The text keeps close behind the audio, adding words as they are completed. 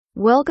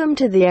Welcome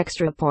to the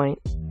Extra Point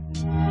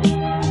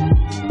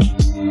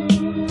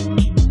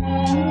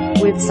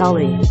with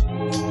Sully,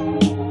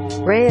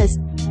 Reyes,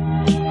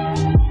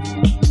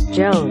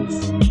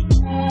 Jones,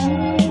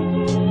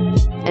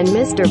 and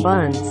Mr.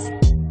 Buns.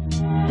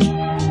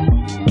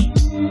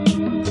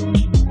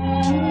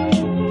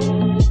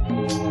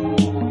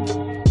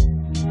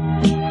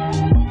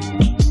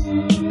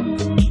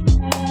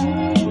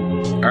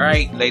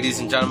 Alright, ladies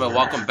and gentlemen,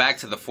 welcome back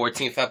to the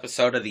 14th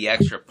episode of The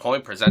Extra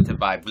Point, presented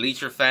by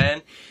Bleacher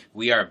Fan.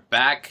 We are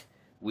back.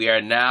 We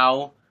are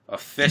now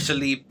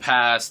officially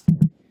past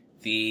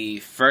the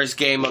first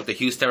game of the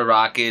Houston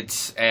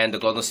Rockets and the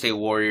Golden State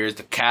Warriors,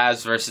 the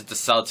Cavs versus the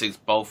Celtics.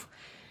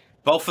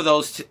 Both of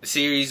those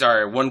series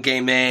are one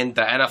game in.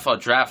 The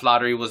NFL Draft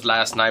Lottery was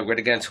last night. We're going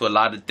to get into a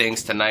lot of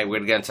things tonight. We're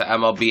going to get into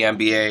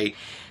MLB,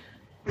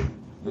 NBA.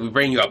 We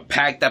bring you a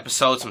packed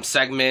episode, some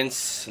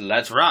segments.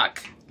 Let's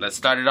rock. Let's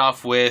start it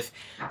off with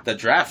the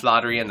draft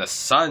lottery and the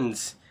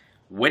Suns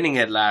winning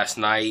it last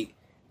night.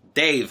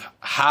 Dave,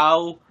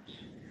 how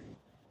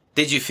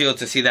did you feel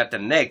to see that the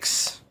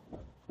Knicks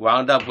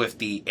wound up with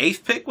the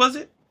 8th pick, was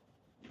it?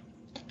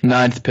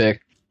 Ninth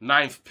pick.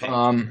 I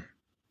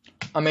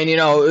mean,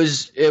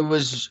 it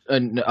was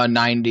a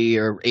 90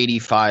 or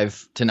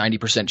 85 to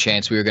 90%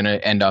 chance we were going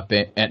to end up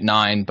at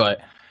 9, but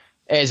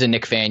as a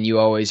Knicks fan, you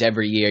always,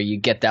 every year, you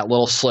get that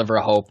little sliver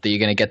of hope that you're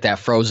going to get that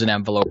frozen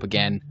envelope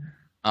again.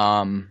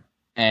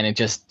 And it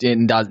just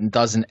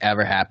doesn't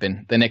ever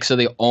happen. The Knicks are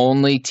the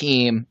only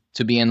team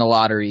to be in the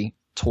lottery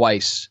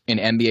twice in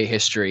NBA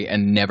history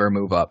and never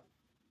move up.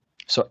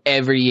 So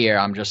every year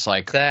I'm just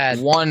like,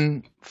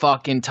 one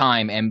fucking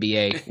time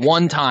NBA,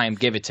 one time,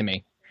 give it to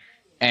me.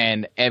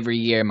 And every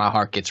year my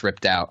heart gets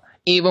ripped out.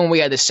 Even when we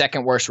had the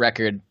second worst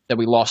record that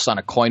we lost on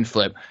a coin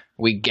flip,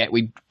 we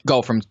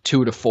go from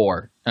 2 to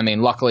 4. I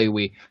mean,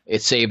 luckily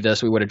it saved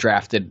us. We would have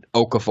drafted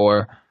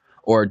Okafor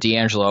or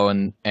D'Angelo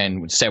and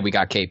said we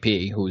got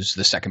KP, who's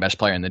the second best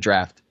player in the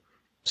draft.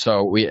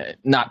 So we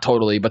not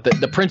totally, but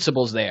the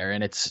principle's there,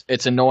 and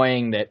it's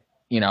annoying that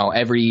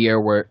every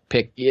year we're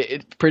picked.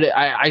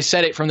 I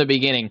said it from the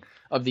beginning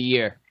of the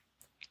year,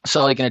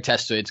 so I can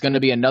attest to it. It's going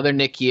to be another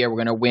Knick year. We're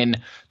going to win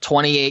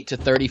 28 to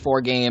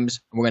 34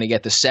 games. We're going to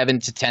get the 7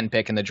 to 10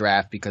 pick in the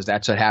draft because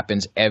that's what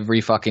happens every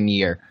fucking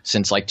year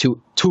since like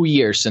two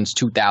years since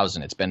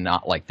 2000. It's been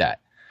not like that.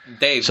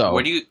 Dave,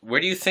 where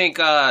do you think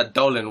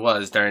Dolan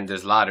was during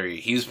this lottery?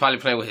 He was probably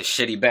playing with his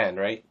shitty band,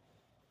 right?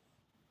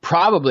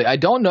 Probably. I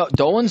don't know.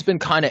 Dolan's been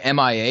kind of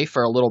MIA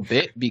for a little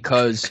bit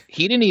because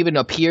he didn't even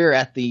appear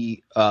at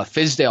the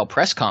Fizdale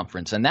press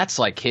conference, and that's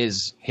like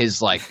his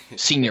like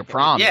senior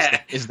prom.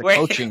 Yeah, is the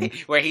coaching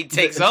where he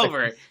takes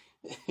over.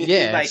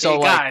 Yeah, like, so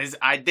hey guys,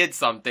 I did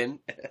something.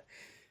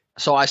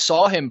 So I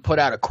saw him put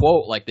out a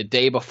quote like the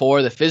day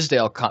before the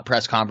Fizdale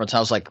press conference. I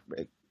was like,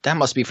 that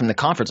must be from the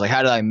conference. Like,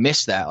 how did I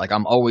miss that? Like,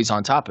 I'm always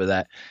on top of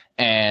that.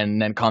 And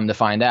then come to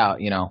find out,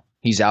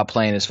 he's out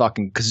playing his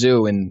fucking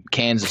kazoo in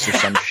Kansas or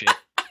some shit.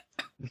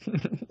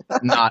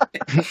 Not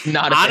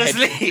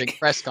honestly, a big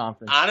press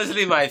conference.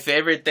 Honestly, my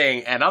favorite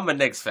thing, and I'm a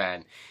Knicks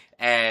fan,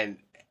 and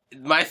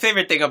my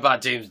favorite thing about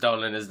James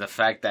Dolan is the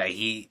fact that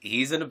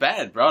he's in a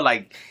band, bro.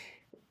 Like,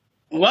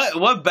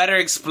 what better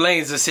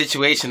explains the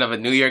situation of a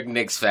New York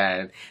Knicks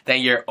fan than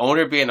your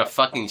owner being a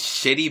fucking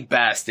shitty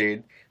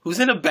bastard who's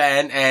in a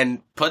band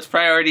and puts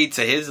priority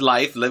to his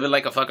life, living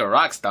like a fucking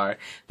rock star,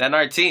 than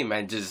our team,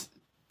 and just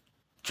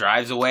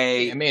drives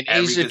away. I mean,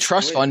 he's a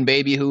trust fund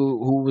baby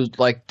who was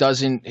like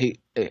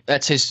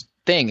that's his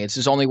thing. It's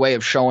his only way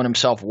of showing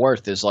himself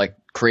worth is like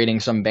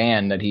creating some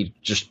band that he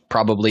just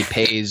probably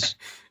pays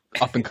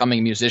up and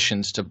coming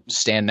musicians to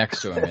stand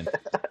next to him in.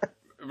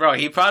 Bro,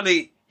 he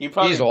probably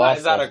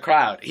buys out a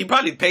crowd. He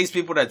probably pays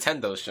people to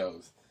attend those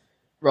shows.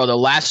 Bro, the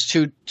last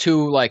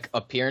two like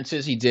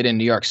appearances he did in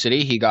New York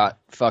City, he got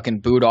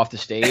fucking booed off the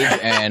stage,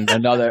 and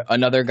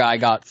another guy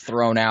got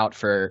thrown out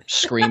for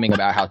screaming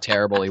about how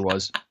terrible he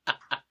was.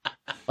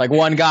 Like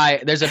one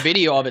guy, there's a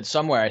video of it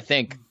somewhere. I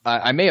think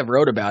I may have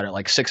wrote about it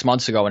like 6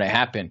 months ago when it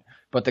happened.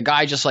 But the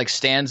guy just like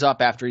stands up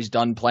after he's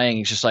done playing.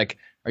 He's just like,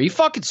 "Are you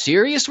fucking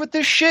serious with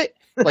this shit?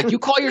 Like, you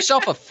call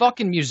yourself a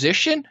fucking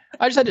musician?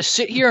 I just had to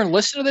sit here and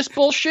listen to this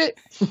bullshit."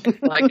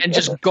 Like, and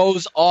just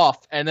goes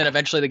off, and then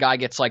eventually the guy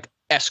gets like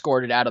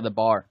escorted out of the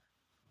bar.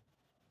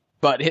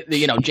 But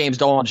James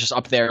Dolan's just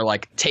up there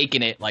like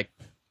taking it, like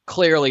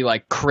clearly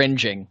like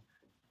cringing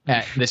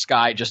at this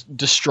guy just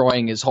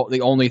destroying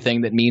the only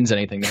thing that means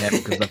anything to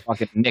him, because the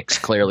fucking Knicks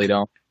clearly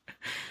don't.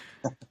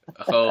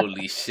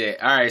 Holy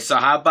shit. All right, so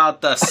how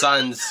about the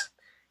Suns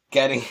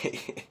getting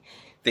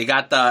they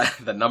got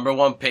the number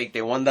 1 pick.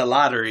 They won the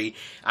lottery.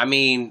 I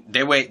mean,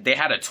 they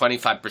had a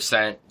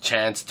 25%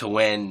 chance to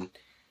win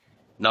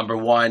number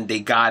 1. They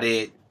got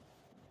it.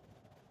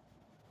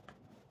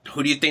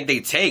 Who do you think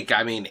they take?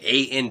 I mean,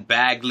 Ayton,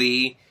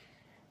 Bagley,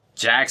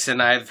 Jackson,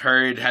 I've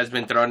heard, has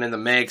been thrown in the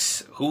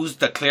mix. Who's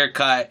the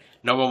clear-cut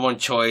number 1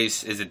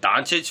 choice? Is it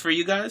Doncic for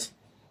you guys?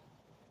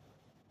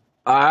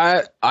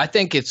 I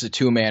think it's a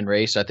 2-man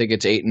race. I think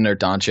it's Ayton or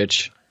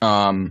Doncic.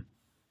 And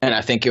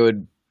I think it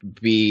would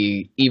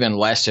be even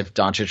less if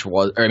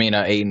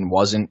Ayton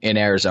wasn't in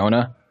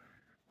Arizona.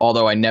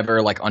 Although I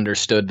never like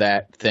understood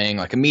that thing.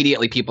 Like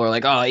immediately people are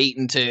like, oh,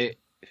 Ayton to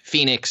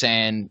Phoenix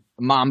and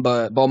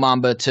Bo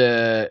Mamba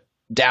to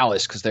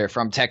Dallas because they're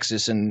from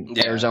Texas and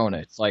Arizona.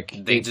 It's like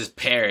they just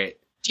pair it.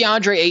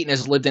 DeAndre Ayton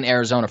has lived in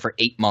Arizona for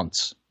 8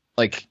 months.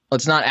 Like,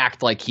 let's not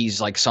act like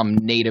he's like some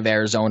native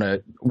Arizona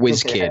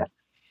whiz kid.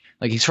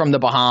 Like he's from the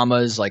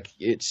Bahamas. Like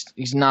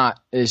he's not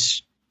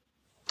as.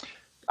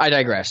 I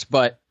digress,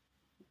 but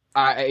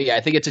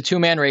I think it's a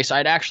 2-man race.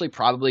 I'd actually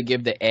probably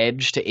give the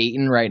edge to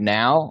Ayton right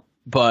now,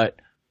 but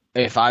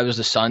if I was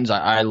the Suns,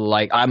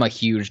 I'm a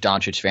huge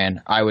Doncic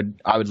fan. I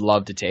would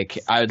love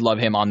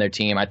him on their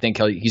team. I think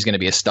he's going to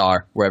be a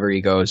star wherever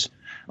he goes.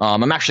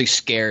 I'm actually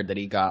scared that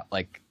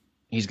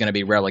he's going to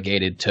be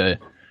relegated to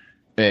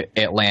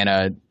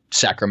Atlanta,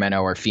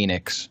 Sacramento, or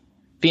Phoenix.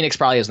 Phoenix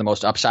probably has the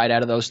most upside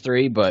out of those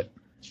three, but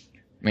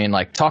I mean,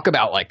 like talk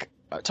about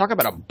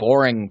a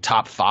boring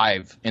top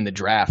 5 in the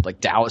draft.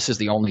 Like Dallas is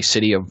the only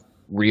city of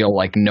real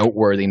like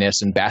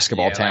noteworthiness in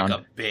basketball town.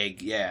 Like a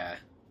big,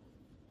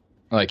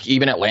 Like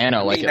even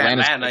Atlanta,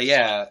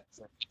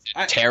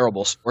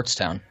 terrible sports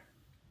town.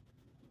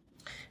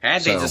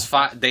 And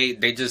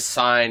they just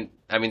signed.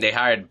 I mean, they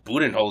hired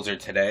Budenholzer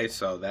today,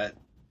 so that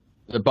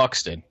the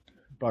Bucks did.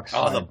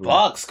 The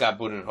Bucks got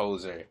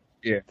Budenholzer.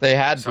 Yeah, they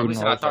had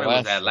Budenholzer. I thought it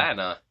was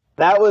Atlanta.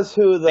 That was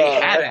who they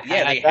had him.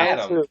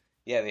 I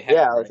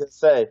was gonna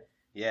say.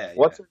 Yeah.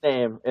 What's her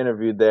name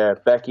interviewed there?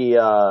 Becky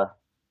right?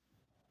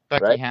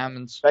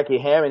 Hammonds. Becky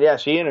Hammond. Yeah,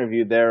 she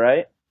interviewed there,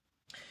 right?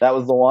 That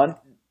was the one.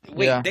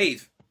 Wait,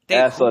 Dave,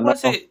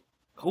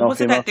 who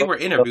was it that they were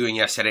interviewing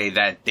yesterday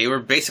that they were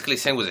basically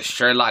saying was a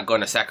Sherlock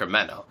going to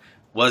Sacramento?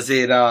 Was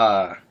it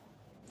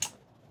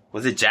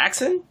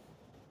Jackson?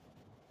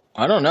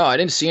 I don't know. I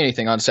didn't see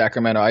anything on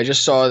Sacramento. I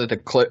just saw that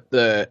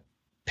the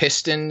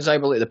Pistons, I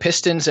believe, the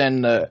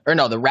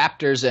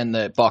Raptors and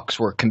the Bucks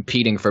were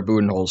competing for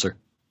Budenholzer.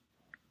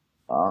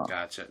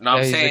 Gotcha. No,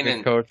 I'm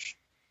saying coach.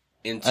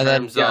 In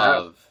terms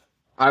of,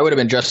 I would have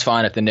been just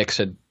fine if the Knicks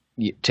had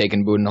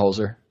taken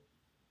Budenholzer.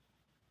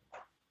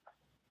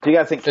 Do you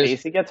guys think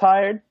Casey gets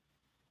hired?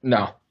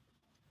 No,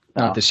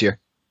 not this year.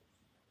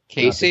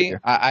 Casey,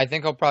 I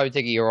think he'll probably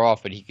take a year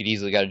off, but he could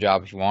easily get a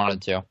job if he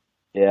wanted to.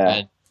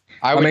 Yeah.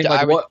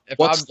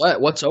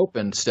 What's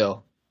open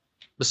still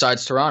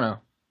besides Toronto?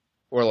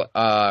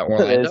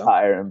 Orlando.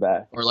 Hire him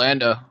back.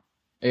 Orlando.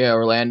 Yeah,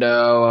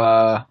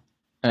 Orlando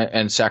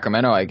and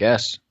Sacramento, I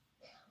guess.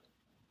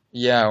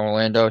 Yeah,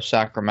 Orlando,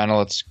 Sacramento.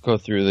 Let's go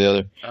through the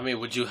other. I mean,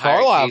 would you hire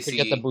Carlisle Casey?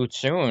 could get the boot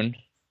soon.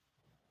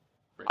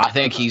 I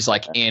think he's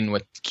like in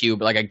with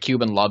Cuban. Like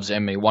Cuban loves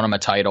him. He won him a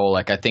title.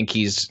 Like I think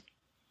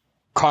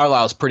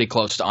Carlisle's pretty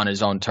close to on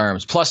his own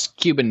terms. Plus,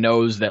 Cuban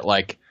knows that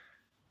like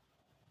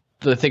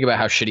the thing about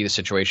how shitty the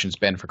situation's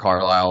been for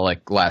Carlisle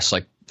like last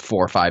like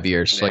 4 or 5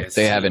 years. Yeah, like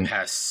they haven't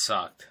has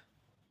sucked.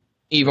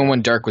 Even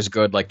when Dirk was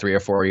good like 3 or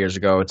 4 years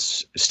ago,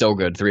 it's still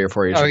good 3 or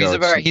 4 years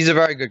ago. He's a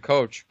very good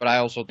coach, but I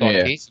also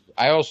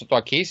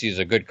thought Casey is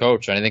a good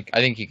coach, and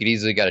I think he could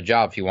easily get a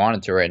job if he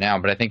wanted to right now.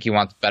 But I think he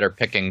wants better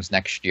pickings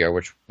next year,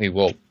 which we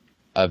will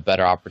have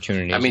better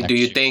opportunities. I mean, do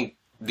you think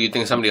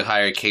somebody will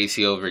hire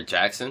Casey over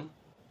Jackson?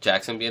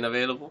 Jackson being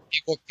available?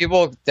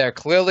 People they're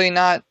clearly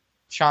not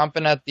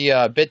chomping at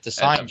the bit to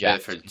sign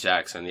Jackson. For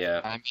Jackson,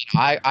 yeah. I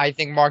mean, I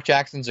think Mark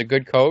Jackson's a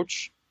good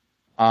coach.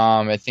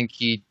 I think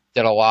he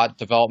did a lot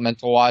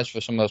developmental-wise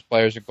for some of those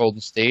players at Golden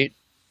State.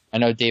 I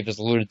know Dave has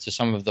alluded to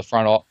some of the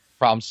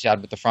problems he had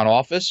with the front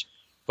office,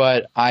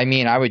 but I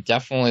mean, I would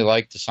definitely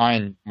like to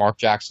sign Mark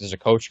Jackson as a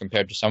coach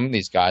compared to some of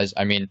these guys.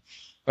 I mean,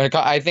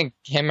 I think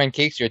him and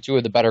Casey are 2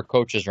 of the better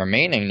coaches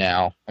remaining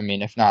now. I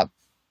mean, if not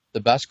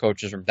the best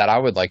coaches that I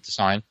would like to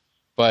sign.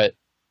 But,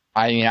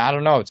 I mean, I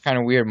don't know. It's kind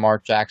of weird.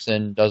 Mark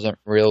Jackson doesn't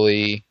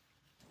really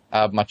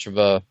have much of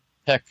a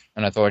pick,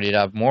 and I thought he'd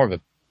have more of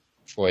a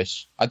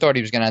choice. I thought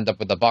he was going to end up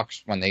with the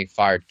Bucks when they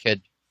fired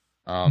Kidd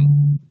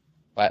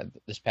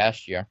this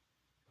past year.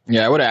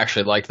 Yeah, I would have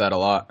actually liked that a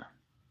lot.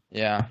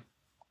 Yeah.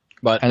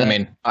 But, I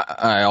mean,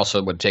 I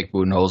also would take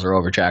Budenholzer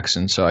over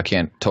Jackson, so I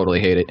can't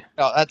totally hate it.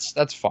 No, that's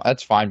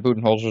fine.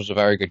 Budenholzer's a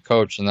very good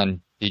coach, and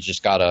then he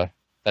just got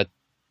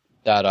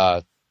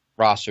that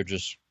roster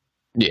just...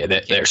 Yeah,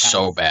 they're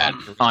so bad.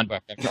 On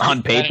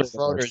paper,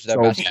 Schroeder's their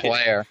best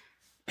player.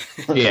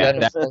 Yeah,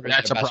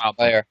 that's a problem.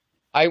 Player.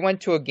 I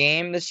went to a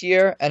game this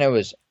year, and it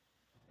was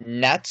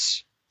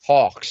Nets,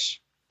 Hawks.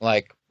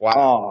 Like,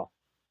 wow.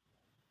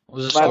 What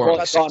was the score?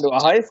 I've gone to a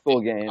high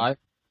school game. I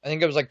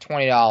think it was like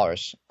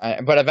 $20.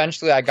 But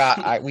eventually I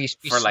got... we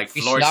for like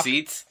floor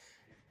seats?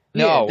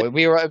 No, it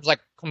was like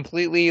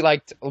completely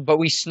like... But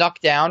we snuck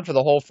down for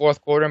the whole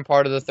fourth quarter and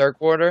part of the third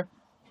quarter.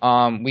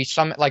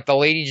 The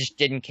lady just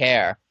didn't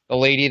care. The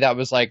lady that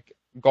was like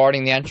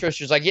guarding the entrance,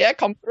 she was like, "Yeah,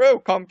 come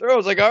through." I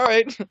was like, "All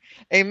right,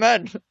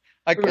 amen."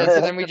 Like, so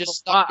then we just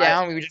stuck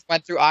down. We just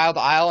went through aisle to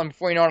aisle, and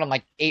before you know it, I'm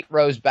like 8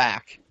 rows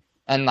back,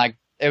 and like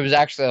it was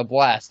actually a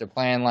blast. They're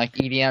playing like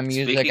EDM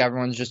music.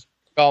 Everyone's just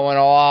going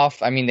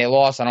off. I mean, they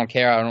lost. I don't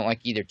care. I don't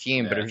like either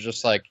team, but it was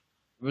just like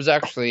was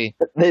actually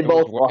They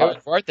both it lost.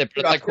 was worth it.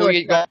 But Dude, I like, feel who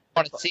like you going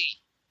to see?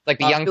 Like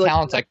the I young feel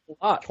talents, like that's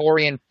a lot.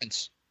 Torian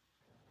Prince.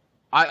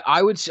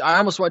 I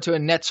almost went to a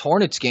Nets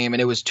Hornets game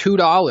and it was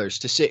 $2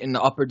 to sit in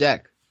the upper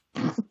deck.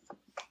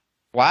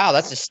 Wow,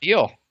 that's a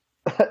steal.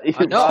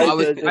 I know.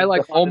 I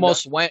like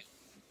almost went.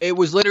 It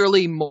was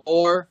literally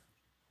more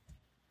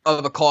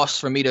of a cost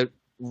for me to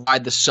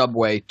ride the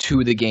subway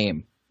to the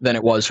game than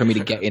it was for me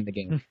to get in the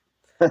game.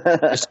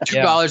 It's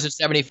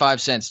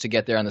 $2.75 to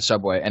get there on the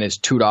subway, and it's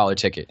 $2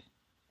 ticket.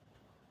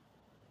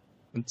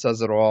 It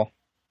says it all.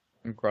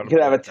 You Incredible.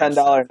 could have a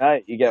 $10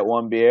 night. You get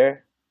one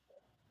beer.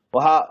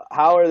 Well,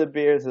 how are the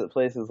beers at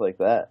places like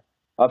that?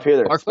 Up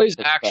here, Barclays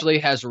actually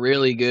has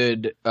really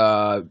good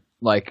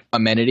like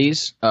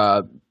amenities,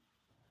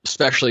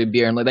 especially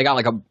beer, and they got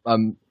like a I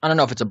don't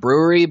know if it's a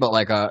brewery, but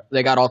like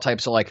they got all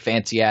types of like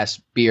fancy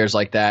ass beers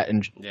like that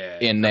and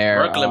in there.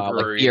 Brooklyn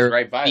Brewery like beer, is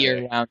right by beer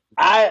there. lounge.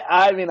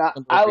 I mean,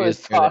 I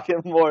was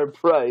talking more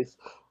price,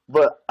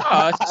 but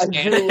Oh, it's I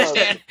do love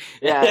it.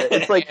 Yeah,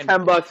 it's like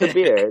 $10 a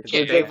beer. It's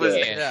Yeah, Dave was-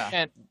 ridiculous.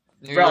 Yeah.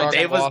 New Bro, York,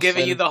 Dave was Boston.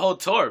 giving you the whole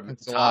tour.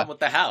 It's a Tom, lot. what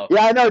the hell?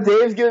 Yeah, I know.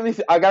 Dave's giving me.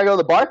 I gotta go to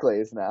the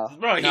Barclays now.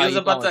 Bro, he No, was you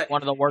about know, to.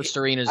 one of the worst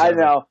arenas. I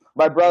ever. know.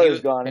 My brother's was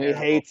gone and he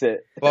terrible. hates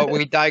it. But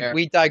we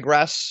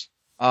digress.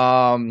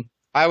 I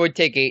would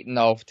take Ayton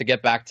though to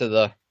get back to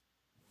the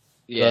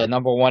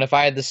number one. If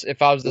I was the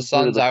Let's do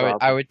Suns, the I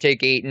problem. would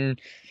take Ayton.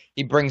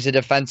 He brings a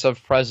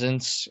defensive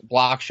presence,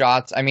 block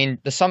shots. I mean,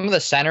 some of the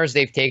centers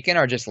they've taken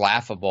are just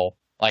laughable,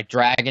 like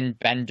Dragon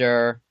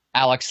Bender,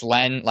 Alex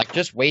Len, like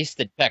just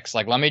wasted picks.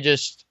 Like let me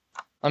just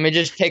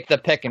take the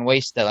pick and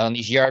waste it on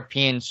these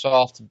European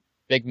soft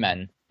big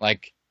men,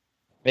 like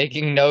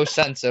making no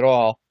sense at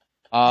all.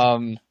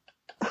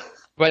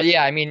 But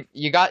yeah, I mean,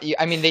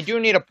 they do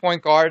need a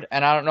point guard,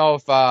 and I don't know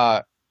if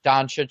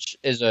Doncic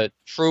is a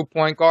true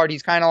point guard.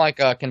 He's kind of like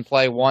can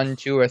play 1,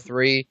 2, or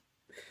 3,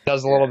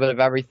 does a little bit of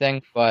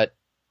everything. But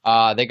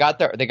they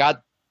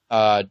got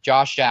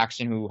Josh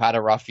Jackson, who had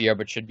a rough year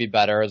but should be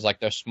better, as like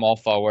their small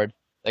forward.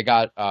 They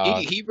got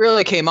He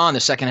really came on the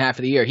second half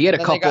of the year. He had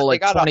a couple they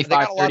got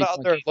 25, a lot 30 of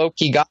other low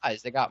key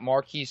guys. They got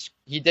Marquise.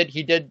 He did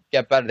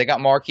get better. They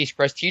got Marquise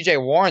Chris. T.J.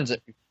 Warren's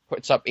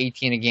puts up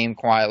 18 a game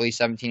quietly,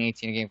 17,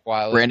 18 a game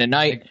quietly. Brandon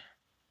Knight.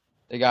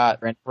 They got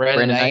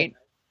Brandon Knight.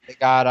 They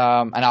got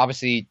and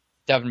obviously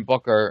Devin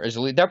Booker is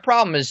their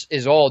problem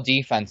is all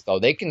defense though.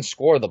 They can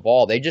score the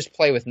ball. They just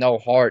play with no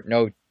heart,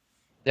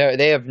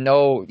 they have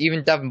no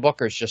even Devin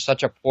Booker is just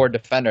such a poor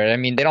defender. I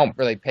mean, they don't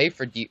really pay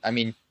for I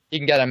mean, he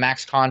can get a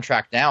max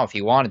contract now if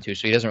he wanted to,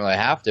 so he doesn't really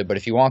have to, but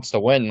if he wants to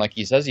win like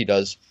he says he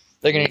does,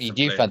 they're going to need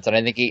defense, and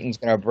I think Ayton's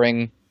going to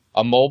bring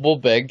a mobile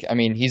big. I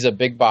mean, he's a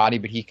big body,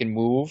 but he can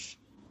move.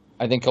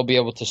 I think he'll be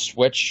able to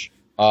switch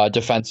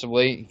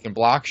defensively. He can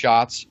block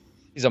shots.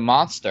 He's a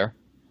monster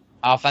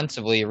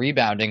offensively,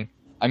 rebounding.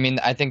 I mean,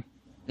 I think,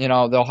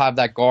 they'll have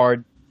that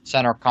guard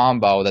center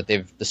combo that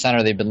the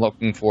center they've been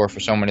looking for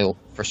so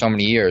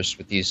many years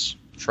with these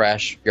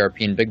trash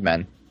European big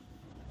men.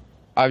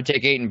 I would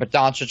take Ayton, but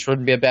Doncic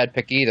wouldn't be a bad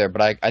pick either,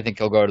 but I think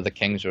he'll go to the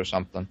Kings or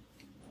something.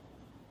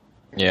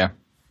 Yeah,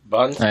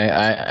 Buns?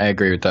 I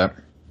agree with that.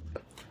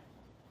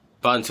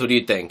 Buns, who do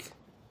you think?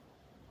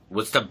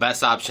 What's the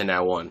best option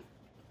at one?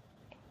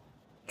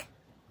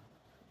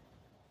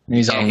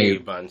 He's Can't on hear you,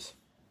 mute. Buns.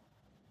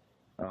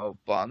 Oh,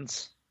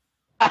 Buns.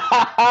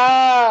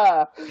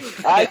 I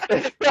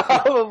think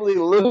probably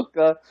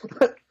Luka,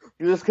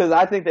 just because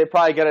I think they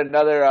probably get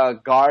another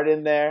guard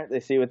in there. They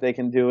see what they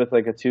can do with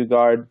like a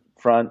 2-guard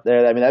front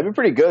there. I mean, that'd be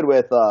pretty good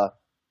with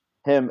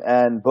him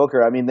and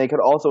Booker. I mean, they could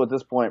also at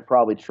this point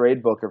probably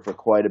trade Booker for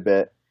quite a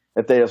bit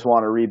if they just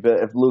want to rebuild.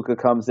 If Luka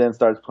comes in,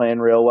 starts playing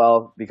real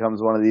well,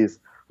 becomes one of these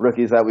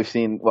rookies that we've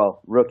seen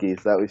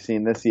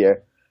this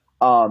year.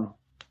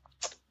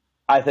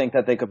 I think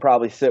that they could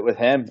probably sit with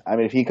him. I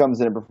mean, if he comes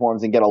in and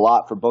performs and get a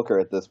lot for Booker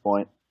at this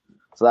point.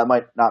 So that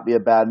might not be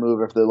a bad move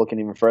if they're looking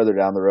even further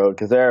down the road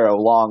because they're a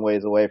long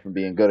ways away from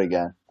being good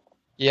again.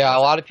 Yeah, a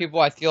lot of people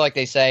I feel like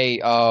they say,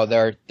 oh,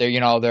 they're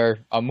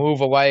a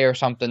move away or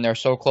something. They're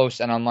so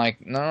close, and I'm like,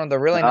 no, they're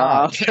really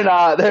not. They're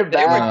not. They're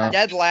They were bad.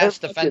 dead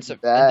last They're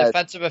defensive bad. in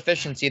defensive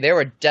efficiency. They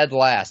were dead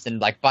last, and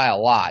like by a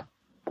lot.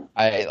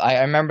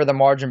 I remember the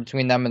margin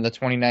between them and the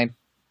 29th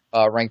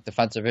ranked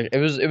defensive. It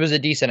was a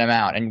decent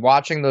amount. And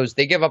watching those,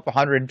 they give up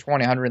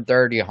 120,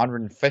 130,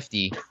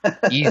 150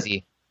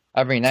 easy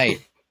every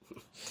night.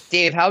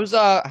 Dave, how's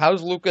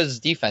Luka's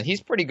defense?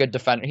 He's pretty good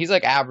defender. He's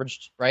like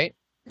averaged, right?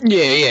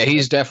 Yeah,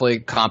 he's definitely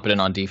competent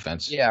on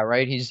defense. Yeah,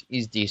 right. He's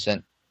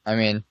decent. I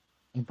mean,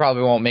 he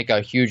probably won't make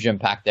a huge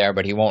impact there,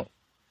 but he won't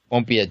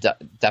be a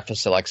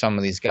deficit like some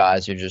of these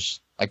guys who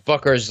just like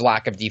Booker's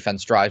lack of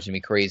defense drives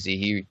me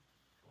crazy.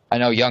 I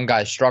know young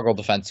guys struggle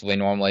defensively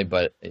normally,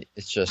 but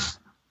it's just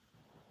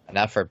an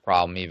effort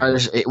problem. Even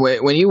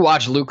When you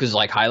watch Luka's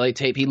like highlight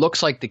tape, he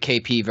looks like the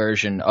KP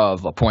version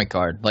of a point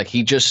guard. Like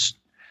he's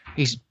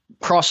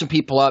crossing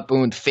people up,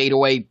 doing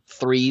fadeaway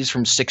threes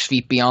from 6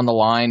 feet beyond the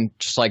line,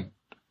 just like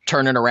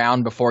turning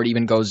around before it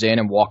even goes in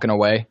and walking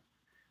away.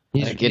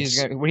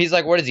 he's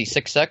like, what is he,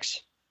 6'6"?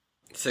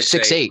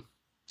 6'8".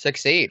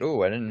 6'8".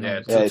 Ooh, I didn't know. Yeah,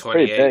 Yeah, it's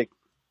pretty 228. big.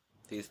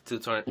 He's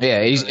 220.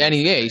 Yeah,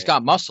 he's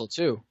got muscle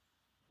too.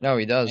 No,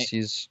 he does.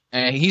 He's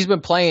been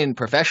playing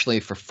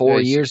professionally for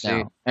 4 years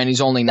now, and he's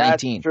only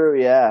 19. That's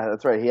true. Yeah,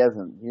 that's right. He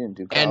didn't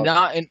do college.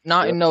 And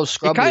not in no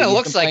scrub. He kind of league.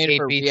 looks like He's been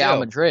playing KP for Real too.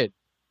 Madrid.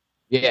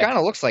 He Yeah, kind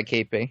of looks like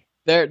KP.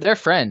 they're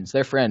friends.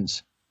 They're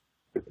friends.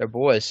 They're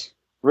boys.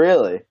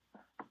 Really?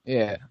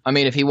 Yeah, I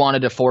mean, if he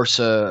wanted to force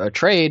a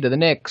trade to the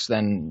Knicks,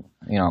 then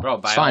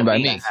Bro, it's fine by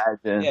me. means.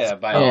 Imagine. Yeah,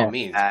 by Yeah. all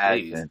means,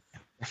 please. Imagine.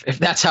 If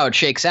that's how it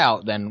shakes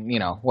out, then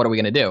what are we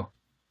gonna do?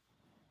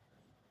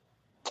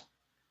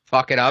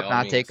 Fuck it up, By all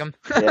not means. take him.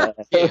 Yeah,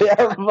 yeah,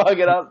 fuck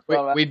it up.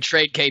 We'd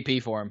trade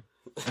KP for him.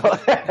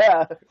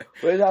 Yeah.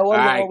 Wait, that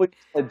wasn't Alright. what we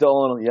said,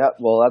 Dolan. Yep.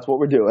 Well, that's what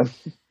we're doing.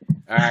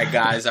 All right,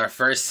 guys, our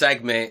first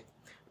segment,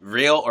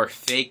 real or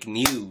fake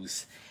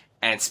news.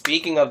 And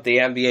speaking of the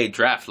NBA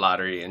draft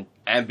lottery and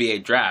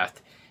NBA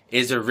draft,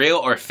 is it real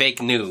or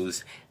fake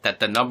news that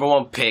the number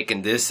one pick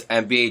in this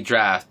NBA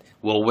draft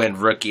will win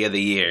Rookie of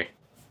the Year?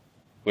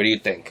 What do you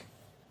think?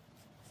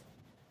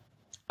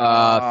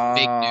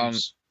 Fake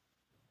news.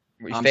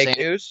 I'm Fake saying-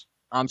 news?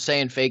 I'm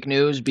saying fake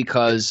news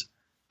because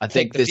I Take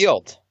think the this.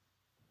 field.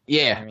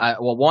 Yeah,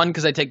 one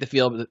because I take the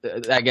field.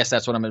 I guess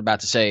that's what I'm about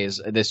to say.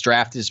 Is this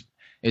draft is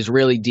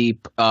really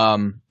deep.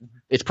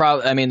 It's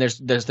probably. I mean, there's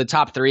the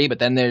top three, but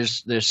then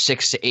there's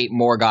 6 to 8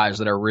 more guys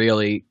that are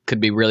could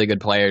be really good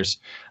players,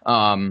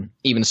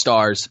 even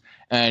stars.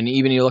 And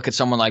even you look at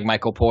someone like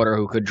Michael Porter,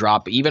 who could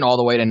drop even all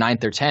the way to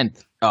 9th or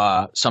 10th.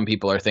 Some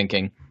people are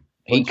thinking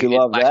Wouldn't you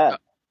love that?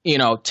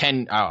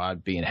 10. Oh,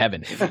 I'd be in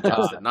heaven. If he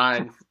gets to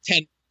 9,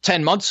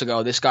 10 months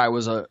ago, this guy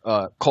was a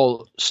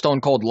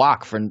stone cold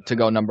lock to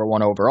go number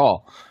 1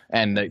 overall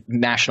and the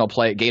national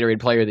Gatorade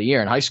Player of the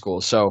Year in high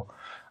school. So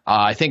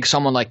I think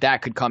someone like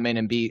that could come in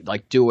and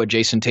do what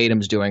Jason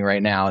Tatum's doing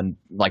right now and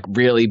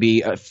really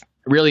be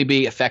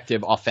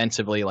effective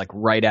offensively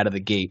right out of the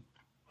gate.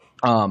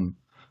 Him,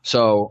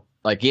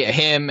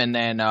 and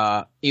then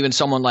even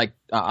someone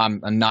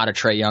I'm not a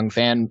Trae Young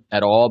fan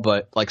at all,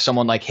 but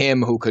someone like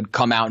him who could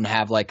come out and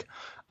have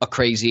a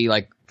crazy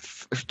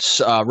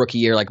rookie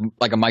year like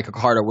a Michael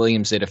Carter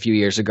Williams did a few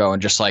years ago,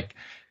 and just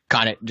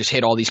kind of just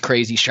hit all these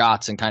crazy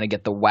shots and kind of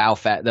get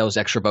the those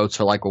extra votes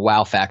for a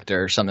wow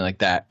factor or something like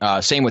that.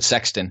 Same with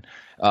Sexton.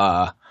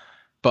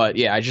 But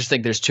yeah, I just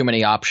think there's too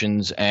many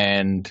options,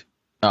 and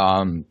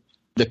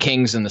the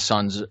Kings and the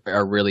Suns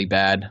are really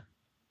bad,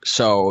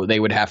 so they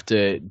would have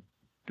to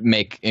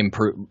make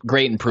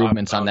great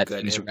improvements on that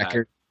good team's impact.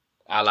 record.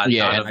 I like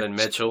Yeah, and Donovan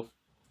Mitchell.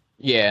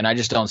 Yeah, and I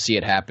just don't see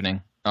it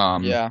happening.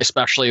 Yeah.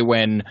 Especially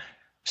when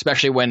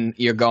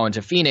you're going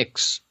to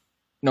Phoenix,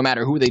 no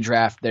matter who they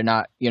draft, you're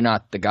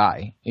not the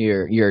guy.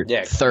 You're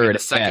third the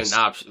second best.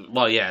 option.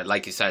 Well, yeah,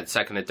 like you said,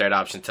 second and third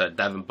option to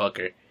Devin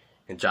Booker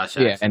and Josh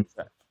Yeah, Jackson.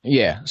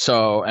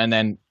 So and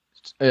then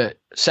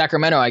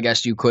Sacramento, I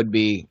guess you could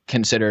be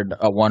considered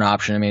a one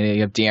option. I mean,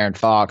 you have De'Aaron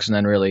Fox, and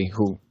then really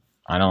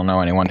I don't know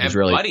anyone who's And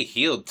really. Buddy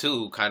Hield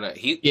too, kind of.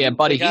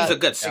 Buddy he's a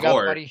good They got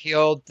scorer. Buddy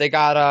Hield. They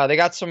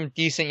got some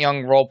decent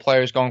young role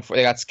players going for.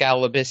 They got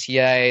Skal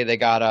Labissiere. They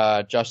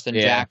got Justin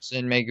Yeah.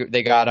 Jackson.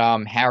 They got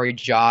Harry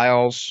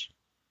Giles.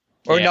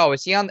 Or Yeah. no,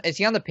 is he on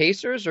the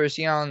Pacers or is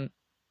he on?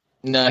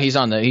 No, he's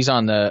on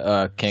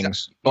the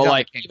Kings. But on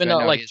the Kings, even right?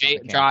 though No, he is on the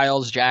Kings.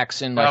 Giles,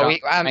 Jackson, No,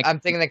 I'm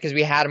thinking that because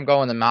we had him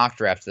go in the mock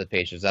draft to the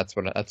Pacers. That's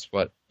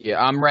what. yeah,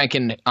 I'm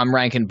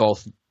ranking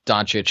both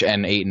Doncic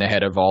and Ayton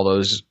ahead of all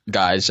those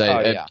guys.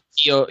 Yeah.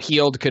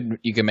 Hield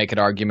you could make an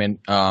argument,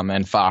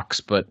 and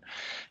Fox, but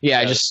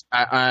yeah,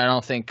 I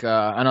don't think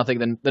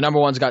the number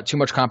one's got too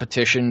much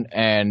competition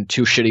and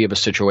too shitty of a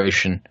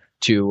situation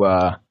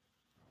to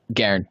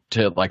guarantee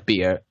to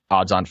be a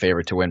odds-on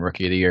favorite to win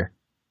Rookie of the Year.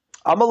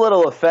 I'm a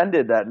little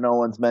offended that no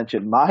one's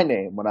mentioned my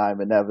name when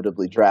I'm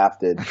inevitably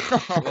drafted.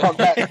 On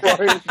that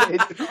Warriors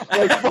page.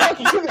 Fuck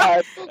you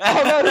guys.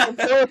 I'm not even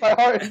there with my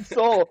heart and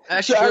soul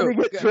That's trying true.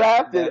 to get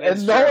drafted, That is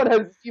and no true. one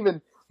has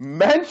even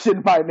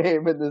mentioned my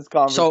name in this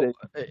conversation.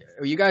 So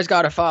you guys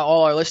got to follow,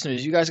 all our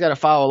listeners. You guys got to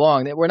follow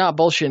along. We're not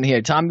bullshitting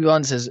here. Tommy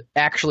Buns has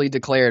actually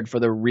declared for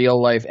the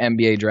real life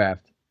NBA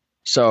draft.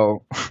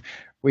 So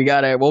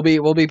we'll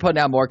be putting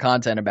out more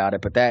content about it.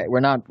 But that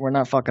we're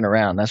not fucking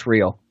around. That's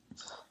real.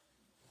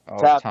 Oh,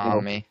 Tap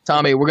Tommy.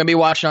 Tommy, we're gonna be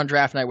watching on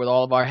draft night with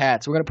all of our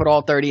hats. We're gonna put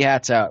all 30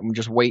 hats out and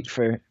just wait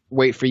for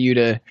you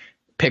to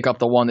pick up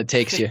the one that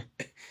takes you.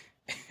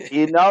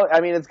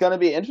 It's going to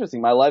be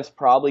interesting. My life's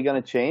probably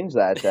going to change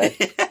that day.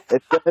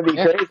 It's going to be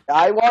crazy.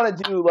 I want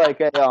to do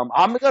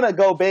I'm going to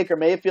go Baker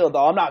Mayfield,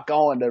 though. I'm not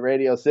going to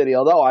Radio City,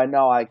 although I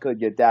know I could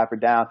get dapper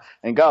down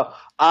and go.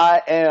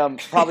 I am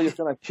probably just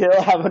going to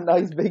chill, have a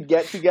nice big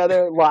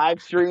get-together,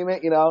 live stream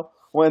it,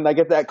 when I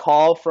get that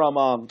call from,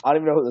 I don't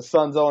even know who the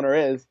Suns owner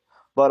is.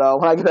 But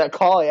when I get that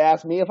call, he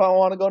asked me if I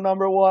want to go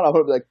number one. I'm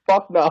going to be like,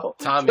 fuck no.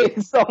 Tommy.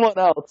 Take someone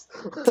else.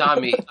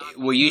 Tommy,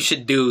 what you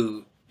should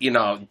do,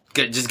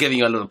 just giving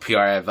you a little PR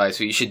advice,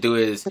 what you should do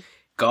is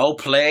go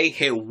play,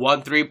 hit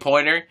 1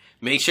 3-pointer,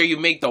 make sure you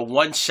make the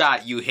one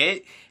shot you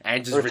hit,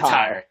 and just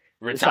retire.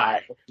 Yeah.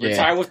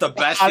 Retire with the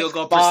best field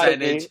goal That's fine,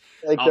 percentage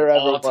like of there ever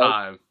all was.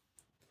 time.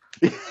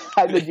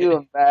 Could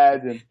you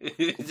imagine?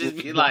 Just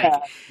be like,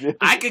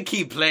 I could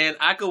keep playing,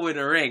 I could win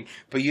a ring,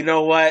 but you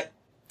know what?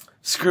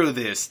 Screw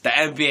this. The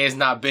NBA is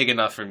not big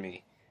enough for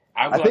me.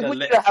 I think we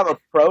need to have a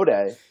pro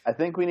day. I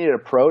think we need a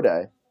pro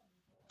day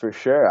for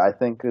sure. I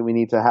think we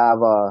need to have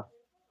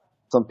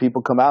some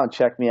people come out and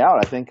check me out.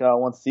 I think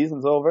once the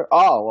season's over.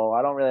 Oh, well,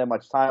 I don't really have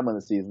much time when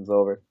the season's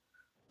over.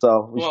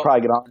 So we should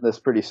probably get on this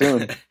pretty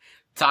soon.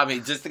 Tommy,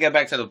 just to get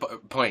back to the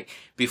point,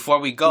 before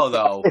we go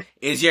though,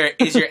 is your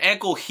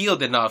ankle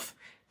healed enough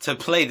to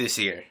play this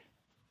year?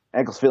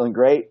 Ankle's feeling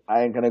great.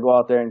 I ain't gonna go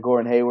out there and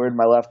Gordon Hayward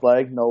my left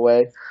leg. No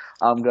way.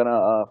 I'm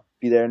gonna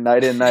be there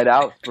night in, night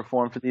out,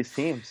 perform for these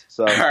teams.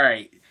 So all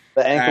right,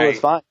 the ankle is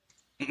fine.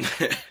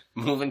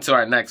 Moving to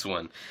our next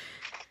one.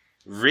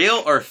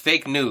 Real or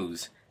fake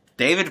news?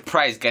 David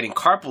Price getting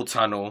carpal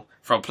tunnel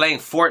from playing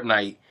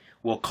Fortnite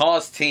will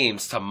cause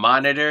teams to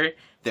monitor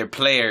their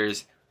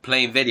players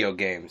playing video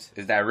games.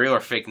 Is that real or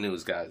fake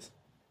news, guys?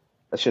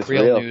 That's just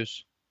Real real.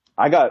 news.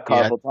 I got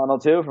carpal tunnel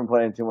too from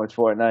playing too much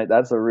Fortnite.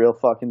 That's a real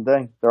fucking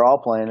thing. They're all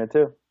playing it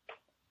too.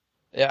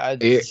 Yeah,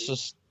 it's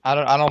just I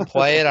don't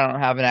play it. I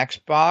don't have an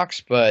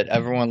Xbox, but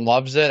everyone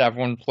loves it.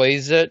 Everyone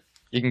plays it.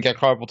 You can get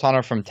carpal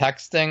tunnel from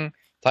texting,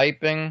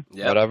 typing,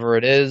 whatever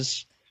it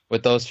is,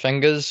 with those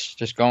fingers,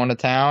 just going to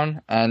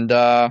town. And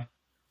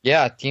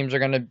teams are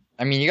gonna.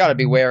 I mean, you got to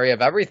be wary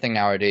of everything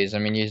nowadays. I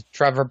mean, you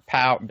Trevor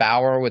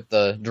Bauer with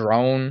the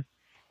drone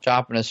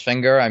chopping his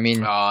finger. I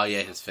mean, oh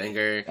yeah, his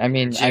finger. I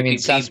mean, I'm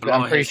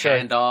pretty sure.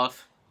 Hand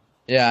off.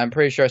 Yeah, I'm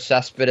pretty sure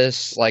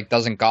Cespedes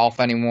doesn't golf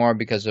anymore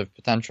because of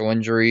potential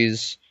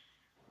injuries.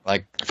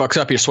 Fucks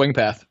up your swing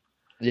path.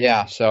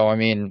 Yeah, so I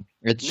mean,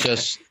 it's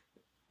just,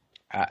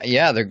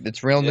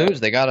 it's real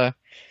news. You gotta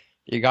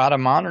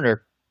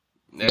monitor.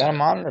 You gotta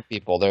monitor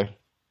people.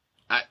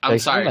 I'm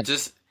sorry,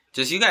 just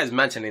you guys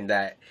mentioning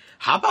that.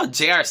 How about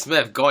J.R.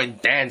 Smith going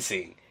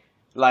dancing,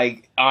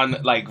 on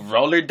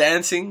roller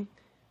dancing,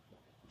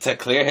 to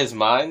clear his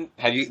mind?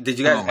 Did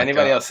you guys?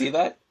 Anybody else see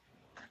that?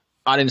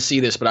 I didn't see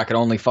this, but I could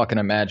only fucking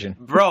imagine.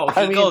 Bro,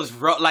 he goes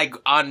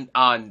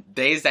on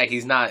days that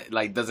he's not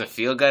doesn't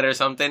feel good or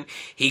something.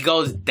 He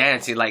goes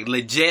dancing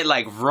legit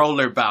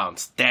roller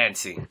bounce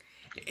dancing.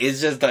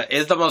 It's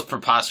the most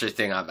preposterous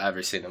thing I've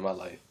ever seen in my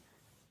life.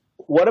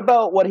 What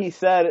about what he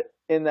said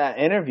in that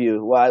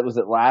interview? Was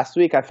it last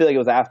week? I feel like it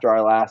was after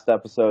our last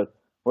episode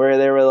where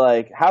they were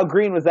like, "How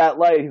green was that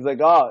light?" He's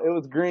like, "Oh, it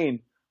was green,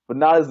 but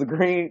not as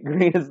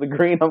green as the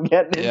green I'm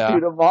getting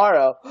into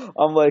tomorrow."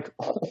 I'm like,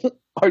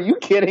 are you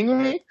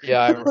kidding me?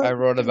 Yeah, I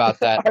wrote about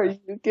that. Are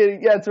you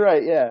kidding? Yeah, that's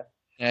right. Yeah.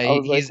 Yeah,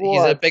 he's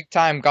a big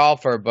time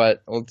golfer,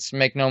 but let's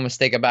make no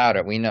mistake about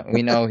it. We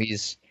know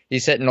he's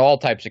hitting all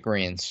types of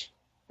greens.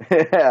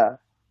 Yeah,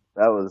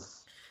 that was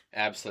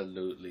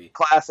absolutely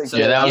classic. So,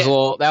 that was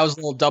a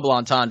little double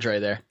entendre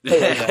there.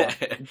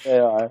 They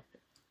are.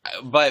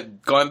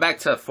 But going back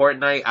to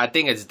Fortnite, I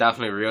think it's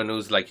definitely real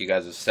news, like you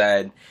guys have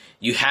said.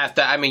 You have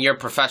to. I mean, you're a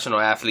professional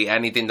athlete.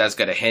 Anything that's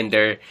gonna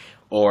hinder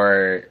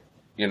or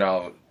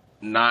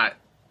not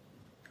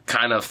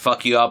kind of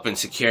fuck you up in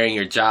securing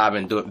your job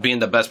and being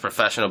the best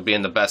professional,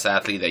 being the best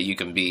athlete that you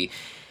can be.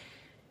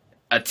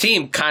 A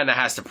team kind of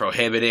has to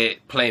prohibit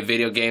it, playing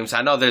video games.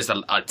 I know there's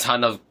a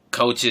ton of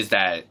coaches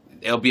that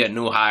it'll be a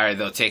new hire.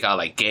 They'll take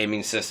out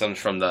gaming systems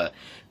from the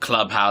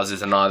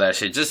clubhouses and all that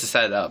shit just to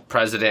set a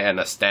precedent and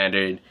a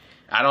standard.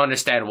 I don't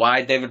understand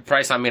why David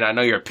Price. I mean, I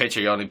know you're a pitcher.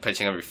 You're only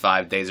pitching every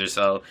 5 days or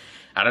so.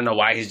 I don't know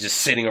why he's just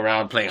sitting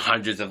around playing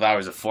hundreds of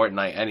hours of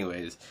Fortnite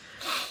anyways.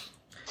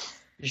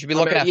 You should be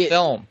looking at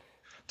film.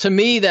 To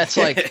me, that's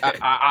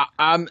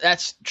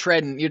that's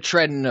treading. You're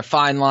treading a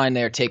fine line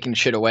there, taking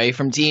shit away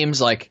from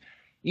teams.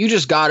 You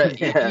just gotta.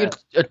 You're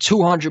a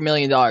 $200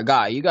 million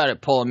guy. You gotta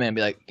pull him in and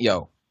be like,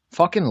 "Yo,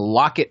 fucking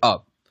lock it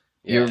up."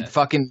 Yeah. Your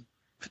fucking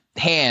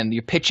hand,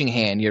 your pitching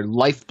hand, your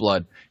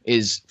lifeblood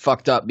is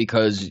fucked up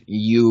because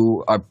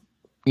you are,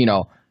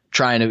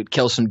 trying to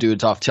kill some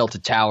dudes off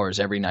tilted towers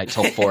every night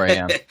till 4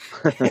 a.m.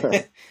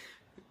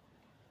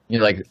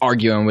 You're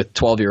arguing with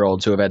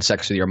 12-year-olds who have had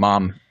sex with your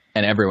mom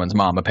and everyone's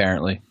mom,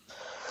 apparently.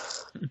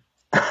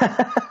 All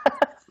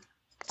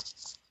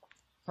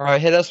right,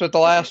 hit us with the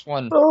last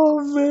one. Oh,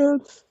 man.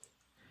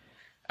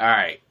 All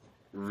right.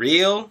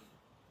 Real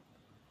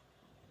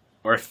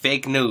or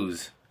fake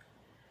news?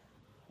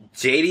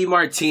 JD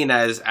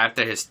Martinez,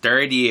 after his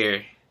third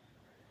year,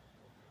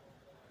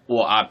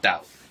 will opt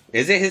out.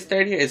 Is it his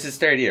third year? It's his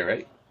third year,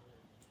 right?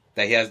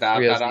 That he has the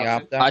opt-out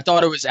option? I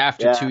thought it was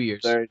after 2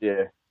 years. Third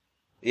year.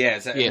 Yeah,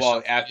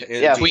 well, after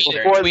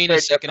between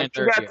his second and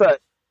third year.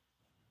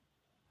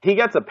 He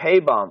gets a pay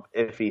bump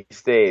if he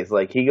stays.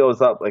 He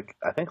goes up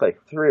I think 3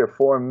 or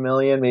 4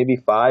 million, maybe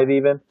 5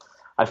 even.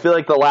 I feel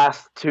like the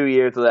last 2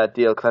 years of that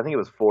deal, because I think it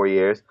was 4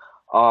 years,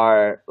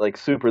 are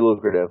super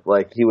lucrative.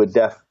 He would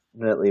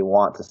definitely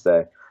want to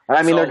stay. And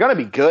I mean, they're going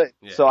to be good,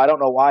 so I don't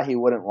know why he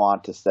wouldn't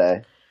want to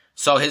stay.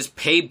 So his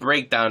pay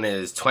breakdown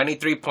is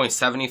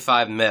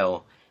 $23.75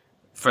 million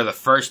for the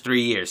first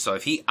 3 years. So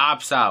if he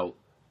opts out,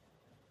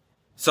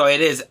 so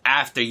it is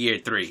after year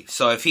 3.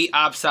 So if he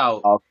opts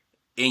out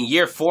in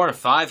year 4 and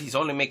 5, he's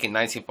only making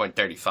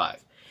 $19.35.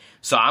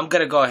 So I'm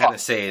gonna go ahead and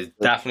say it's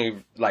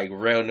definitely like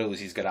real news.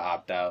 He's gonna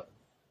opt out.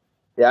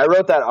 Yeah, I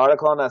wrote that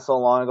article on that so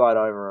long ago I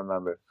don't even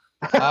remember.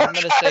 I'm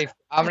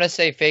gonna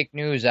say fake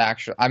news.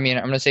 Actually, I'm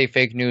gonna say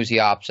fake news. He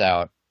opts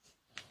out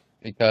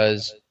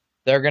because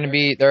they're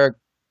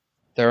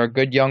a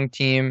good young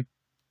team.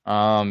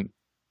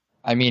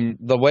 I mean,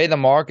 the way the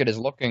market is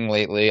looking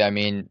lately, I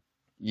mean,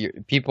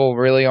 people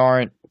really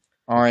aren't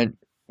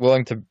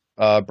willing to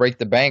break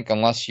the bank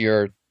unless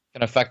you're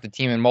can affect the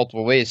team in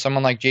multiple ways.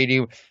 Someone like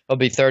JD will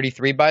be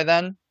 33 by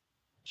then,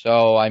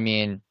 so I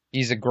mean,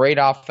 he's a great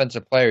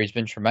offensive player. He's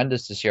been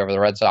tremendous this year for the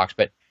Red Sox,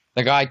 but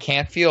the guy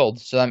can't field,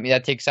 so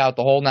that takes out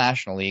the whole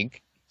National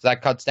League. So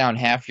that cuts down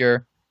half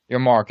your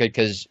market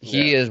because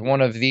he is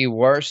one of the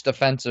worst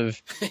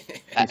defensive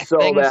so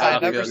things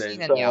bad. I've ever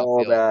seen in the So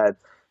outfield. bad.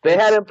 They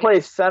had him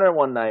play center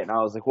one night, and I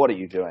was like, "What are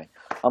you doing?"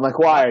 I'm like,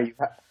 "Why are you?"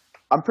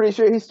 I'm pretty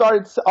sure he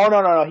started. Oh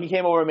no! He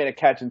came over and made a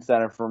catch in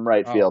center from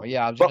right field. Oh,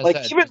 yeah, I was but gonna like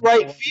say, even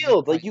right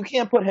field, like you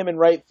can't put him in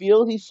right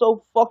field. He's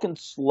so fucking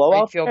slow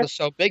right out field there. is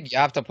so big, you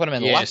have to put him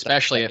in Yeah, left.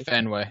 especially at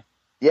Fenway.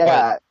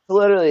 Yeah,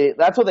 literally,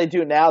 that's what they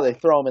do now. They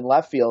throw him in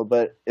left field,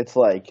 but it's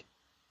like,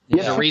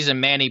 There's a reason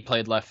Manny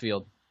played left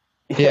field.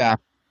 Yeah,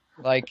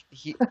 like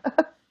he'll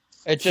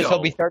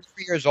be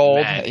 33 years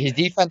old. Man. His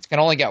defense can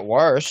only get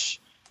worse,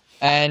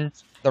 and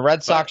the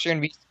Red Sox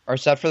are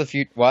set for the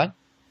future. What?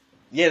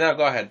 Yeah, no,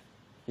 go ahead.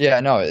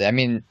 Yeah, no, I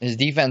mean his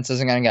defense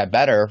isn't going to get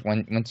better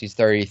once he's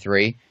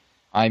 33.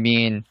 I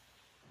mean,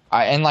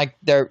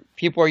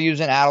 people are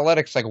using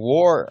analytics like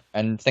WAR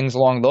and things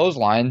along those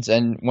lines,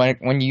 and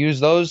when you use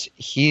those,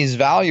 he's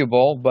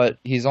valuable, but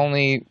he's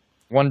only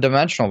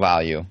one-dimensional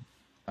value.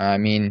 I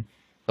mean,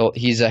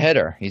 he's a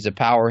hitter. He's a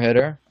power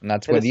hitter, and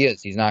that's what he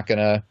is. He's not going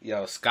to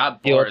Scott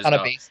steal a Boras, ton of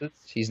though. bases.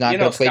 He's not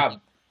going to play.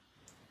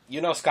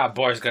 Scott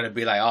Boras is going to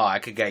be like, oh, I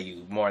could get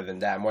you more than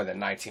that, more than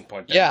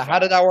 19.35. Yeah, how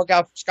did that work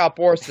out for Scott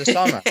Boras this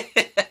summer?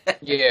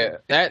 Yeah,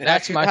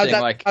 that's my how's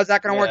thing. how's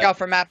that going to work out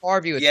for Matt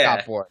Harvey with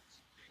Scott Boras?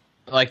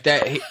 Like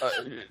that,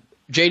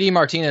 JD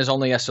Martinez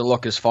only has to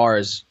look as far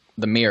as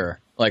the mirror.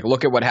 Like,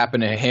 look at what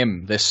happened to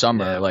him this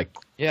summer. Yeah. Like,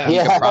 Yeah. he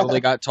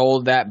probably got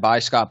told that by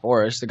Scott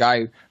Boras. The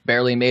guy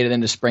barely made it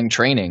into spring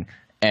training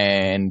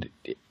and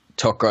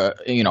took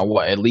at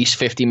least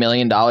 $50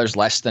 million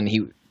less than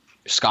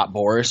Scott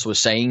Boras was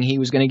saying he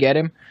was going to get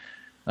him.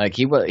 Like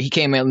he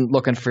came in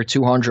looking for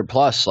 200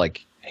 plus.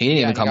 Like he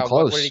didn't even come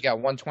close. What did he got?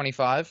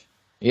 125.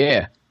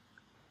 Yeah.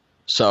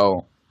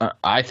 So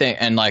I think,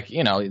 and like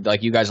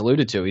you guys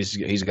alluded to,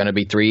 he's going to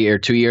be 3 or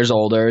 2 years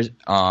older.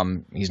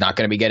 He's not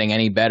going to be getting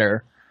any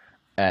better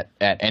at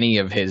any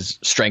of his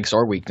strengths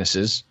or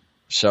weaknesses.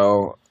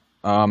 So,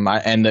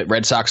 and the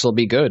Red Sox will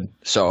be good.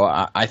 So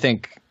I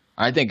think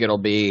it'll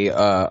be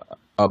a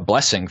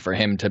blessing for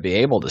him to be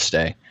able to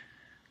stay.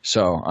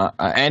 So,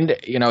 and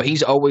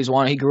he's always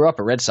he grew up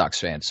a Red Sox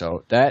fan.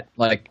 So that,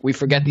 like, we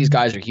forget these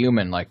guys are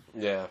human. Like,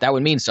 that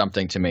would mean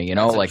something to me,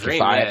 That's like a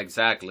dream,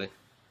 exactly.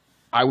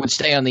 I would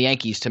stay on the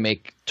Yankees to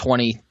make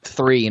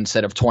 23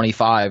 instead of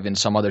 25 in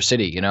some other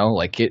city,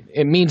 like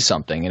it means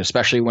something. And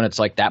especially when it's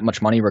like that much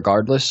money,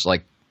 regardless,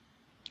 like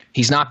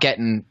he's not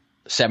getting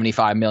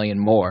 75 million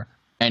more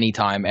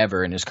anytime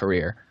ever in his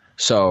career.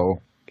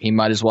 So he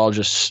might as well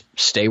just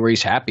stay where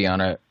he's happy on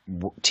a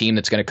team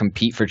that's going to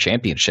compete for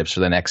championships for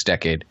the next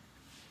decade.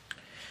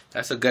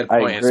 That's a good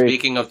point. And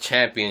speaking of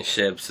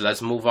championships,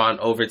 let's move on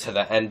over to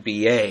the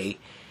NBA.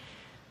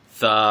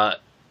 The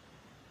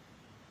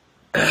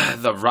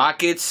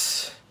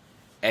Rockets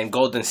and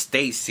Golden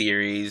State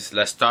series.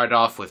 Let's start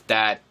off with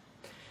that.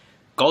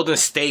 Golden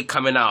State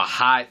coming out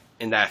hot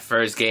in that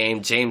first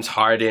game. James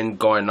Harden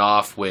going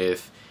off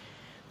with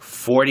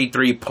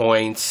 43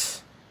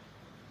 points.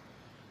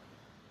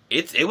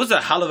 It was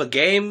a hell of a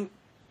game.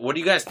 What do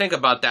you guys think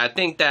about that? I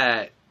think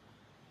that,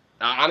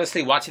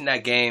 honestly, watching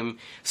that game,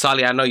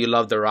 Solly, I know you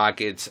love the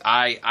Rockets.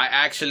 I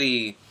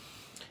actually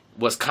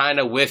was kind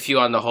of with you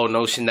on the whole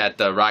notion that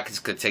the Rockets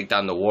could take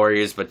down the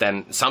Warriors, but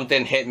then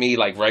something hit me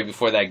like right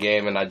before that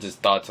game, and I just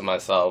thought to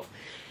myself,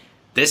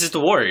 this is the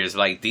Warriors.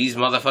 Like, these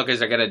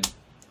motherfuckers are going to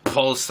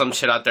pull some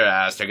shit out their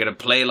ass. They're going to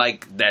play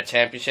like that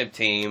championship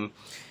team.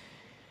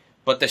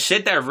 But the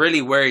shit that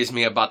really worries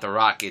me about the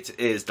Rockets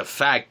is the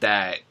fact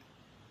that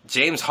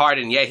James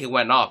Harden, he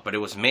went off, but it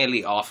was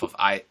mainly off of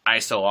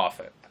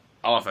ISO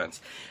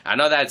offense. I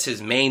know that's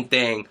his main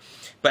thing,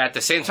 but at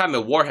the same time,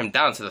 it wore him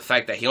down to the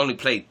fact that he only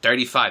played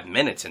 35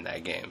 minutes in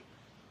that game.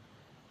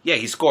 Yeah,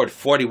 he scored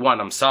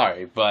 41, I'm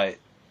sorry, but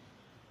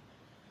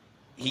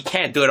he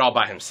can't do it all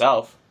by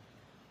himself.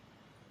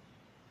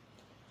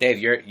 Dave,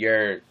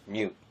 you're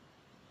mute.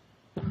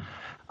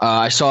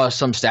 I saw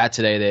some stat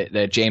today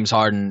that James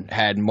Harden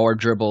had more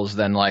dribbles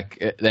than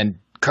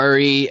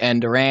Curry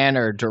and Durant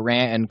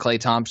and Klay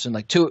Thompson,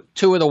 like two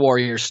of the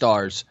Warriors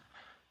stars,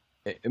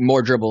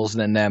 more dribbles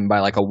than them by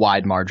like a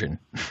wide margin.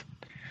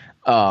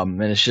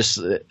 And it's just,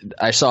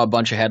 I saw a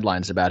bunch of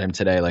headlines about him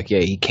today. Like,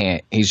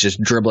 he's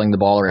just dribbling the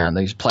ball around.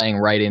 He's playing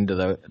right into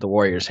the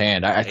Warriors'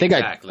 hand. I think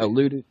exactly. I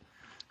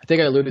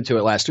alluded to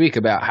it last week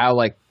about how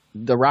like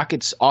the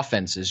Rockets'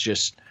 offense is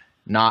just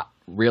not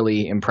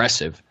really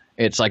impressive.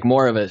 It's like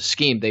more of a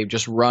scheme. They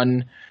just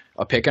run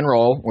a pick and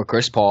roll with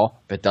Chris Paul.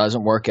 If it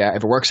doesn't work out,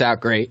 if it works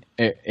out, great.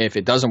 If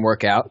it doesn't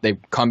work out, they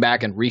come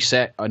back and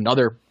reset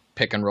another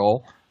pick and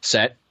roll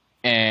set,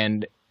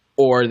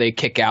 or they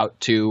kick out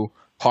to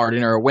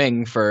Harden or a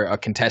wing for a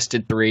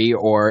contested three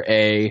or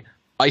an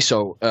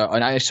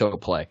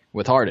ISO play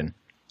with Harden.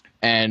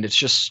 And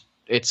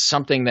it's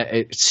something that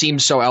it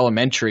seems so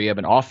elementary of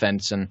an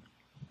offense, and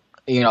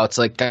it's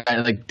like kind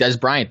of like Des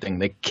Bryant thing.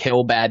 They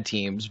kill bad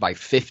teams by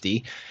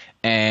 50,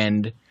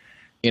 and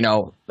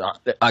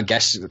I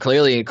guess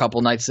clearly a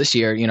couple nights this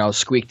year,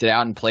 squeaked it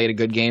out and played a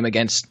good game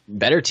against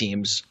better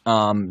teams,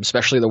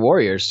 especially the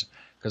Warriors,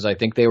 because I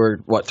think they were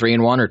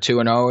 3-1 or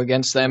 2-0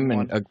 against them,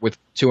 and with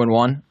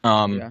 2-1.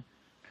 Yeah.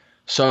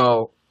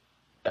 So,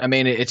 I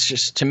mean, it's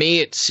just, to me,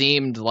 it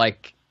seemed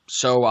like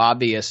so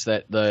obvious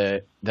that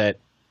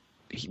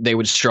they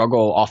would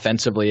struggle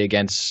offensively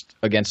against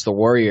the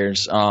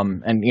Warriors.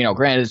 And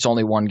granted, it's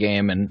only one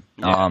game, and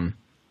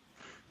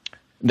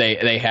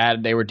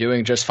they were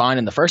doing just fine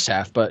in the first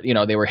half, but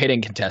they were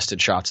hitting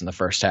contested shots in the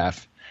first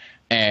half,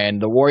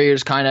 and the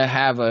Warriors kind of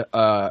have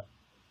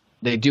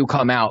they do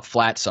come out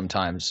flat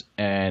sometimes,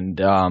 and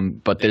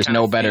but there's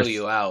no better. Feel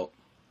you out.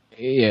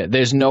 Yeah,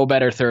 there's no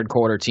better third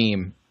quarter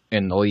team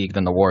in the league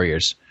than the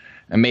Warriors,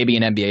 and maybe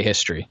in NBA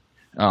history.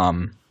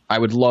 I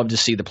would love to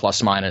see the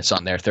plus minus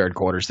on their third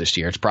quarters this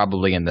year. It's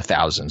probably in the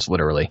thousands,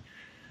 literally.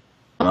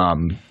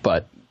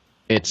 But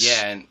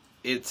it's and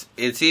it's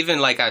even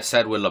like I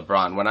said with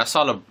LeBron. When I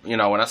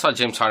saw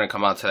James Harden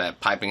come out to that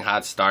piping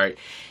hot start,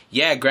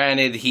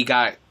 granted he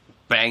got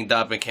banged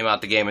up and came out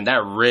the game, and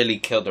that really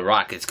killed the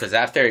Rockets, because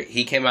after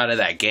he came out of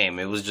that game,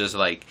 it was just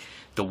like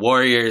the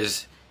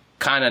Warriors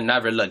kind of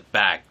never looked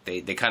back.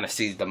 They kind of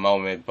seized the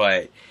moment,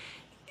 but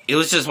it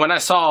was just when I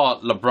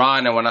saw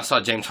LeBron and when I saw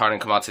James Harden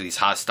come out to these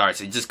hot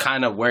starts, it just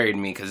kind of worried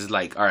me, because it's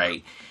like, all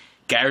right,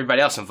 get everybody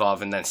else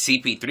involved, and then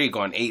CP3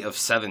 going 8 of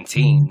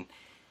 17,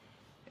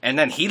 and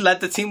then he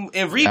led the team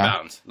in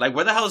rebounds. Like,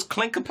 where the hell is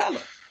Clint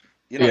Capella?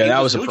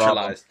 That was a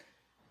problem.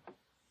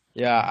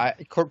 Yeah,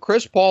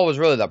 Chris Paul was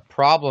really the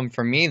problem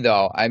for me,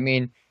 though. I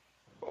mean,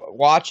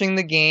 watching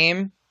the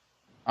game,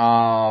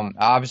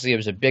 obviously it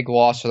was a big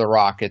loss for the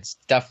Rockets.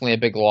 Definitely a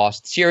big loss.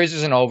 The series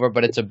isn't over,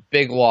 but it's a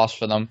big loss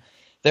for them.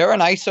 They're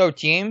an ISO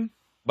team,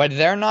 but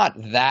they're not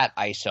that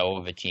ISO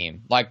of a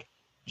team. Like,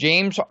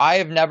 I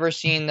have never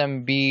seen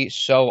them be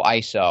so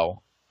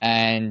ISO.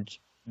 And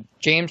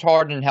James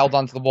Harden held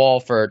onto the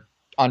ball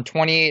on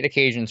 28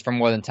 occasions for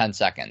more than 10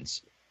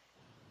 seconds.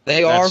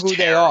 They are who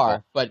they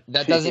are, but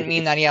that doesn't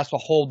mean that he has to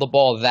hold the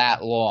ball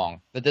that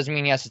long. That doesn't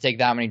mean he has to take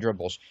that many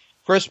dribbles.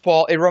 Chris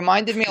Paul, it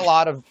reminded me a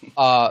lot of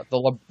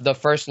the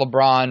first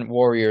LeBron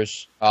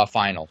Warriors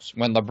finals,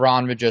 when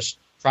LeBron was just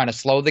trying to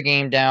slow the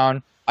game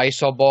down,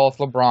 ISO ball with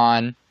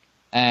LeBron,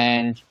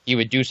 and he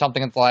would do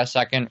something at the last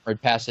second or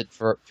pass it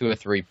to a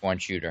three-point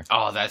shooter.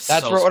 Oh, that's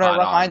what it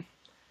reminded.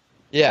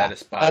 Yeah,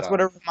 that's what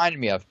it reminded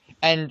me of.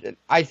 And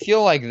I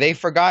feel like they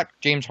forgot,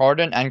 James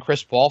Harden and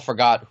Chris Paul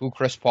forgot who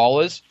Chris Paul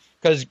is.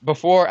 Because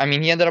before, I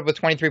mean, he ended up with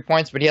 23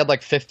 points, but he had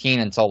like 15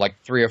 until like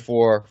 3 or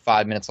 4,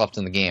 5 minutes left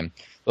in the game.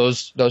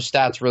 Those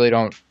stats really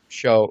don't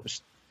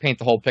paint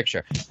the whole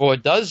picture. But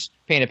what does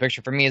paint a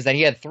picture for me is that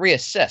he had 3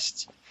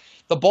 assists.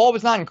 The ball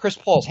was not in Chris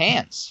Paul's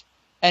hands.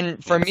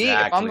 And for me,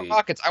 if I'm the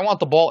Rockets, I want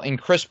the ball in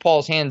Chris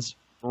Paul's hands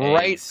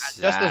just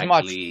as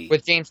much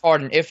with James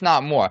Harden, if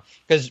not more.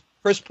 Because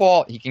Chris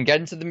Paul, he can get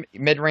into the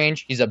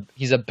mid-range. He's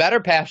a better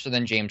passer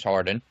than James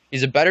Harden.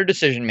 He's a better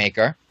decision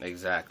maker.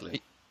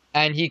 Exactly.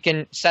 And he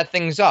can set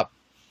things up.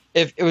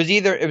 It was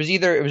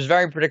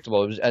very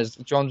predictable. It was, as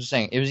Jones was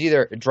saying, it was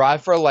either a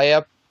drive for a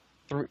layup,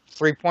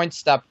 3-point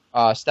step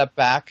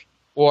back,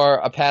 or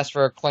a pass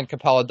for a Clint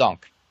Capella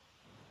dunk.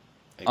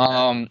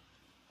 Exactly.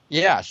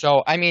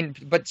 So I mean,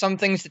 but some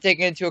things to take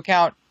into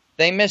account.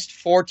 They missed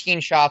 14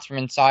 shots from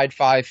inside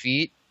 5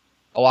 feet.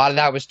 A lot of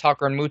that was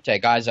Tucker and Mute,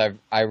 guys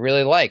I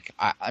really like.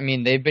 I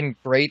mean, they've been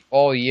great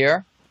all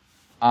year.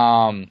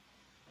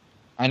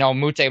 I know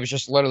Mute was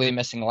just literally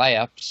missing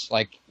layups.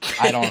 Like,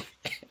 I don't...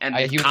 and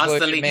he's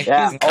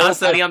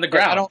constantly on the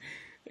ground.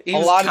 A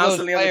lot of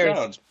those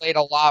players played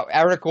a lot.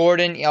 Eric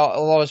Gordon,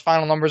 although his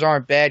final numbers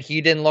aren't bad, he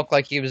didn't look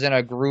like he was in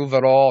a groove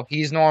at all.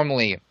 He's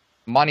normally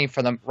money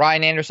for them.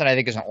 Ryan Anderson, I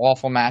think, is an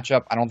awful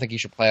matchup. I don't think he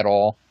should play at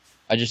all.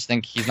 I just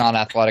think he's not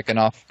athletic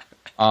enough.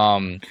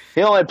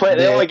 He only played.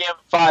 They only gave him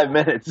 5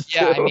 minutes.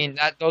 Yeah, I mean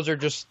those were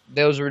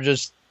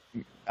just.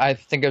 I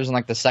think it was in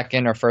like the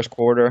second or first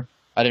quarter.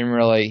 I didn't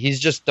really. He's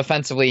just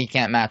defensively, he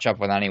can't match up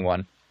with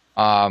anyone.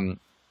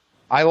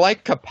 I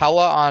like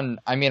Capella on.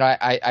 I mean,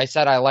 I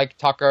said I like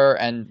Tucker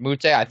and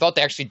Mute. I thought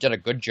they actually did a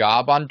good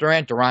job on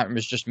Durant. Durant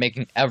was just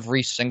making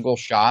every single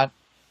shot.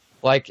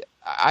 Like,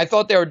 I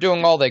thought they were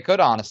doing all they could,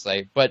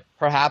 honestly. But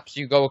perhaps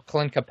you go with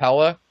Clint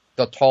Capella,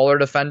 the taller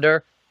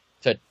defender,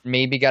 to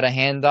maybe get a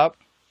hand up.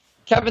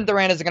 Kevin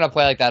Durant isn't going to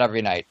play like that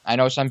every night. I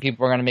know some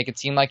people are going to make it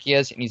seem like he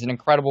is, and he's an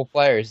incredible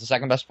player. He's the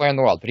second best player in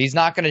the world, but he's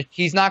not going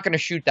to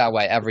shoot that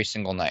way every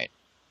single night.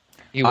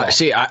 He won't.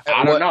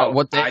 I don't know.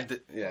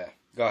 Yeah,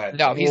 go ahead.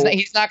 No, he's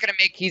not going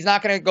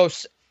to go.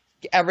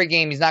 every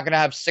game he's not going to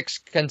have 6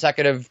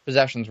 consecutive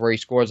possessions where he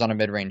scores on a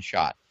mid-range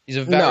shot. He's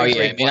a very No, yeah,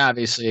 great I mean,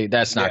 obviously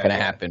that's not Yeah, going to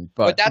yeah. happen.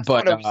 But that's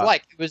what it was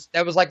like.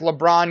 That was like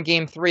LeBron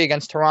Game 3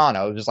 against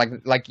Toronto. It was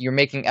like you're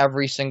making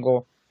every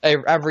single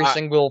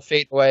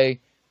fadeaway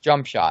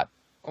jump shot.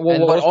 Well,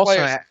 And what those also?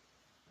 players-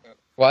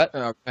 What?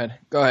 Oh,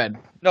 go ahead.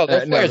 No,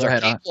 those no, players go are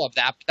ahead, capable of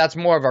that. But that's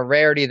more of a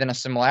rarity than a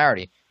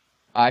similarity.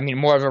 I mean,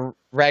 more of a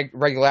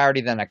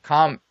regularity than a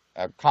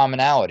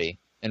commonality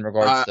in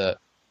regards to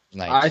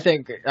nights. I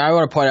think I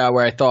want to point out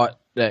where I thought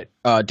that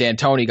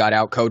D'Antoni got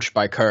outcoached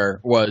by Kerr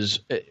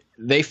was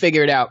they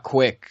figured out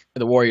quick,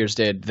 the Warriors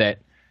did, that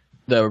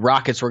the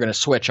Rockets were going to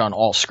switch on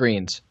all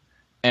screens.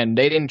 And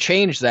they didn't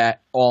change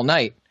that all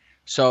night.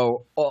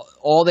 So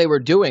all they were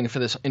doing for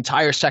this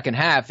entire second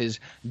half is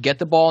get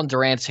the ball in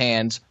Durant's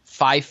hands,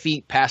 5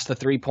 feet past the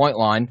three-point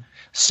line,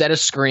 set a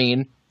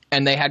screen,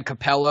 and they had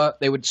Capella.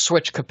 They would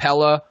switch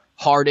Capella,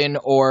 Harden,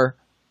 or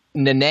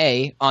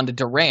Nene onto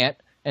Durant,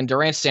 and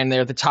Durant standing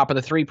there at the top of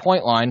the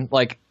three-point line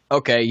like,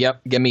 okay,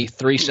 yep, give me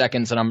 3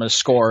 seconds and I'm going to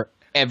score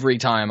every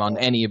time on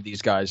any of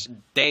these guys.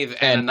 Dave,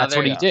 And that's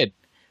what he did.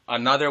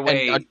 Another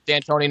way, And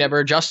D'Antoni never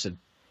adjusted.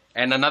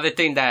 and another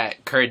thing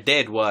that Kerr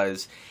did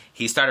was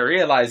he started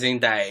realizing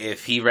that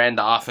if he ran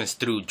the offense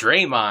through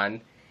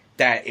Draymond,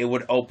 that it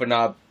would open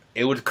up,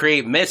 it would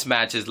create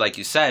mismatches, like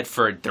you said,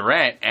 for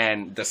Durant.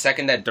 And the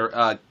second that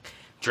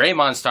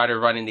Draymond started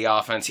running the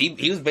offense,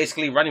 he was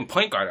basically running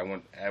point guard at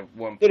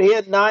one Dude, point. he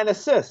had 9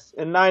 assists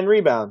and 9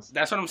 rebounds.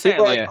 That's what I'm saying.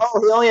 People are Like, like,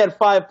 oh, he only had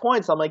 5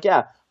 points. I'm like,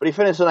 yeah, but he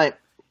finished the night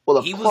with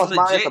a He was plus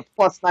minus legit. a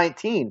plus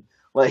 19.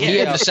 Like, He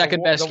had Yeah, the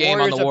second best game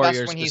on the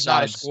Warriors when he's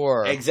not a besides.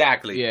 scorer.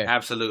 exactly. Yeah.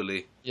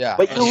 Absolutely. Yeah.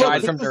 But you look,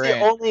 Aside he from was the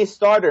Durant. only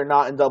starter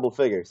not in double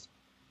figures.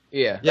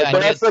 Yeah. Yeah, But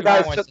and he that's had the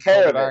guys 2 took points care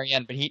until of the it. very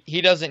end. But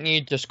he doesn't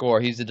need to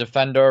score. He's a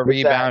defender,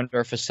 rebounder,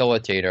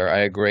 facilitator. I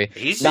agree.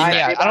 He's just 9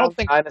 yeah, I rebounds, don't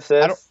think- 9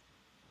 assists.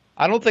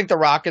 I don't think the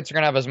Rockets are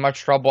going to have as much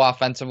trouble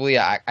offensively.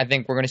 I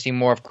think we're going to see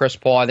more of Chris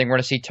Paul. I think we're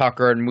going to see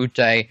Tucker and Mute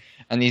and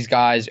these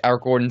guys.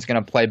 Eric Gordon's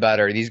going to play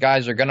better. These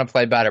guys are going to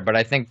play better. But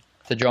I think,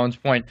 to Jones'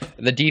 point,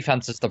 the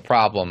defense is the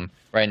problem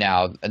right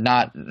now.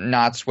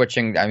 Not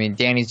switching. I mean,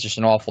 Danny's just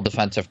an awful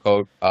defensive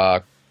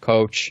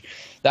coach.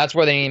 That's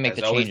where they need to make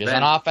Has the always changes.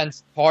 been. On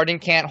offense, Harden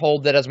can't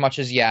hold it as much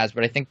as he has,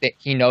 but I think that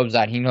he knows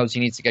that. He knows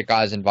he needs to get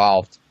guys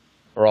involved,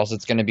 or else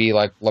it's going to be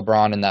like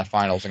LeBron in that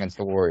finals against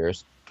the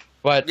Warriors.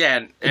 But yeah,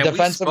 and we've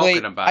defensively,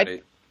 spoken about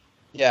it.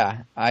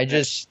 yeah,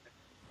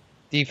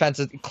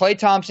 defensive. Klay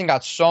Thompson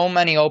got so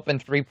many open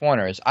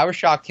 3-pointers. I was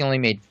shocked he only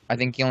made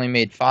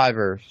 5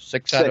 or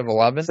 6 out of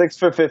 11. 6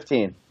 for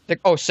 15.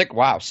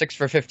 Wow, 6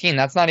 for 15.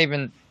 That's not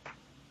even.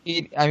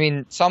 I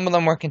mean, some of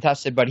them were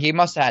contested, but he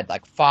must have had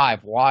like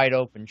 5 wide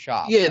open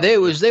shots. Yeah,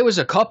 there was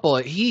a couple.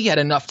 He had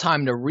enough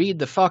time to read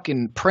the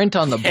fucking print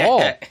on the ball.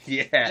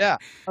 Yeah. Yeah.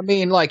 I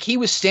mean, like, he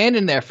was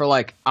standing there for,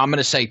 like, I'm going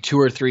to say 2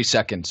 or 3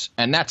 seconds,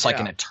 and that's like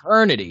Yeah. an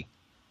eternity.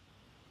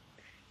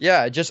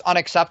 Yeah, just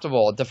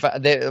unacceptable.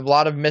 A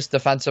lot of missed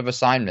defensive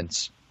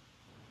assignments.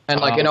 And,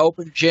 like, in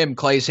open gym,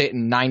 Clay's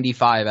hitting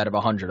 95 out of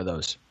 100 of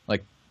those.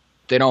 Like,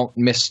 they don't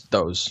miss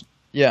those.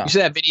 Yeah. You see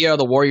that video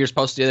the Warriors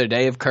posted the other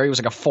day of Curry? It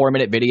was like a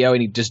 4-minute video,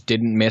 and he just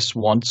didn't miss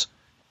once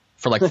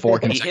for, like, 4 He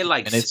consecutive hit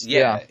like minutes.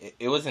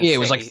 it was insane. Yeah, it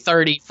was like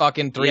 30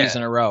 fucking threes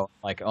Yeah. in a row.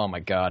 Like, oh, my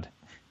God.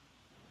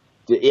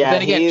 Yeah,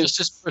 Then again, he's- just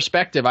as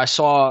perspective, I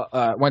saw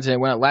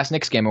last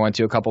Knicks game I went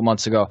to a couple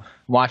months ago.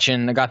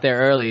 I got there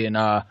early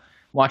and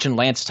watching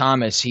Lance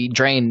Thomas. He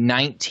drained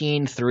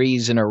 19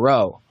 threes in a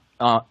row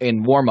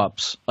in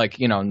warm-ups, like,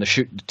 you know, in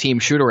the team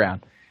shoot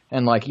around.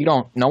 And like,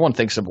 no one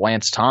thinks of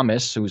Lance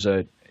Thomas, who's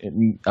a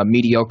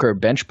mediocre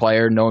bench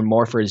player, known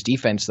more for his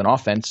defense than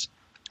offense.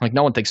 Like,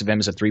 no one thinks of him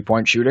as a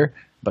three-point shooter,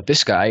 but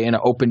this guy in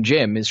an open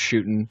gym is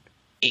shooting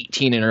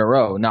 18 in a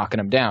row, knocking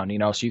him down. You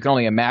know, so you can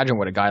only imagine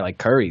what a guy like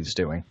Curry's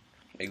doing.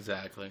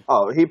 exactly.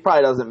 oh, he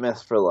probably doesn't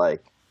miss for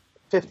like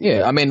 50.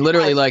 Yeah, I mean,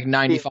 literally like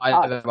 95 95.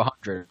 out of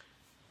 100.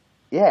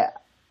 Yeah.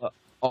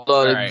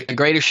 Although All right. the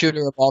greatest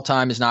shooter of all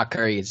time is not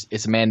Curry.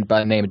 It's a man by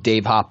the name of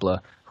Dave Hopla,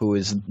 who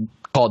is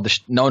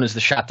known as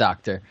the shot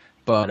doctor.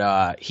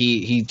 But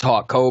he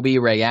taught Kobe,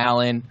 Ray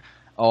Allen,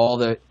 all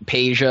the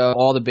Peja,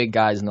 all the big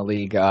guys in the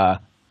league.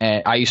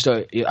 And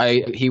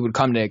he would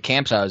come to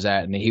camps I was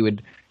at, and he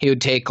would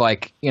take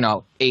like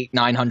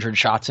 800-900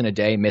 shots in a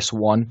day, miss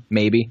one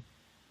maybe,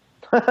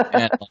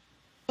 and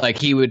like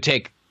he would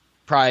take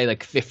probably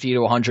like 50 to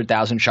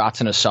 100,000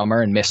 shots in a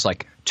summer and miss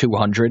like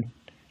 200.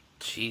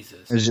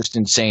 Jesus. It was just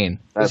insane.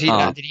 Was he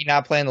Uh, did he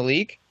not play in the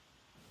league?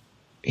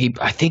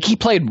 I think he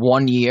played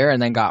 1 year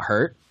and then got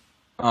hurt.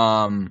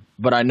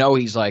 But I know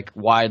he's like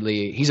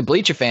he's a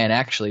Bleacher fan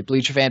actually,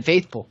 Bleacher fan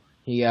faithful.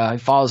 He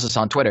follows us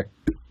on Twitter.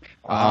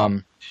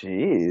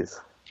 Jeez.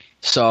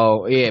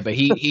 So yeah, but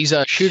he's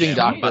a shooting I'm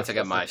doctor. about to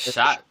get my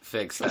shot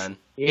fixed then.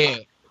 Yeah,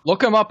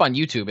 look him up on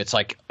YouTube. It's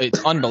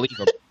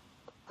unbelievable.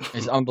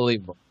 It's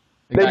unbelievable.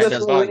 The They guy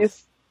just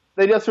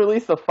does-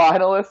 released the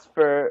finalists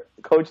for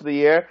Coach of the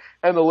Year,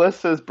 and the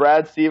list says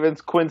Brad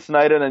Stevens, Quinn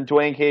Snyder, and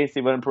Dwayne Casey,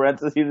 but in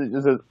parentheses it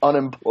just says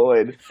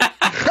unemployed.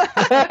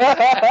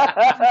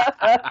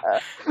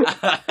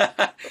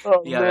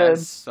 Oh, Yeah, man.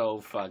 that's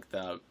so fucked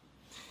up.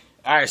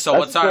 All right,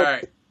 so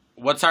That's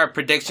what's our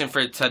prediction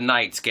for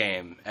tonight's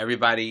game?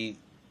 Everybody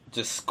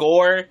just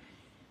score,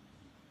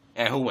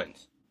 and who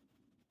wins?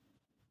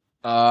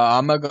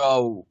 I'm gonna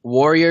go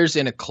Warriors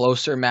in a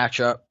closer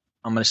matchup.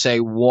 I'm gonna say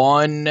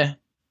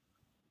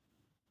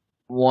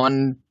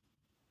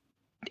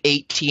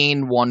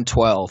 118,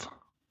 112.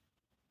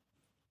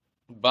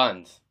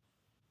 Buns.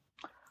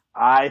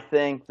 I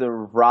think the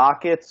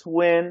Rockets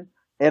win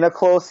in a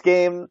close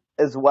game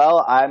as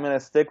well. I'm going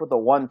to stick with the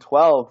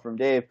 112 from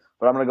Dave,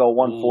 but I'm going to go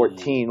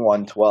 114,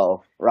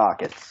 112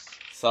 Rockets.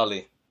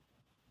 Sully.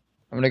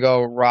 I'm going to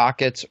go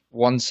Rockets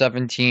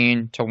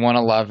 117 to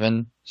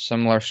 111,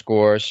 similar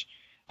scores.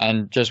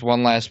 And just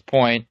one last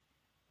point.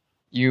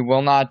 You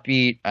will not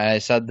beat, I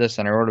said this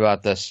and I wrote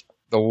about this,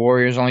 the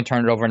Warriors only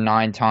turned it over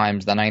 9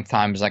 times. The 9th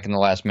time is like in the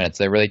last minutes.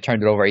 They really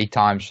turned it over 8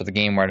 times for the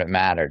game where it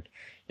mattered.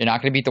 You're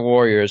not going to beat the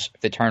Warriors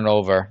if they turn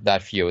over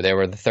that few. They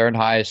were the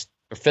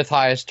 5th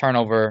highest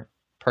turnover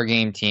per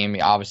game team.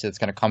 Obviously, it's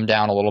going to come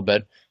down a little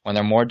bit when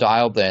they're more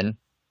dialed in,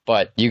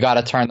 but you got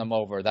to turn them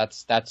over.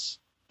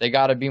 They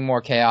got to be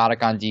more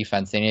chaotic on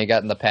defense. They need to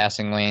get in the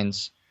passing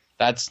lanes.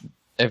 If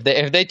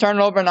they turn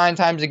it over 9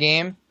 times a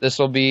game, this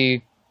will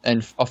be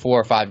in a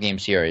 4 or 5 game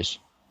series.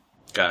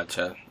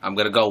 Gotcha. I'm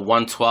going to go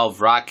 112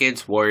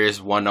 Rockets,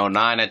 Warriors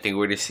 109. I think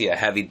we're going to see a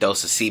heavy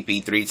dose of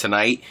CP3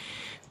 tonight.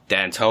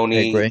 D'Antoni.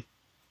 I agree.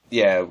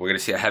 Yeah, we're going to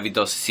see a heavy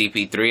dose of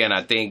CP3, and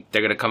I think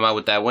they're going to come out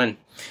with that win.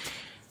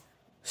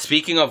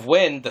 Speaking of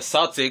win, the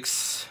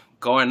Celtics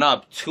going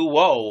up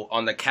 2-0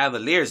 on the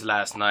Cavaliers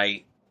last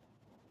night.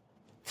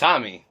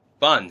 Tommy,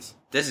 Buns,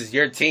 this is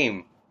your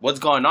team. What's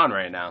going on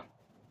right now?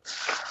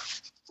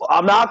 Well,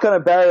 I'm not going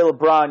to bury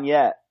LeBron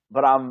yet,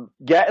 but I'm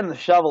getting the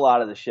shovel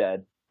out of the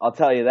shed. I'll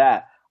tell you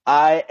that.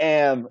 I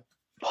am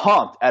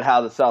pumped at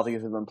how the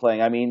Celtics have been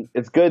playing. I mean,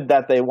 it's good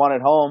that they won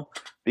at home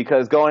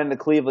because going into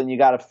Cleveland, you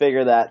got to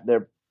figure that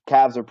their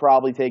Cavs are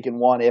probably taking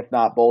one, if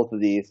not both of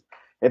these.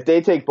 If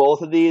they take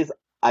both of these,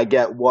 I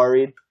get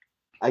worried.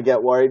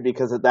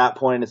 Because at that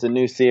point it's a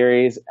new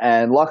series,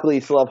 and luckily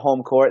you still have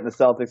home court, and the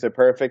Celtics are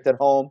perfect at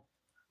home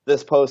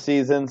this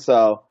postseason,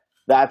 so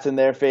that's in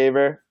their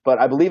favor. But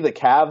I believe the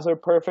Cavs are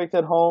perfect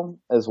at home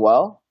as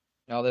well.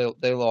 No,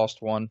 they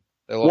lost one.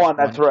 One,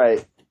 that's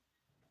right.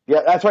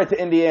 Yeah, that's right, to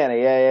Indiana.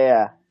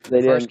 Yeah.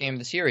 They First didn't. game of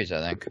the series,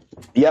 I think.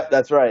 Yep,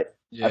 that's right.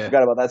 Yeah. I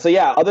forgot about that. So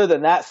yeah, other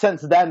than that,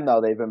 since then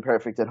though, they've been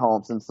perfect at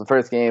home since the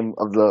first game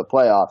of the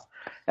playoffs.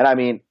 And I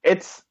mean,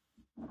 it's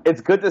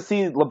good to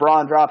see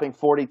LeBron dropping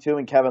 42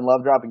 and Kevin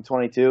Love dropping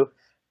 22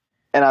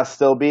 and us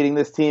still beating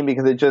this team,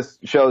 because it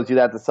just shows you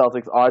that the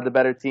Celtics are the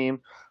better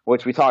team,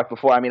 which we talked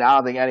before. I mean, I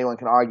don't think anyone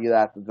can argue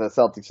that the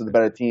Celtics are the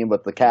better team,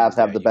 but the Cavs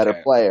have the better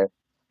player.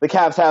 The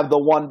Cavs have the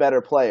one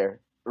better player.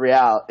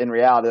 In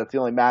reality, that's the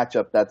only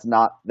matchup that's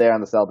not there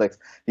on the Celtics.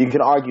 You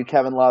can argue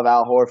Kevin Love,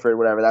 Al Horford,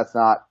 whatever. That's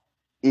not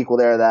equal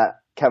there. That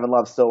Kevin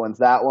Love still wins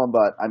that one,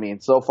 but I mean,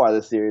 so far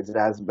this series, it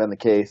hasn't been the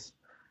case.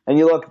 And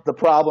you look, the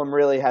problem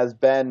really has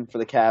been for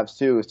the Cavs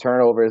too is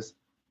turnovers.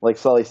 Like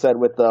Sully said,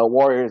 with the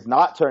Warriors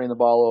not turning the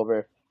ball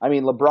over. I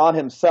mean, LeBron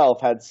himself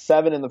had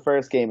 7 in the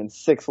first game and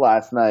 6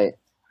 last night.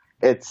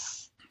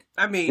 These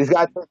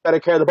guys take better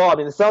care of the ball. I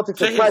mean, the Celtics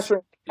are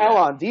pressuring hell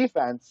on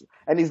defense,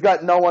 and he's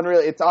got no one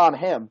really. It's on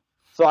him.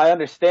 So I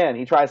understand.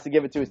 He tries to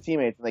give it to his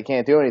teammats, and they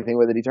can't do anything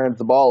with it. He turns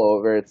the ball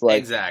over. It's like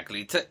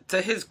exactly.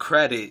 To his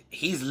credit,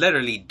 he's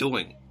literally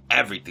doing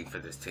everything for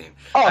this team.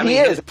 Oh, I mean, he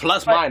is. His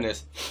plus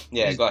minus.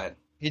 Yeah, go ahead.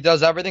 He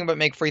does everything but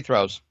make free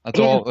throws. That's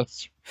all.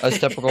 That's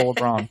typical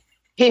LeBron.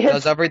 He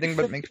Does everything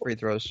but make free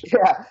throws.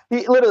 Yeah,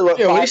 he literally.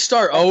 Yeah, we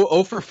start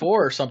 0 for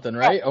 4 or something,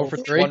 right? 0 for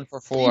 3. 1 for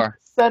 4.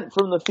 Sent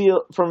from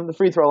the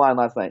free throw line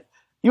last night.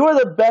 You are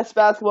the best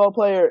basketball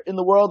player in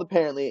the world,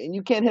 apparently, and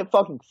you can't hit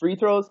fucking free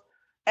throws.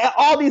 And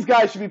all these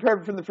guys should be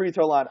perfect from the free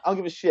throw line. I don't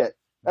give a shit.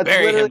 That's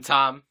Bury him,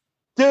 Tom.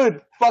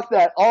 Dude, fuck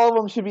that. All of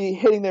them should be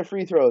hitting their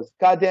free throws.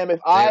 God damn,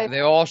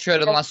 They all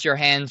should, unless your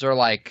hands are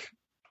like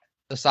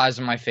the size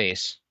of my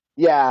face.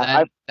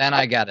 Yeah. Then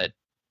I get it.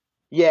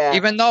 Yeah.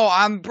 Even though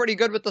I'm pretty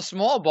good with the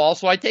small ball,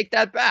 so I take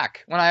that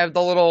back. When I have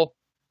the little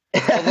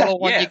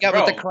one you get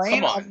with the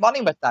crane, I'm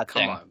running with that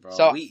thing. Come on, bro.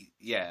 So,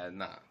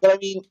 But I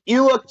mean,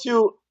 you look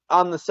too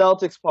on the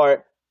Celtics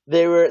part.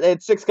 They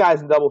had 6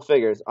 guys in double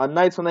figures. On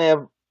nights when they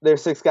have their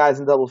 6 guys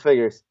in double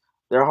figures,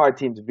 they're a hard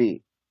team to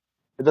beat.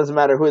 It doesn't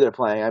matter who they're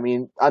playing. I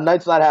mean, on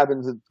nights when that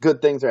happens,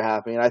 good things are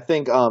happening. And I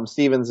think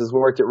Stevens has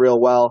worked it real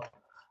well.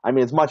 I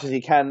mean, as much as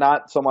he can,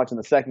 not so much in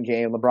the second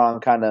game.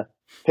 LeBron kind of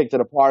picked it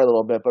apart a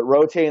little bit, but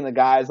rotating the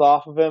guys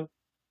off of him,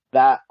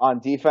 that on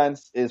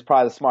defense is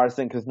probably the smartest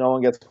thing, because no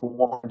one gets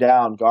worn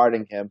down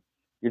guarding him.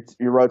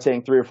 You're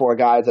rotating 3 or 4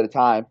 guys at a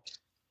time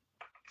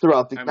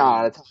throughout the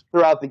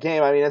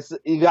game. I mean,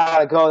 you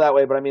gotta go that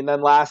way. But I mean,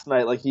 then last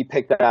night, like, he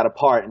picked that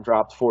apart and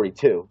dropped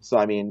 42. So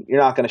I mean, you're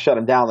not going to shut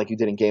him down like you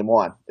did in game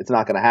 1. It's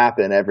not going to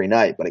happen every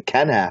night, but it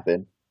can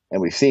happen,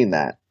 and we've seen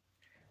that.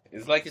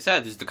 It's like you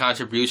said, it's the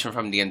contribution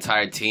from the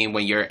entire team.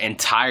 When your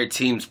entire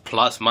team's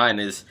plus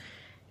minus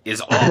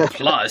is all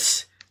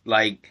plus,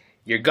 like,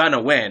 you're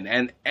gonna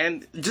win.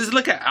 And just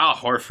look at Al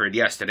Horford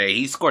yesterday.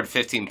 He scored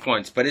 15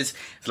 points, but it's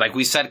like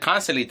we said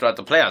constantly throughout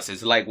the playoffs.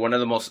 It's like one of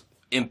the most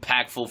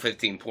impactful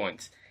 15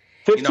 points.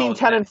 15,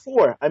 10, and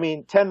 4. I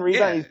mean, 10 rebounds.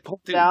 Yeah, He's pulled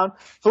dude. down.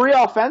 3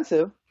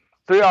 offensive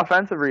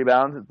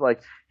rebounds. It's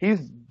like he's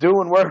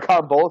doing work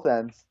on both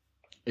ends.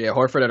 Yeah,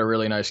 Horford had a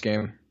really nice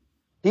game.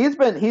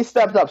 He's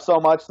stepped up so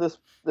much this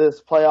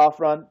playoff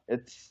run.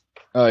 It's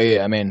Oh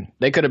yeah, I mean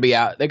they could have been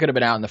out. They could have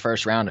been out in the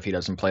first round if he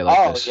doesn't play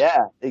like this.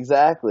 yeah,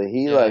 exactly.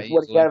 He Yeah, he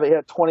had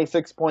a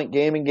 26-point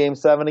game in Game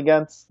 7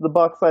 against the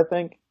Bucks, I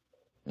think.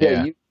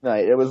 Yeah.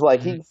 Night. It was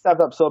like he stepped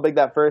up so big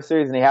that first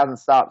series, and he hasn't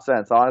stopped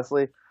since.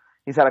 Honestly,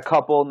 he's had a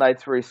couple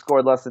nights where he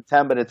scored less than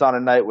 10, but it's on a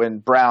night when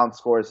Brown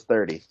scores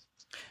 30.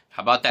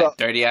 How about that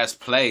dirty ass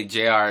play,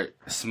 J.R.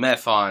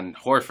 Smith on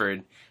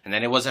Horford, and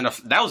then that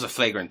was a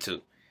flagrant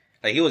 2.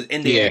 Like he was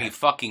in the air, he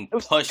fucking It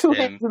was pushed 2 him.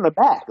 hands in the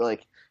back.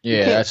 Like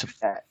Yeah, that's. do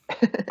that.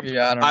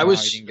 Yeah, I don't know. I how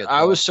was he didn't get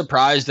I that. was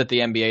surprised that the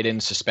NBA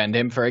didn't suspend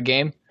him for a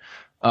game,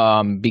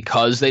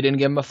 because they didn't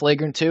give him a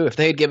flagrant 2. If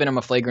they had given him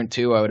a flagrant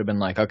 2, I would have been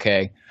like,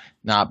 okay,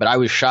 nah. But I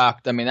was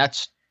shocked. I mean,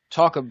 that's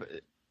talk about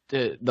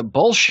the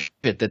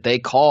bullshit that they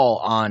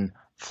call on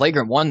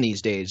flagrant 1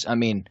 these days. I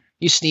mean,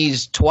 you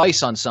sneeze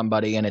twice on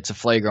somebody and it's a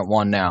flagrant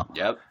 1 now.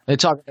 Yep. They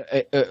talk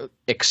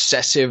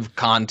excessive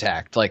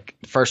contact. Like,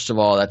 first of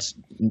all, that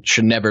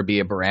should never be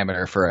a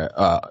parameter for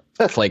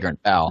a flagrant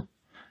foul.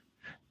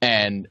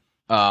 And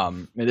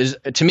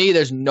to me,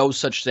 there's no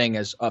such thing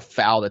as a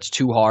foul that's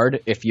too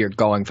hard if you're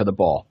going for the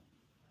ball.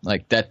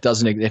 Like that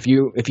doesn't. If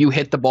you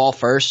hit the ball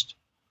first,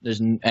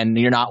 and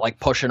you're not like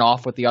pushing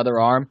off with the other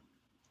arm.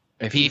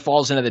 If he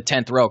falls into the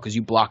 10th row because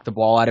you blocked the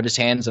ball out of his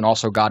hands and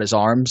also got his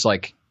arms,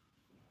 like,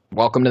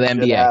 welcome to the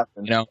NBA.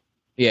 happen.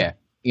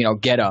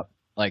 Get up.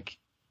 Like,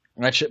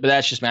 but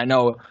that's just me. I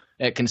know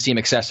it can seem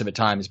excessive at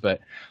times, but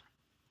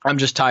I'm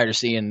just tired of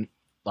seeing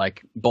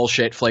like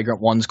bullshit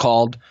flagrant 1s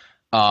called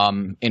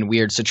in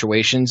weird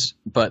situations.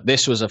 But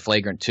this was a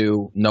flagrant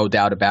 2, no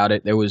doubt about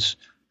it. There was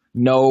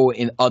no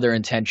other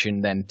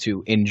intention than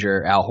to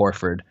injure Al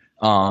Horford.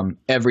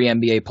 Every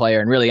NBA player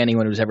and really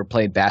anyone who's ever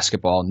played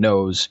basketball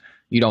knows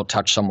you don't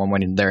touch someone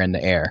when they're in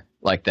the air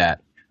like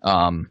that.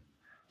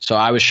 So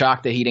I was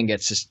shocked that he didn't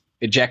get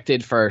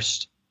ejected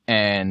first,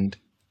 and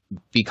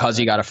because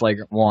he got a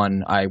flagrant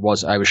 1, I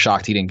was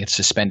shocked he didn't get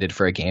suspended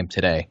for a game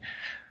today.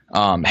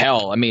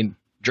 Hell, I mean,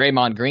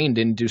 Draymond Green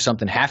didn't do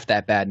something half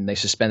that bad, and they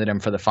suspended him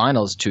for the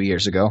finals 2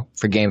 years ago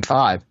for Game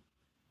 5.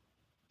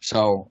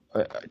 So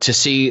to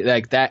see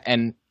like that,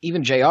 and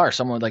even JR,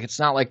 someone like, it's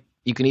not like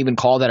you can even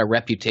call that a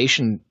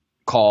reputation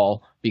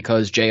call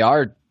because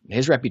JR,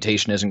 his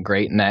reputation isn't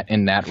great in that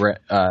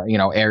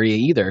area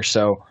either.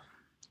 So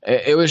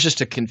it was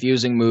just a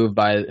confusing move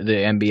by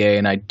the NBA,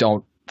 and I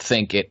don't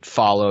think it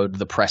followed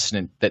the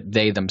precedent that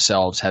they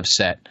themselves have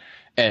set.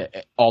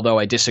 Although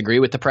I disagree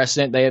with the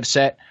precedent they have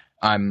set,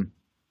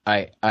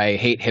 I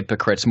hate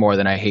hypocrites more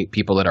than I hate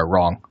people that are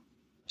wrong.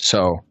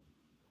 So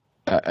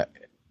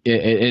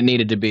it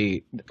needed to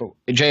be.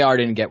 JR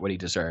didn't get what he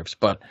deserves,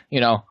 but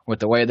with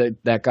the way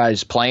that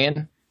guy's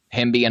playing,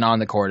 him being on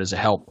the court is a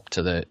help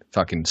to the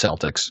fucking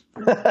Celtics.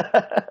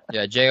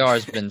 Yeah,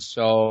 JR's been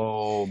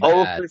so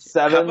 0 bad. for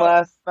 7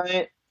 last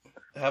night.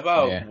 How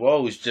about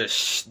Woj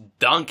just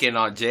dunking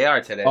on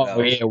JR today? Oh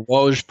though? yeah,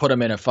 Woj put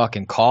him in a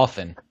fucking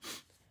coffin.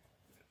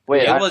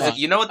 Wait,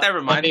 You know what that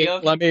reminded me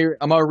of?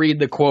 I'm gonna read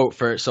the quote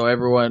so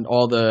everyone,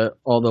 all the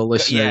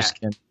listeners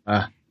can.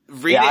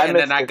 Read Yeah, it, I and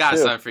then missed I it got too.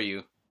 something for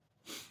you.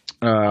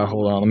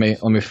 Hold on,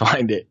 let me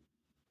find it.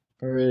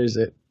 Where is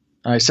it?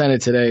 I sent it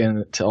today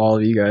to all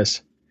of you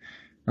guys.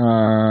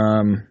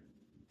 Oh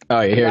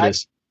yeah, here it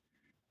is.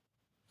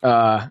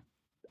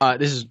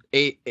 This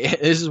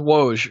is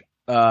Woj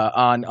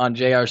on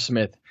J.R.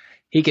 Smith.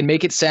 He can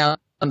make it sound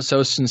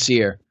so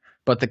sincere,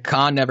 but the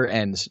con never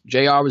ends.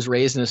 J.R. was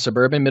raised in a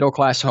suburban middle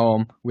class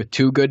home with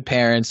 2 good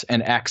parents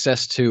and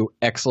access to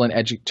an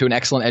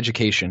excellent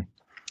education.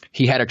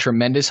 He had a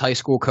tremendous high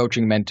school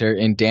coaching mentor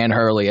in Dan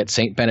Hurley at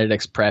St.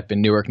 Benedict's Prep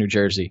in Newark, New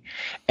Jersey,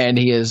 and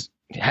he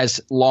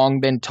has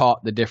long been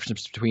taught the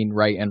difference between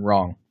right and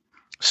wrong.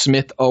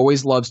 Smith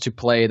always loves to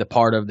play the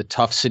part of the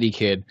tough city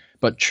kid,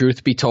 but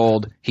truth be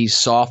told, he's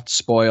soft,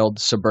 spoiled,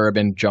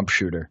 suburban jump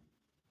shooter.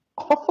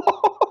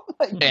 Oh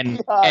my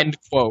And God. end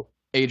quote.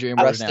 Adrian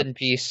Rest Wojnarowski. in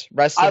peace.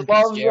 Rest I in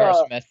peace, love,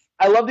 J.R. Smith.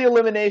 I love the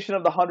elimination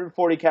of the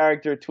 140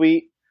 character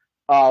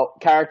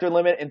character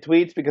limit in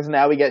tweets because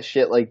now we get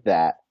shit like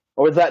that.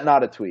 Or is that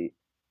not a tweet?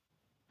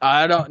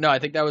 I don't know. I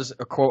think that was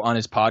a quote on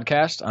his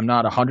podcast. I'm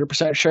not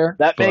 100% sure.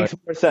 That but makes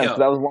more sense. Yo,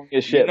 that was long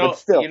as shit. But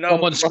still,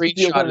 someone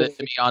screenshotted it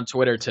to me on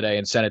Twitter today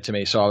and sent it to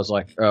me. So I was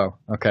like, oh,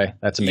 okay.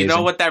 That's amazing. You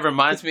know what that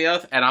reminds me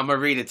of? And I'm going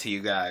to read it to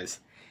you guys.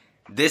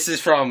 This is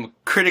from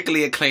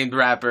critically acclaimed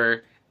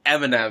rapper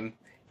Eminem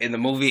in the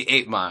movie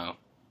 8 Mile.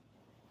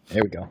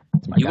 There we go.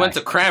 That's my You guy. went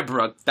to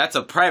Cranbrook. That's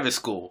a private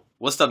school.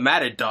 What's the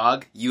matter,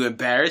 dog? You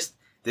embarrassed?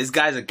 This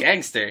guy's a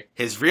gangster.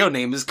 His real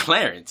name is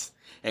Clarence.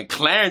 And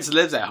Clarence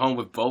lives at home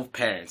with both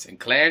parents. And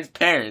Clarence's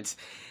parents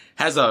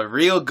has a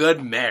real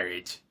good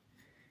marriage.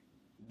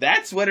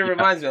 That's what it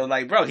reminds me of.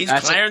 Like, bro, he's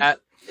Clarence.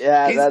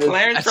 Yeah, He's that is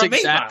Clarence That's from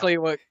exactly 8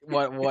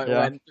 Mile. what Yeah.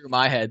 went through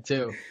my head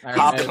too. I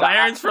Top He's remember.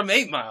 Clarence from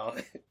 8 Mile.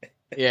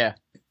 Yeah,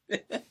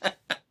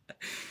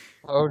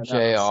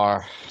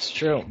 OJR. it's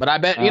true. But I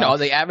bet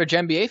the average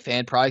NBA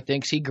fan probably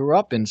thinks he grew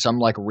up in some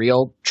like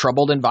real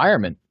troubled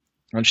environment.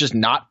 And it's just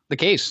not the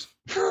case.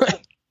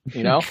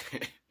 You know,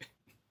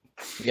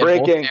 he had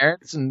both Breaking.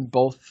 parents and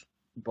both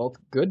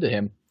good to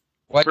him.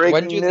 When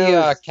Breaking do the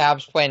news.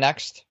 Cavs play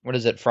next? What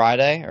is it,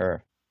 Friday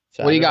or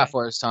Saturday? What do you got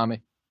for us,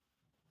 Tommy?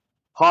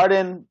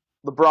 Harden,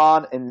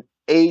 LeBron, and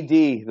AD,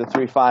 the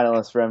 3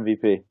 finalists for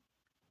MVP.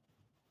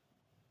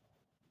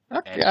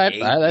 Okay,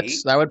 And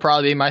that would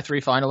probably be my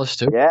 3 finalists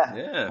too. Yeah.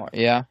 Yeah,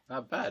 Yeah,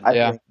 not bad.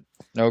 yeah. think-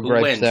 No Who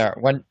gripes wins? there.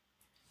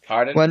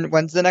 Harden.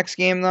 When's the next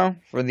game though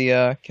for the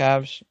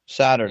Cavs?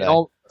 Saturday. You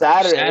know,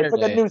 Saturday. It's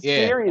like a Saturday, new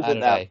yeah. series at Saturday.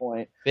 that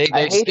point. Big.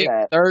 I hate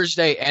that.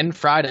 Thursday and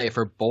Friday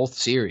for both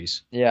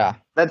series. Yeah.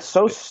 That's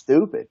so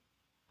stupid.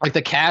 Like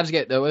the Cavs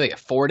get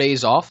 4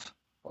 days off.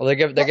 Well, they're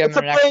giving It's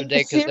him a an extra playing day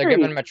because they're series.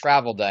 giving him a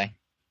travel day.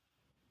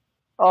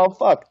 Oh,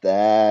 fuck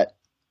that.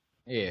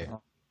 Yeah.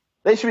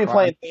 They should be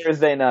playing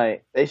Thursday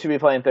night.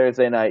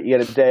 You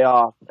get a day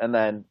off, and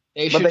then.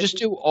 They But should just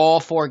do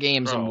all 4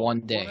 games in Bro, one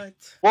day. what?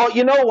 Well,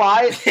 you know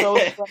why it's so.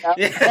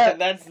 Yeah,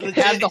 that's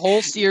legit. Have the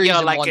whole series Yo,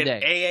 in like one an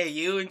day.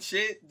 AAU and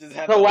shit. Just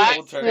have The the whole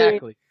last tournament.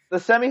 Exactly. The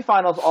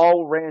semifinals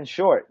all ran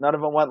short. None of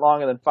them went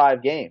longer than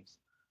 5 games.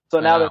 So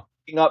I now know. they're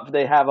picking up.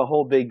 They have a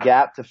whole big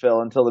gap to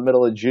fill until the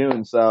middle of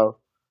June. So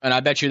And I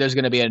bet you there's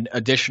going to be an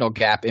additional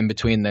gap in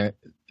between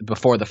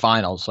before the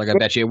finals. Like I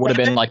bet you it would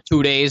have been like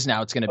 2 days.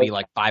 Now it's going to be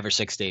like 5 or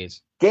 6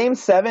 days. Game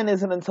 7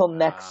 isn't until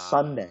next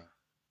Sunday.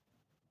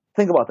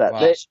 Think about that. Wow.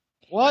 They-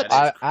 What?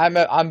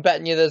 I'm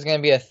betting you there's going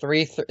to be it's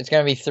going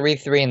to be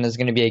 3-3 and there's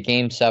going to be a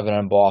game 7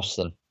 in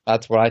Boston.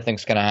 That's what I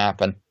think's going to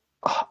happen.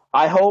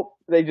 I hope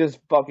they just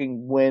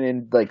fucking win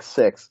in like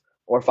 6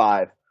 or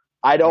 5.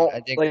 I don't I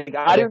think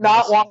I do we're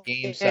not gonna want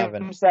see game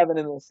game 7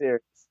 in this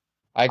series.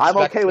 I I'm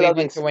expect okay with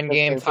Cleveland to win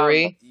game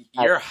 3.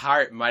 Your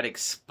heart might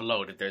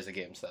explode if there's a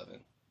game 7.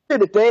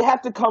 Dude, if they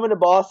have to come into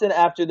Boston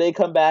after they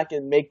come back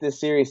and make this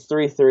series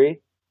 3-3,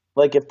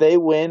 like if they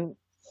win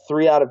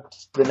 3 out of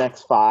the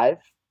next 5,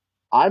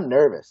 I'm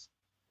nervous.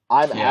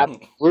 I'm Yeah.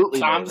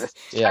 absolutely Tom's- nervous.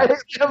 Yeah.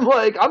 I'm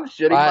like, I'm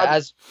shitting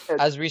my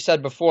As we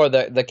said before,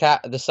 the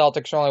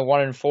Celtics are only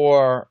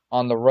 1-4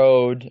 on the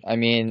road. I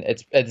mean,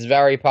 it's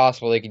very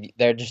possible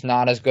they're just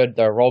not as good.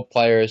 Their role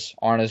players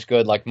aren't as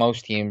good like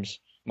most teams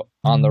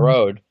on the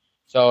road.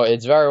 So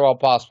it's very well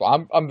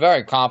possible. I'm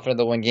very confident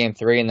they'll win game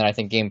 3, and then I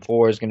think game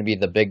 4 is going to be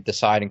the big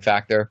deciding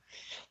factor,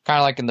 kind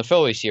of like in the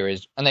Philly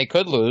series. And they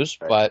could lose,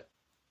 but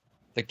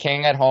the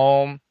King at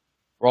home,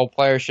 role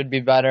players should be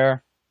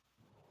better.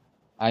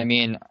 I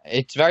mean,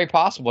 it's very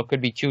possible. It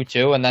could be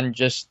 2-2, and then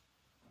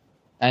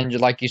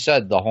like you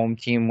said, the home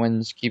team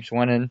keeps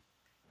winning,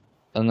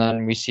 and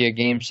then we see a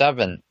game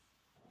 7.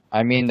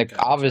 I mean,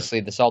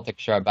 obviously the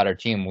Celtics are a better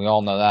team. We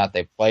all know that.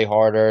 They play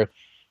harder.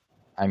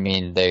 I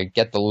mean, they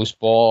get the loose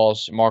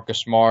balls. Marcus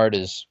Smart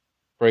is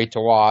great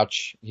to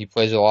watch. He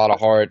plays with a lot of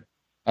heart,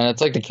 and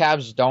it's like the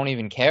Cavs don't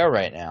even care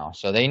right now,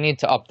 so they need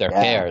to up their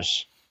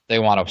cares. They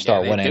want to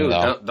start they winning do.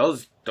 though.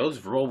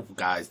 Those role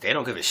guys, they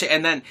don't give a shit.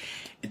 And then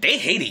they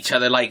hate each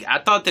other. Like, I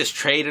thought this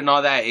trade and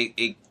all that,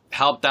 it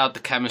helped out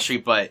the chemistry,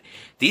 but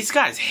these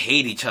guys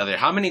hate each other.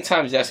 How many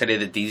times yesterday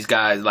did these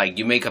guys, like,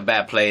 you make a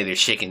bad play, they're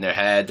shaking their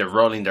head, they're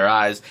rolling their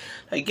eyes.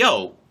 Like,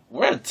 yo,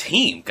 we're a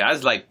team,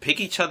 guys. Like,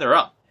 pick each other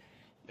up.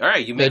 All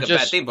right, you make a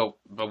bad thing,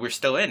 but we're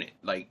still in it.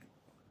 Like,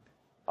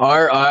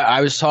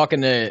 I was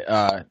talking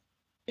to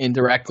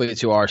indirectly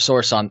to our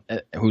source on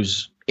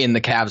who's in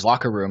the Cavs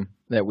locker room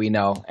that we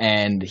know,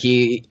 and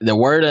the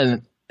word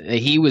that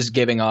he was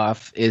giving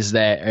off is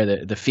that,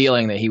 or the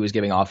feeling that he was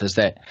giving off is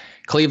that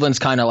Cleveland's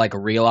kind of like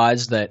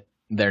realized that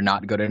they're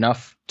not good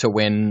enough to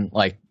win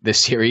like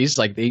this series.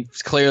 Like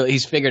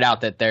he's figured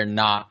out that they're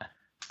not.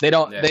 They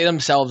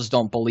themselves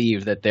don't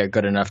believe that they're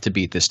good enough to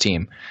beat this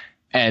team.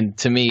 And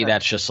to me,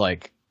 that's just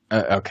like,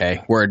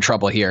 okay, we're in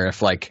trouble here.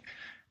 If like,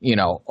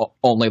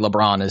 only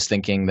LeBron is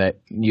thinking that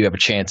you have a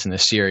chance in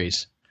this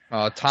series.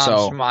 Oh,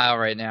 Tom, smile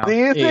right now. Do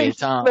you think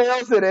Tom. he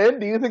mails it in?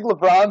 Do you think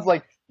LeBron's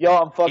like, yo,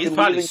 I'm fucking He's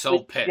probably leaving so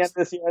again pissed.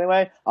 this year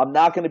anyway. I'm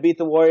not going to beat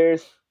the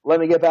Warriors. Let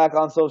me get back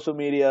on social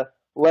media.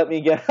 Let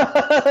me get.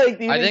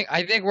 Like,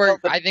 I think we're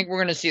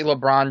gonna see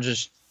LeBron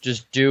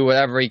just do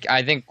whatever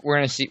I think we're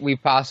gonna see. We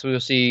possibly will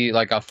see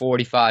like a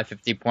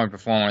 45-50 point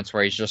performance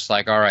where he's just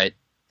like, all right,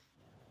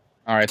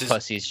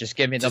 pussies, just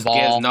give me the ball.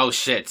 Gives no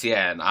shits,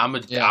 yeah. And I'm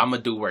gonna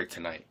do work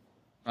tonight.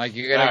 Like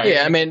you're gonna.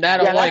 Yeah, I mean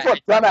that'll that's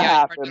what's gonna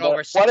happen. But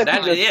Over what if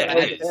That- he just yeah,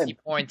 throws it it is. in? 60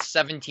 points,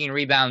 17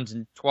 rebounds,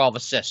 and 12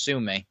 assists. Sue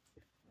me.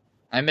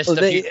 I missed a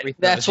few free throws.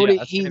 That's what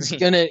yeah,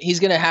 he's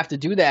gonna have to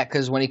do that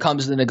because when he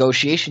comes to the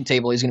negotiation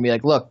table, he's gonna be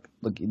like, look,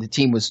 the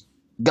team was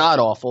god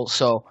awful.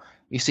 So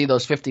you see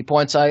those 50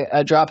 points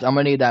I dropped. I'm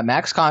gonna need that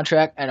max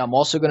contract, and I'm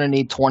also gonna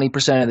need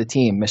 20% of the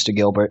team, Mr.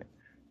 Gilbert.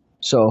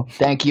 So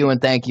thank you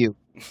and thank you.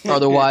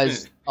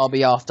 Otherwise, I'll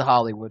be off to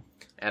Hollywood.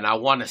 And I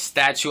want a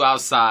statue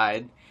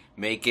outside,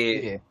 make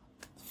it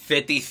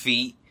 50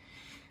 feet,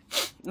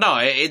 No,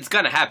 it's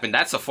going to happen.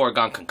 That's a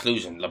foregone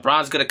conclusion.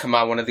 LeBron's going to come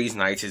out one of these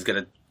nights. He's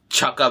going to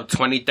chuck up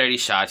 20, 30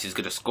 shots. He's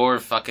going to score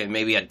fucking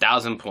maybe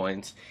 1,000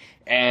 points.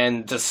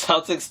 And the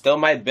Celtics still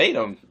might beat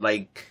him.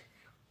 Like,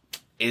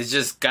 it's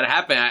just going to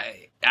happen.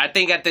 I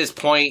think at this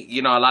point,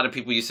 you know, a lot of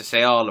people used to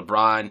say, oh,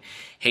 LeBron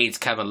hates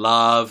Kevin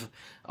Love.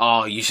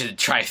 Oh, you should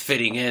try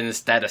fitting in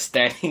instead of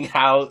standing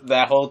out.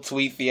 That whole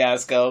tweet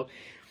fiasco.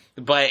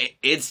 But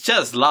it's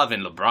just Love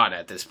and LeBron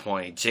at this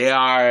point.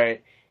 JR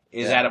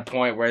is at a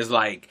point where it's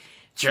like,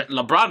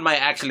 LeBron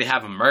might actually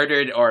have him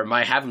murdered or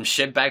might have him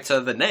shipped back to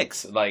the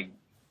Knicks. Like,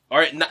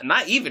 or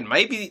not even,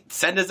 maybe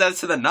send his ass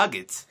to the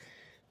Nuggets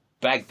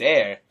back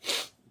there.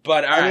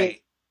 But all right.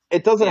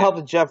 It doesn't help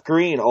that Jeff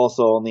Green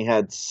also only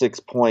had 6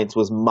 points,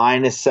 was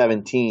minus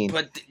 17,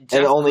 But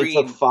and only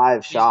took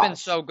 5 shots. He's been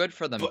so good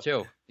for them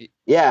too.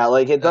 Yeah,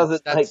 like it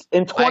doesn't. Like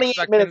in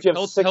 28 minutes, you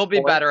have 6 he'll be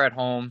points. better at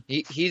home.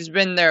 He's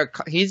been there.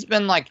 He's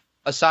been like,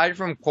 aside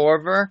from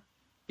Korver,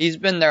 he's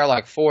been their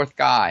like fourth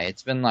guy.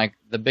 It's been like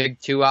the big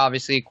two,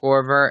 obviously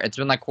Korver. It's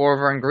been like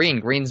Korver and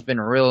Green. Green's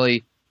been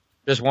really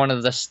just one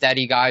of the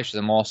steady guys for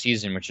them all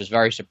season, which is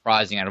very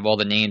surprising out of all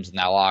the names in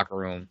that locker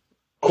room.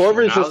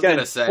 Korver's just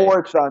getting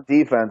torched on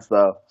defense,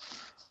 though.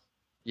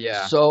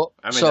 Yeah. So,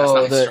 I mean, that's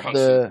not his strong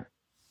suit.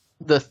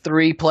 the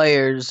 3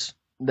 players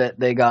that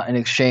they got in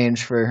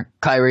exchange for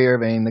Kyrie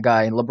Irving, the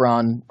guy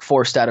LeBron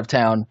forced out of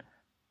town,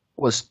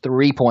 was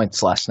 3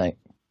 points last night.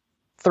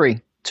 3.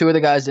 2 of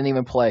the guys didn't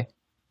even play.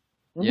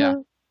 Yeah.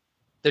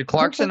 Did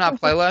Clarkson not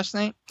play last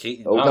night?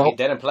 He Nope.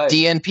 didn't play.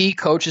 DNP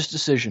coach's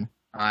decision.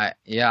 I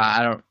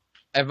don't.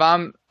 If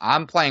I'm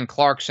playing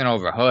Clarkson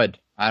over Hood.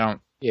 I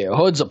don't. Yeah,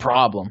 Hood's a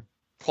problem.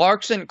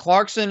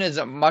 Clarkson is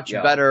a much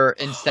better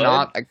instant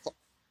on.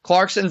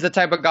 Clarkson's the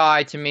type of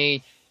guy to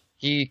me.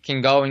 He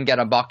can go and get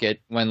a bucket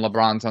when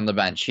LeBron's on the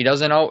bench. He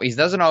doesn't always,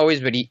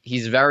 but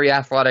he's very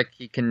athletic.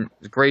 He's a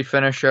great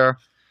finisher,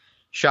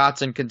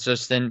 shots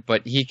inconsistent,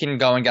 but he can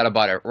go and get a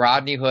bucket.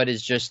 Rodney Hood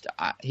is just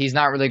he's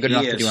not really good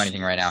enough to do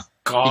anything right now.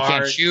 He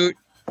can't shoot.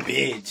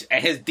 Bitch.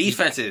 And his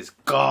defense is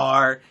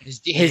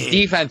garbage. His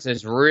defense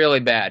is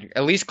really bad.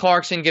 At least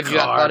Clarkson gives you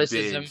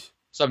athleticism,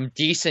 some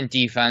decent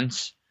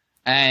defense,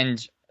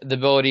 and the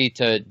ability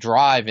to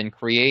drive and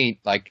create.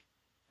 Like,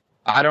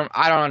 I don't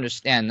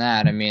understand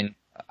that. I mean,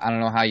 I don't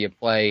know how you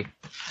play.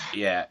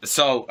 Yeah.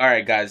 So, all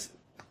right, guys.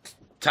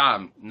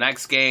 Tom,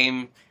 next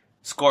game,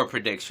 score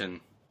prediction.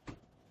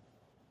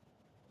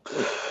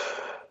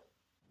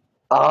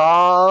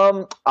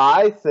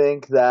 I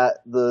think that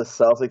the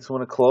Celtics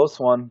win a close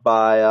one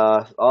by,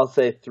 I'll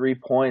say 3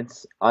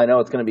 points. I know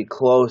it's going to be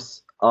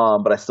close,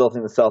 but I still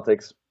think the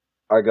Celtics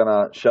are going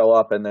to show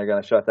up and they're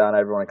going to shut down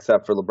everyone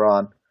except for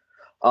LeBron.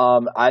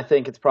 I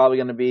think it's probably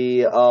going to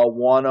be a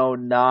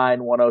 109-106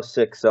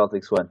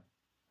 Celtics win.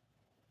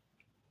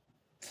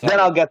 Then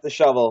I'll get the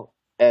shovel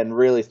and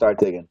really start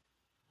digging.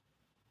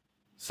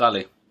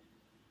 Sully.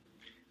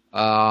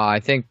 I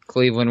think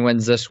Cleveland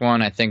wins this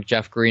one. I think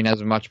Jeff Green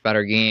has a much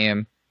better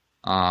game.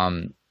 I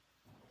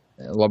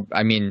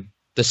mean,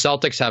 the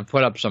Celtics have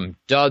put up some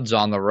duds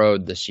on the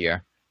road this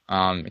year,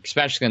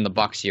 especially in the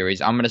Bucks series.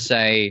 I'm going to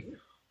say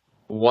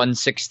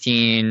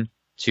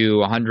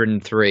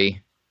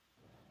 116-103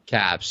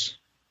 Cavs.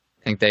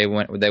 I think they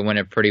win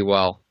it pretty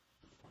well.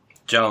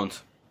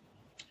 Jones.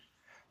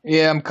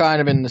 Yeah, I'm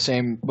kind of in the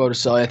same boat as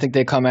Sully. I think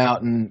they come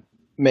out and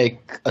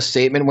make a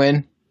statement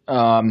win,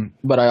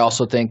 but I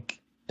also think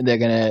they're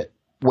going to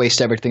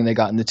waste everything they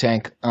got in the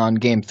tank on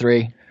Game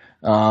 3.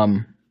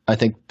 I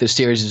think the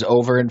series is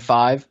over in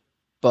 5,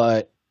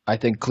 but I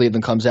think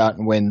Cleveland comes out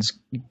and wins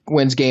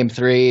Game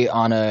 3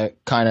 on a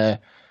kind of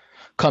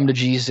come to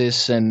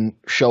Jesus and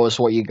show us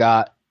what you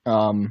got.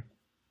 And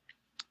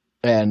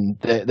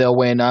they'll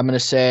win. I'm going to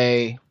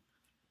say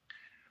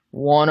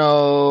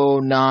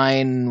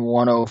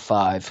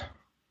 109-105.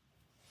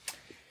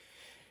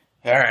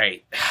 All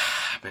right.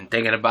 I've been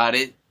thinking about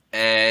it,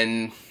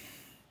 and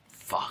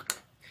fuck.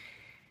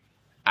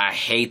 I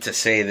hate to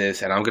say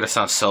this, and I'm going to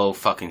sound so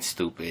fucking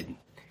stupid.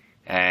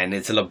 And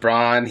it's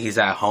LeBron. He's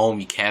at home.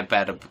 You can't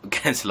bet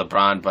against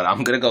LeBron, but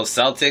I'm going to go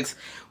Celtics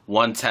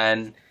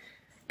 110,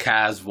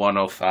 Cavs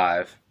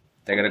 105.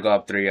 They're going to go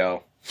up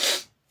 3-0.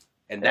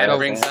 And that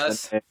brings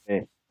us... I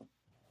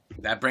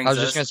was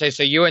just going to say,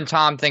 so you and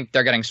Tom think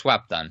they're getting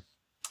swept then?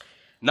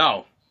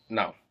 No.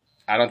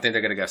 I don't think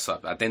they're going to get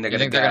swept. I think they're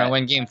going to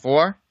win Game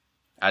 4?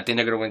 I think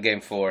they're going to win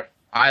Game 4.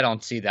 I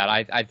don't see that.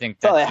 I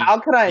think that. So how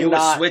can I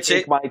not switch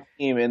take my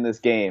team in this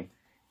game?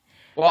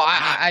 Well,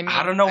 I mean,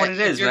 I don't know what it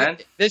is, man.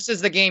 This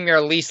is the game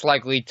you're least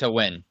likely to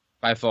win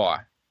by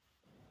far.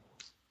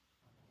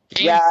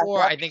 Game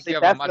 4, I think you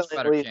have a much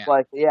better chance.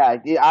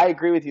 I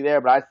agree with you there,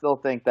 but I still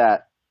think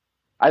that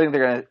I think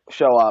they're going to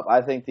show up.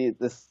 I think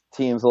this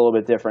team's a little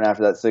bit different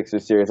after that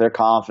Sixers series. They're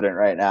confident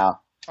right now.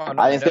 Oh,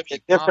 no, I think they're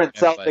a different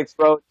Celtics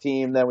road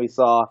team than we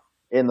saw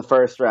in the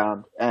first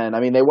round. And, I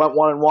mean, they went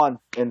 1-1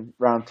 in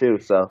round 2,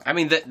 so. I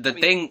mean,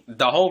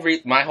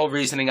 my whole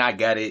reasoning, I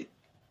get it.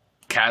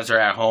 Cavs are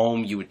at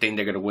home. You would think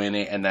they're going to win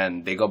it. And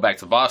then they go back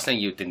to Boston.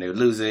 You would think they would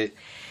lose it.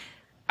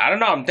 I don't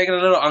know. I'm thinking a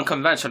little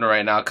unconventional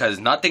right now because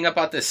nothing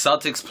about this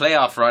Celtics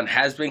playoff run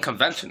has been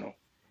conventional.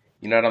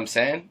 You know what I'm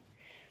saying?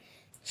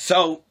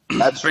 So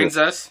That's brings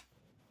us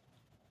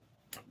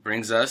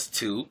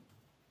to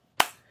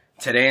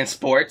Today in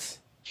Sports,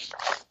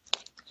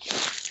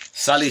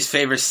 Sully's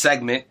favorite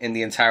segment in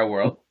the entire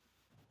world.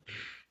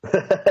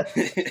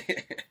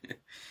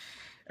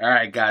 All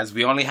right, guys,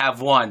 we only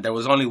have one. There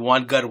was only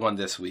one good one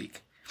this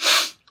week,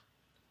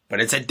 but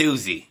it's a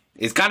doozy.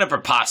 It's kind of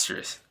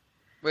preposterous.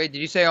 Wait, did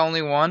you say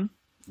only one?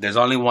 There's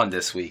only one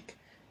this week.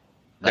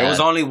 There was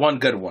only one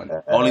good one.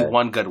 Only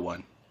one good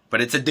one.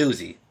 But it's a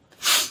doozy.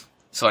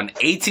 So in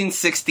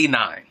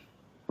 1869,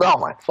 Oh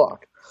my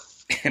fuck.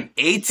 in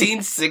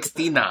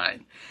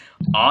 1869,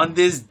 on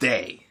this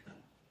day,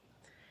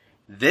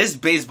 this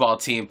baseball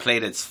team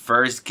played its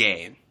first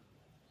game.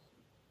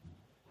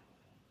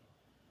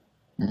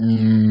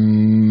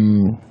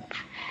 And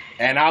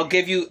I'll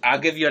give you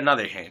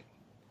another hint.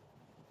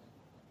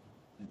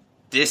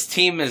 This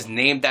team is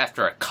named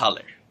after a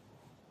color.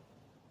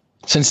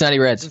 Cincinnati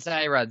Reds.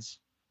 Cincinnati Reds.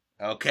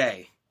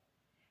 Okay.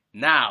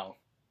 Now,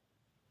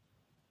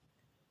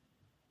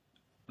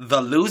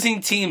 the losing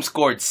team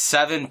scored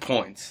 7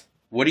 points.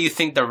 What do you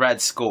think the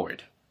Reds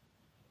scored?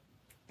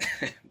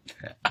 This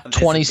is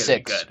 26. gonna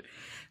be good.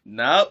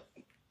 Nope.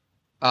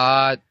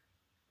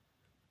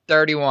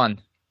 31.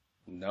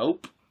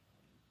 Nope.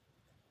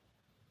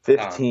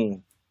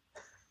 15.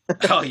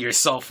 Oh, you're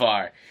so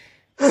far.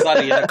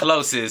 Sonny, you're the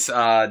closest.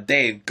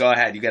 Dave, go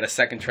ahead. You got a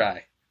second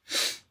try.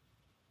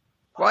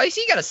 Why has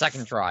he got a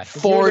second try?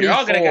 44. You're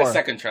all going to get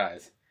second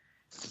tries.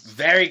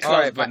 Very close, All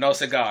right, but no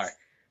cigar.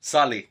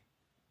 Sully.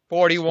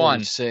 41.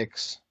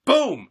 46.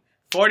 Boom.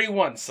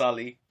 41,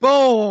 Sully.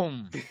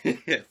 Boom.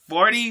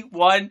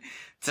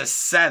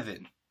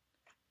 41-7.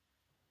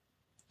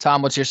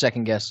 Tom, what's your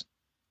second guess?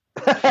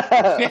 I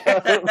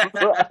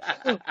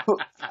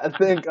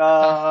think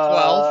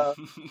 12.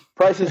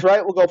 Price is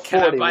Right. We'll go 40.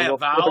 Can I buy We'll a go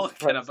vowel?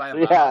 40. Can I buy a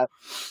vowel? Yeah.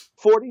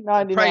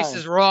 40.99. Price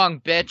is wrong,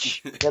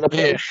 bitch. Get a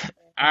Yeah.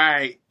 All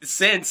right.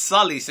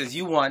 Sully, since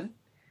you won,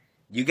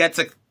 you get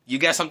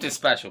something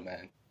special,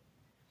 man.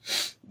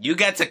 You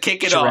get to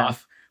kick it Sure.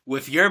 off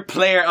with your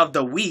player of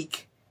the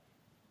week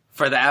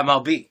for the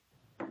MLB.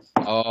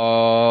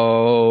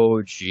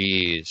 Oh,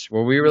 jeez.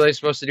 Were we really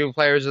supposed to do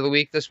players of the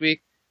week this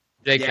week?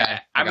 JK. Yeah,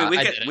 I mean,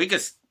 did it. we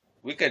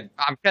could.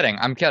 I'm kidding.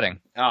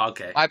 Oh,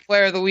 okay. My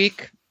player of the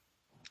week,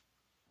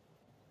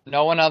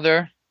 no one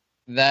other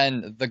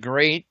than the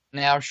great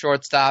now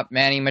shortstop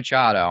Manny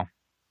Machado.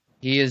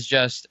 He's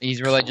really just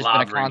been a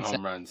Slobbering constant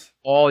home runs.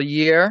 all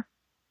year,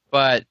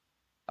 but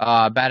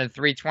batted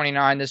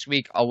 .329 this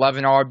week,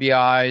 11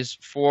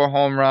 RBIs, 4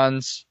 home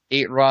runs,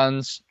 8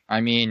 runs. I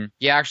mean,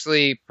 he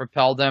actually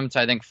propelled them to,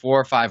 I think,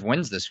 4 or 5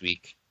 wins this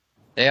week.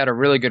 They had a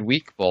really good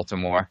week,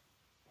 Baltimore.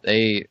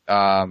 He's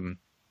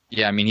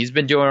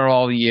been doing it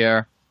all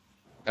year.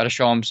 Got to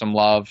show him some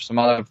love. Some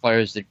other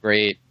players did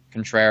great.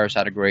 Contreras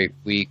had a great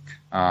week.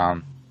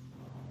 What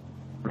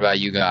about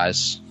you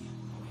guys?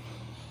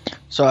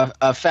 So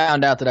I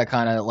found out that I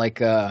kind of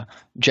like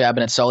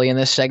jabbing at Sully in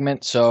this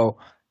segment. So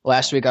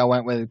last week I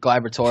went with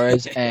Gleyber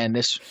Torres, and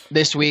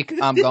this week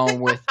I'm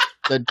going with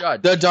the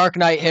Dark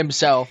Knight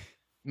himself,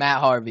 Matt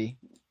Harvey.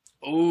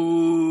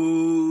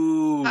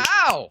 Ooh.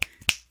 Ow!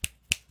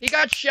 He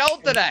got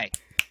shelled today.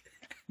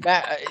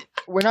 Matt,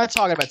 we're not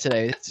talking about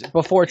today. It's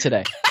before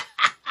today.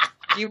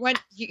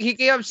 He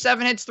gave up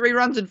 7 hits, 3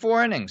 runs in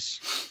 4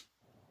 innings.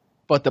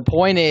 But the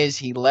point is,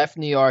 he left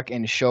New York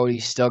and showed he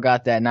still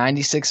got that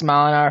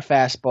 96-mile-an-hour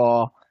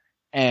fastball,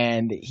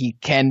 and he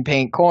can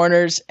paint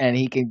corners, and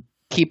he can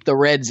keep the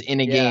Reds in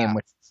a game,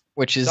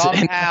 which is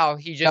somehow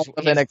his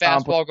fastball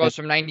accomplishment. goes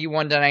from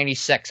 91 to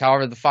 96.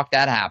 However the fuck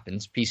that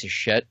happens, piece of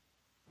shit.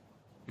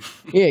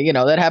 Yeah,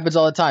 that happens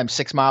all the time.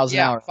 6 miles an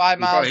hour. 5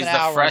 miles he's an the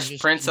hour. Fresh in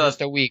Prince of-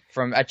 just a week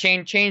from a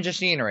change of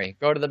scenery.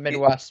 Go to the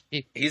Midwest.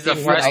 He's the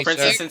Be Fresh nicer.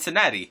 Prince of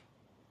Cincinnati.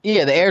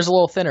 Yeah, the air's a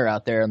little thinner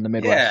out there in the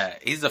Midwest. Yeah,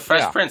 he's the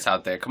Fresh Yeah. Prince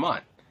out there. Come on.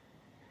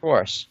 Of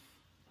course.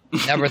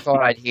 Never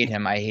thought I'd hate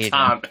him. I hate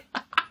him.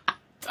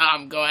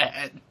 Tom, go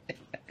ahead.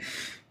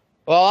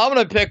 Well, I'm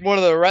gonna pick one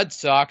of the Red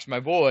Sox,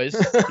 my boys.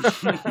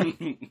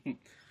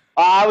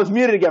 I was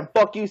muted again.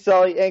 Fuck you,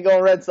 Sully. Ain't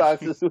going Red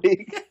Sox this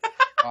week.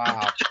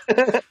 Wow.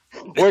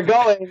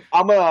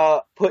 I'm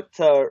gonna put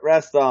to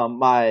rest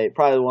my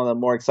probably one of the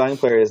more exciting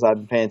players I've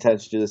been paying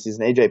attention to this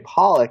season, AJ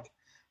Pollock,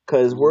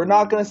 because we're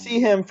not gonna see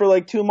him for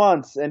like 2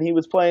 months, and he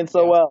was playing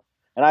so well.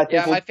 And I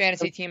think Yeah, my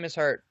fantasy team is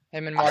hurt.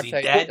 Him and Is he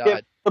Marte dead?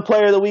 died. the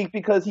player of the week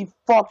because he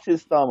fucked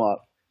his thumb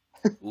up.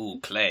 Ooh,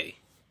 Clay.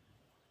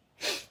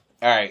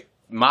 All right.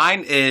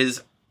 Mine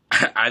is,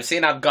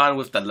 I've gone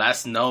with the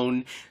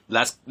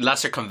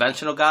lesser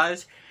conventional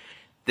guys.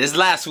 This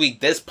last week,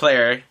 this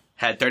player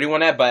had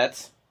 31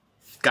 at-bats,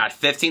 got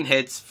 15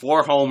 hits,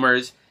 4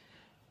 homers,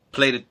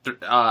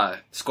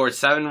 scored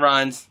 7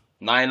 runs,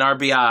 9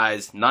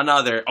 RBIs, none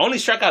other, only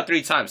struck out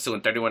 3 times too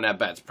in 31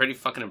 at-bats. Pretty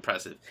fucking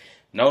impressive.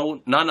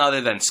 None other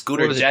than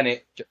Scooter What was it?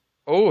 Gennett.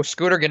 Oh,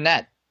 Scooter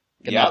Gannett.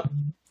 Yep.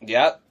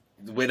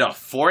 With a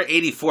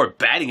 .484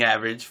 batting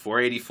average,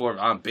 .484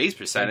 on base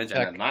percentage,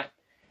 and a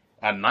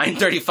a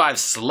 935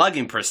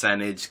 slugging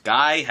percentage.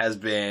 Guy has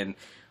been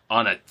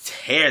on a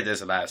tear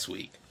this last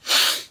week.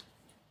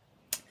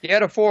 He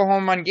had a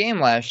 4-home run game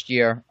last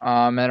year,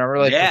 and it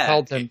really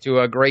propelled him to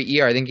a great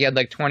year. I think he had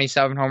like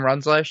 27 home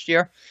runs last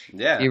year.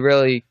 Yeah. He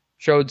really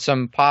showed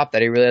some pop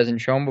that he really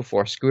hasn't shown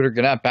before. Scooter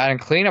Gennett batting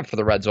cleanup for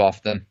the Reds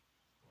often.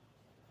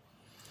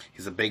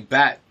 He's a big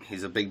bat.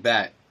 He's a big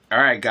bat. All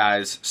right,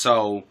 guys.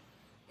 So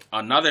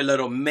another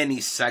little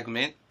mini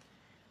segment.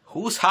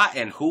 Who's hot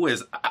and who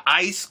is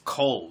ice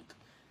cold?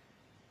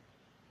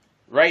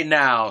 Right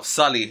now,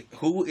 Sully,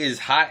 who is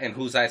hot and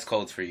who's ice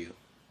cold for you?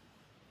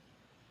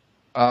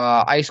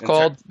 Ice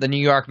cold, the New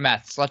York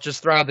Mets. Let's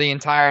just throw the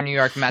entire New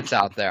York Mets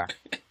out there.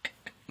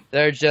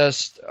 They're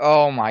just,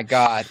 oh my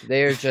God,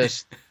 they're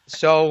just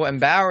so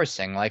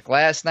embarrassing. Like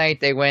last night,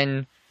 they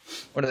win.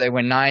 What do they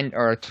win? 9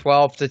 or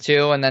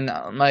 12-2, and then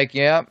I'm like,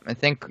 yeah, I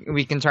think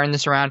we can turn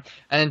this around.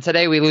 And then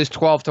today we lose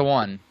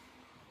 12-1.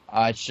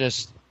 It's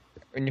just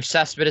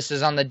Cespedes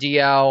is on the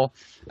DL.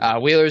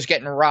 Wheeler's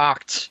getting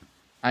rocked.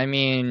 I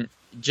mean,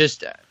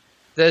 just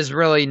there's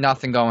really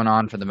nothing going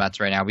on for the Mets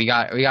right now. We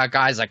got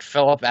guys like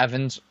Phillip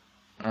Evans.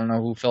 I don't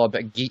know who Phillip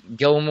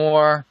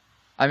Gilmore.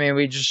 I mean,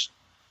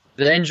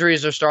 the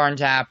injuries are starting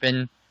to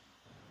happen.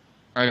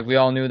 Right, we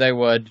all knew they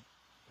would.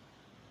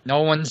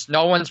 No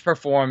one's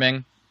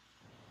performing.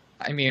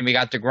 I mean, we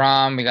got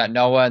DeGrom, we got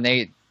Noah,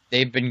 and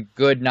they've been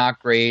good, not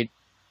great.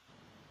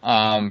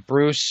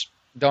 Bruce,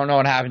 don't know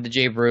what happened to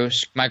Jay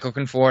Bruce. Michael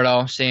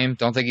Conforto, same.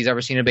 Don't think he's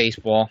ever seen a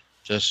baseball.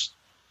 Just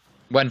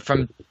went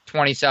from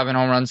 27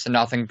 home runs to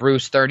nothing.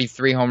 Bruce,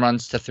 33 home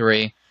runs to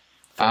 3.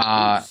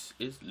 Loose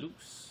is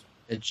loose.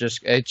 It's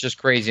just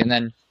crazy. And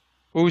then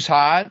who's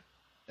hot?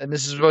 And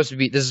this is supposed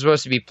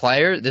to be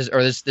player. This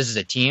is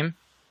a team.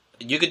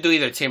 You could do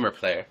either team or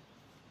player.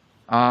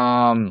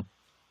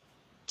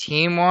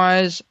 Team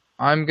wise,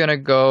 I'm gonna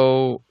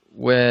go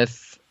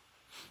with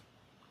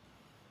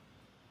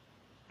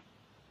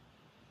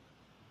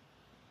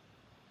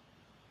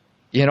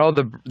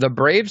the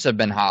Braves have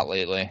been hot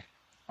lately.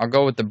 I'll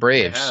go with the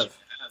Braves.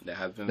 They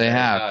have been. They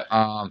have.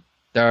 Hot.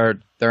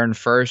 They're in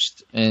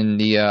first in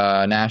the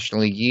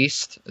National League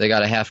East. They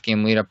got a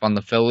half-game lead up on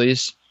the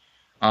Phillies.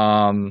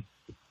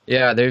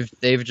 Yeah,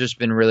 they've just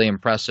been really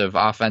impressive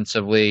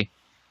offensively,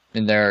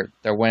 and they're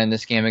winning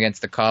this game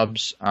against the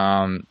Cubs.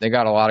 They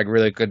got a lot of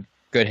really good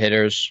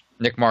hitters.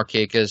 Nick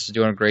Markakis is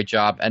doing a great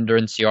job. Ender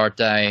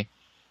Inciarte,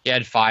 he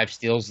had 5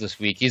 steals this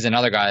week. He's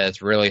another guy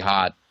that's really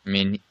hot. I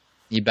mean,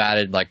 he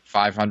batted like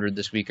 500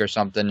 this week or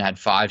something. Had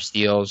 5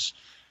 steals.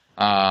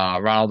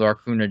 Ronald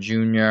Acuna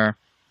Jr.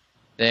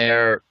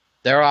 Their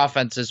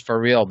offense is for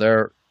real.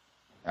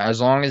 As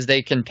long as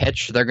they can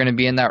pitch, they're going to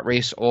be in that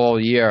race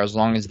all year. As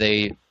long as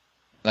they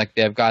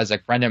have guys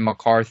like Brendan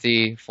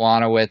McCarthy,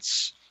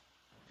 Flanowitz,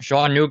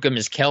 Sean Newcomb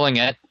is killing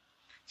it.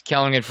 He's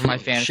killing it for my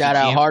fantasy Shout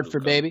out team.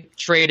 Hartford, baby.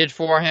 Traded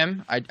for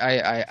him.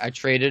 I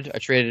traded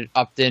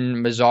Upton,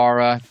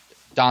 Mazzara.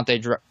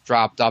 Dante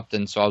dropped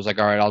Upton, so I was like,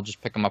 all right, I'll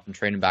just pick him up and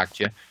trade him back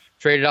to you.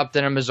 Traded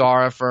Upton and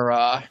Mazzara for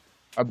our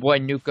boy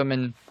Newcomb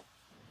and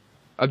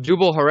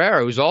Abdul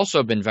Herrera, who's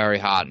also been very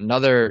hot.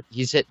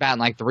 He's hit batting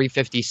like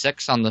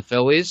 356 on the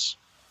Phillies.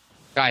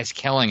 Guy's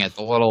killing it.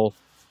 The little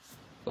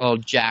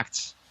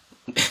jacked.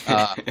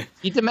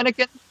 He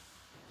Dominican,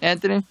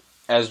 Anthony?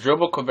 As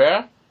Dribble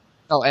Cabrera?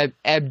 No,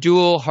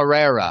 Abdul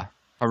Herrera.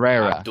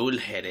 Abdul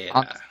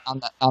Herrera.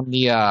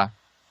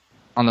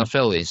 On the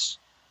Phillies.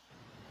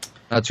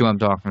 That's who I'm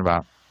talking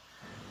about.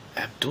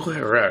 Abdul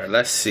Herrera.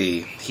 Let's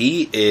see.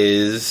 He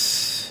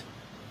is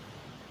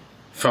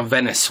from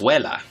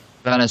Venezuela.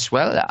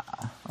 Venezuela.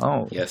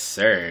 Oh. Yes,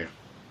 sir.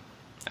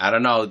 I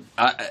don't know.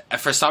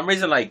 For some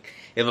reason, like,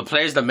 if a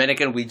player's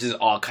Dominican, we just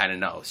all kind of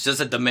know. It's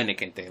just a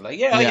Dominican thing. Like,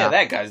 yeah,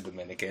 that guy's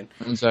Dominican.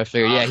 And so I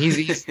figured, yeah,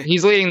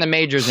 he's leading the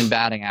majors in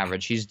batting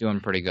average. He's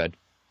doing pretty good.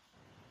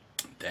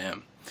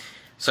 Damn.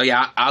 So,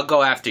 yeah, I'll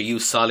go after you,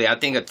 Sully. I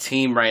think a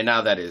team right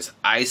now that is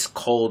ice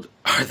cold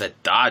are the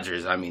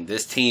Dodgers. I mean,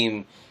 this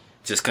team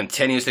just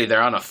continuously,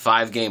 they're on a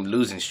 5-game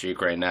losing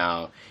streak right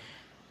now.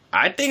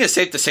 I think it's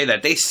safe to say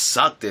that they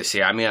suck this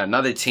year. I mean,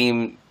 another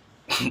team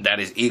that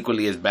is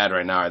equally as bad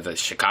right now are the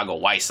Chicago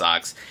White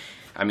Sox.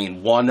 I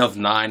mean, 1 of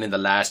 9 in the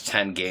last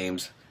 10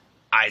 games.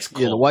 Ice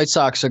cold. Yeah, the White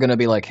Sox are going to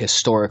be like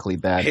historically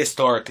bad.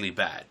 Historically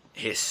bad.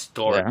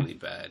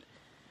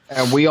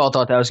 And we all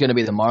thought that was going to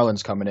be the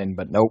Marlins coming in,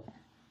 but nope.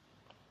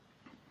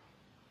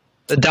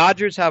 The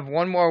Dodgers have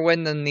one more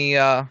win than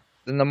the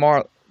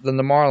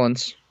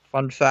Marlins.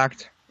 Fun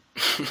fact.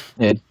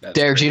 Yeah,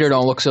 Derek Jeter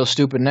don't look so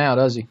stupid now,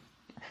 does he?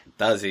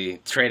 Does he?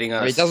 Trading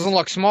us. He doesn't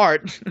look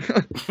smart.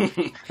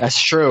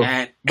 That's true.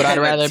 But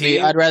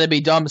I'd rather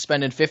be dumb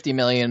spending $50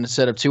 million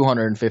instead of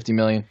 $250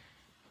 million.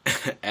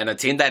 And a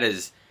team that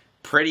is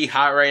pretty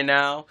hot right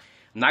now.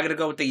 I'm not gonna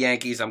go with the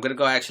Yankees. I'm gonna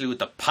go actually with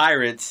the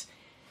Pirates.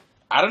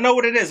 I don't know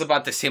what it is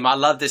about this team. I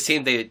love this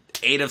team. They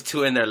 8 of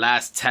 2 in their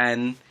last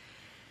 10.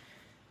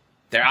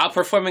 They're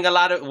outperforming a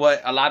lot of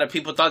what a lot of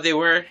people thought they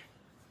were.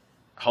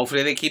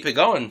 Hopefully they keep it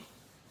going.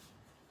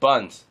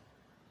 Buns.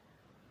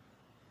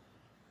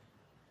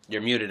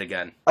 You're muted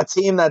again. A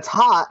team that's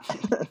hot.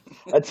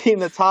 A team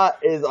that's hot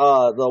is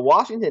the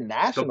Washington The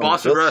Nationals.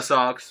 Boston Red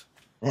Sox.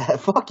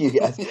 Fuck you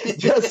guys.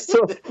 Just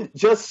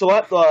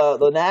swept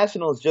the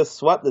Nationals. Just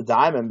swept the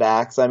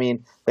Diamondbacks. I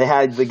mean, they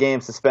had the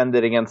game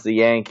suspended against the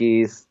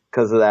Yankees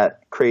because of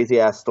that crazy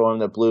ass storm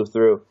that blew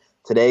through.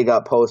 Today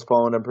got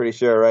postponed. I'm pretty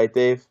sure, right,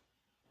 Dave?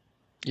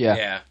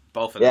 Yeah,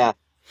 both of them. Yeah.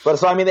 But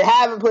so I mean, they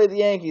haven't played the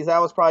Yankees. That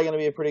was probably going to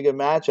be a pretty good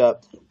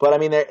matchup. But I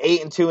mean, they're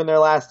 8-2 in their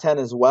last 10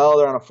 as well.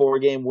 They're on a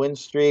 4-game win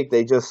streak.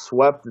 They just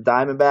swept the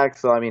Diamondbacks.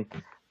 So I mean,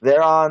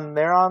 they're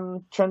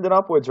on trending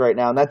upwards right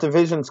now, and that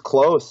division's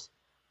close.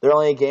 They're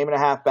only a game and a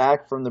half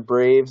back from the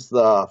Braves.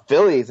 The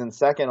Phillies in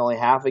second, only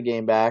half a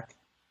game back.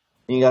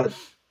 You got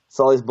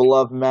Sully's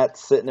beloved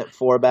Mets sitting at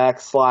 4 back,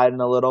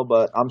 sliding a little,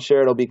 but I'm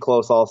sure it'll be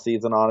close all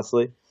season,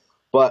 honestly.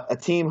 But a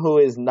team who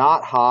is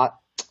not hot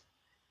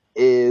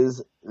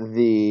is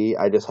the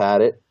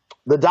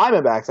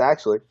Diamondbacks,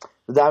 actually.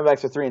 The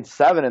Diamondbacks are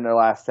 3-7 in their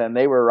last 10.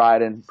 They were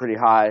riding pretty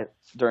high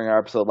during our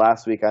episode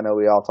last week. I know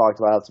we all talked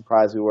about how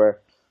surprised we were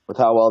with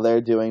how well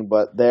they're doing,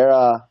 but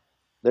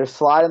they're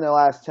sliding their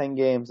last 10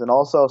 games, and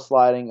also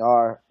sliding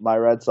are my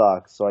Red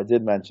Sox. So I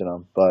did mention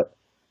them, but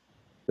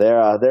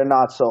they're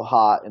not so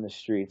hot in the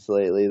streets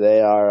lately. They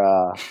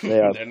are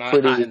They're not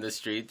pretty, hot in the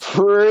streets.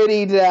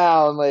 pretty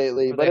down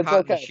lately, Are but they it's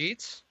hot in the okay.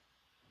 sheets?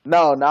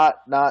 No, not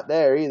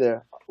there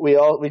either.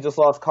 We just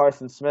lost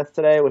Carson Smith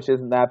today, which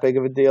isn't that big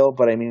of a deal.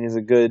 But I mean, he's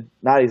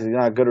not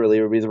a good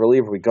reliever, but he's a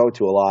reliever we go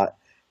to a lot,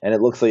 and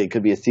it looks like it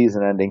could be a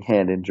season-ending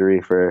hand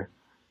injury for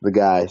the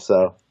guy.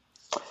 So,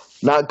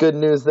 not good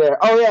news there.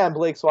 Oh yeah, and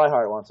Blake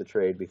Swihart wants a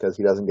trade because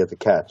he doesn't get the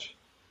catch.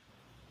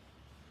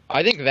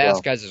 I think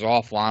Vasquez is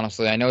awful.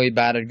 Honestly, I know he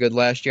batted good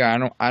last year. I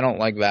don't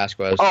like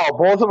Vasquez. Oh,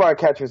 both of our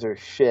catchers are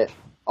shit.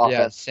 yeah,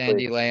 Offensively.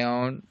 Sandy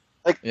Leon.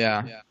 Like-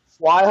 yeah.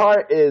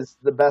 Swihart is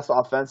the best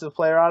offensive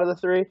player out of the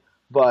three,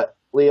 but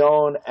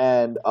Leon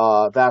and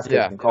Vasquez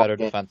Yeah, can call better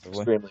games defensively.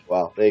 extremely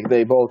well.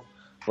 They both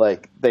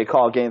they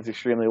call games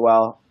extremely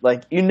well.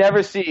 Like you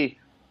never see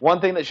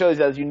one thing that shows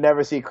you is you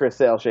never see Chris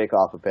Sale shake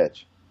off a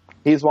pitch.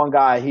 He's one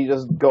guy. He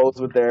just goes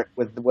with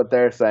what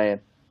they're saying.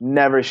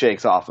 Never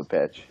shakes off a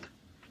pitch.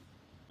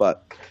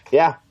 But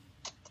yeah,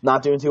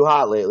 not doing too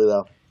hot lately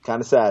though.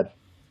 Kind of sad.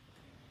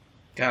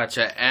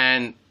 Gotcha.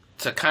 And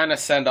to kind of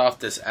send off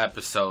this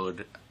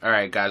episode, all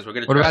right, guys, we're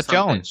gonna. What try about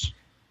something. Jones?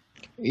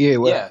 Yeah,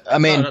 well, Yeah, I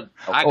mean,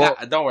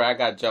 don't worry, I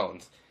got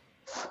Jones.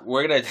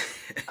 We're gonna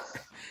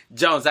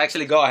Jones.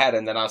 Actually, go ahead,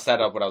 and then I'll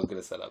set up what I was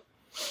gonna set up.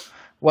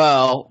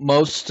 well,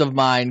 most of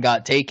mine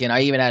got taken.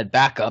 I even had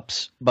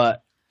backups,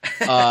 but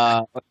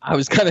I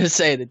was gonna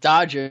say the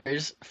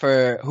Dodgers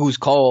for who's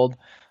cold,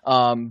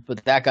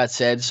 but that got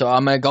said. So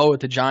I'm gonna go with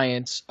the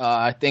Giants.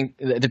 I think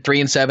they're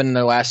 3-7 in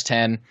their last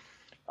 10.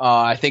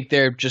 I think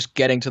they're just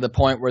getting to the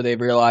point where they've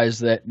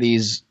realized that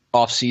these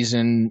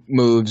off-season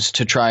moves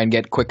to try and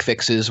get quick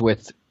fixes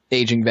with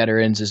aging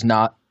veterans it's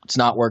not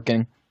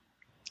working.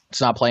 It's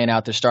not playing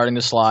out. They're starting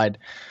to slide.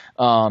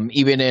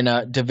 Even in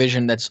a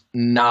division that's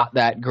not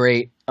that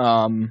great,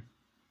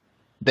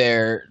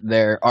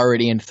 they're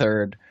already in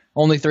third.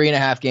 Only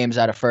 3.5 games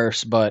out of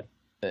first, but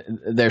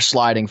they're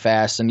sliding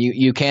fast. And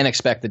you can't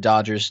expect the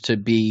Dodgers to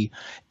be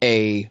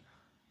a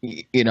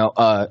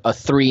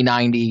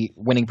 390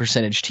 winning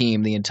percentage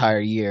team the entire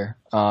year.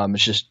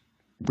 It's just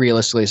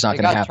realistically, it's not They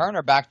going to got happen.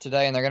 Turner back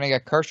today, and they're going to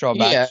get Kershaw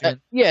back soon.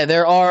 Yeah,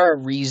 there are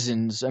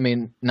reasons. I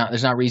mean,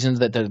 there's not reasons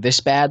that they're this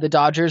bad, the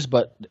Dodgers,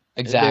 but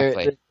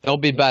Exactly. They'll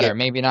be better. Yeah.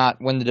 Maybe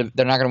not win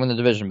they're not going to win the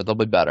division, but they'll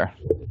be better.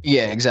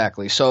 yeah,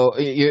 exactly. So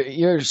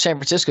you're San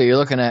Francisco. You're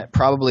looking at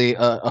probably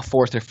a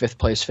 4th or 5th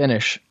place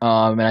finish,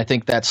 and I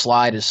think that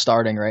slide is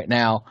starting right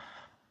now.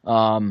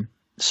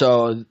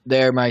 So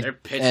they're my Their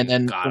pitching and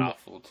then god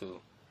awful too.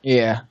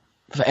 yeah,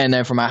 and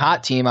then for my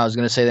hot team, I was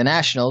going to say the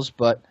Nationals,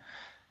 but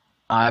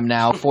I'm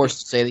now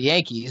forced to say the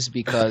Yankees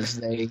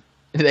because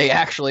they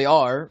actually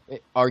are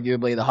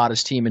arguably the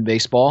hottest team in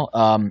baseball.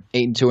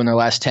 8-2 in their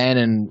last 10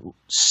 and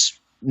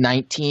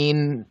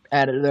 19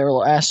 out of their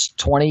last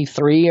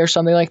 23 or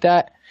something like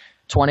that.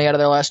 20 out of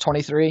their last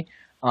 23.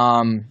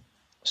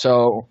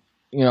 So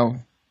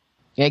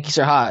Yankees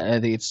are hot. I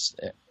think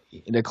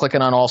they're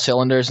clicking on all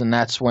cylinders, and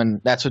that's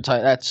when you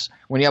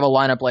have a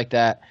lineup like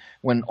that.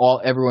 When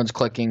everyone's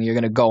clicking, you're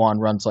going to go on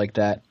runs like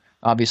that.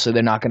 Obviously,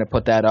 they're not going to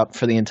put that up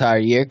for the entire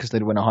year because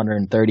they'd win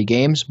 130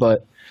 games.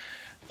 But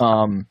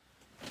the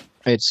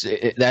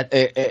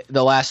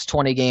last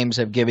 20 games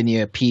have given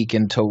you a peek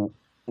into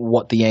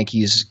what the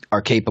Yankees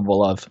are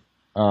capable of.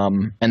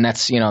 And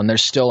that's and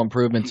there's still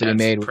improvement to be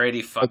made. That's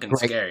pretty fucking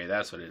scary.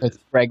 That's what it is.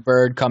 With Greg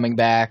Bird coming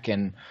back,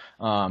 and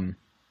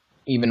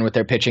even with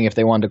their pitching, if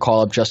they wanted to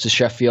call up Justice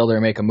Sheffield or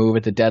make a move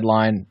at the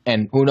deadline,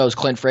 and who knows,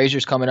 Clint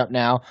Frazier's coming up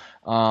now,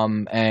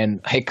 and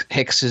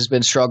Hicks has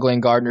been struggling,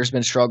 Gardner's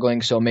been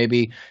struggling, so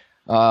maybe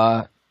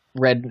Red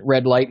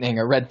Lightning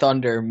or Red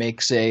Thunder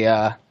makes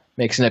an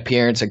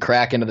appearance and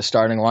crack into the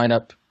starting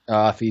lineup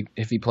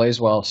if he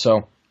plays well.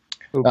 So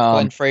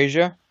Clint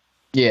Frazier,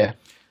 yeah,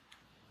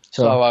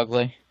 so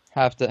ugly.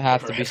 Have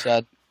to be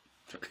said.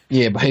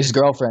 Yeah, but his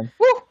girlfriend,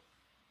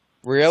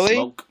 Really?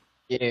 Smoke.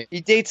 yeah, He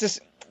dates this.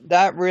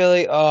 that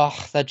really,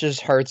 that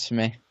just hurts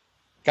me.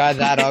 Guy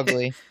that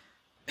ugly.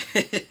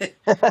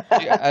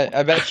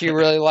 I bet she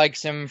really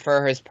likes him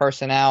for his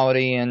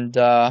personality and,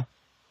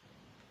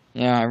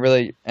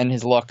 and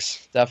his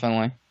looks,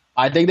 definitely.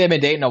 I think they've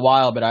been dating a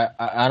while, but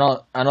I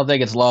don't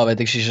think it's love. I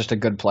think she's just a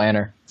good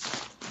planner.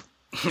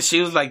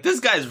 She was like, "This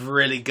guy's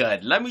really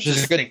good. Let me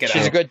just stick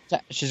it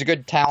out." She's a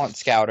good talent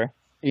scouter.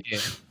 Yeah.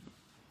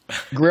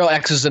 Real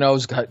X's and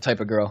O's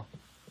type of girl.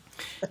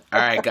 All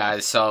right,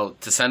 guys. So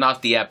to send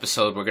off the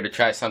episode, we're gonna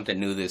try something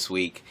new this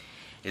week.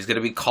 It's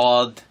gonna be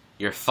called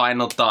Your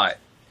Final Thought.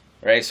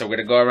 Right? So we're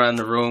gonna go around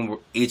the room.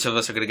 Each of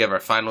us are gonna give our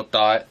final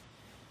thought.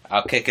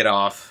 I'll kick it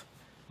off.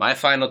 My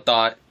final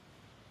thought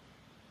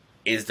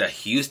is the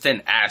Houston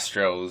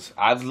Astros.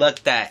 I've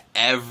looked at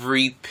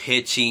every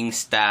pitching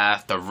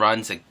staff, the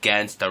runs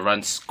against, the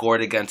runs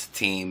scored against the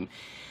team.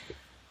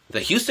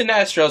 The Houston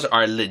Astros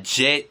are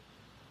legit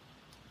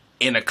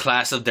in a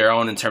class of their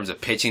own in terms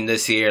of pitching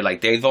this year. Like,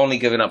 they've only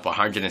given up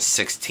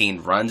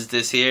 116 runs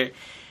this year.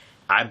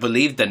 I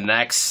believe the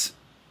next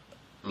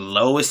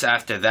lowest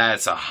after that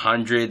is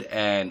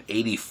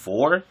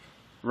 184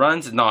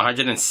 runs. No,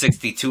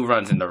 162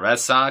 runs in the Red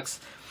Sox.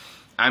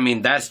 I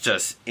mean, that's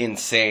just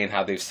insane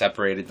how they've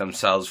separated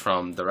themselves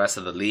from the rest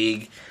of the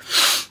league.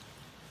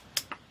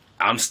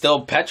 I'm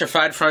still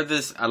petrified for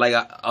this,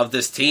 of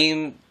this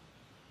team.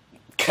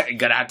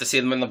 Gonna have to see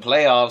them in the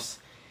playoffs.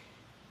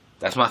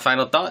 That's my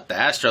final thought. The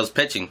Astros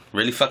pitching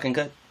really fucking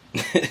good.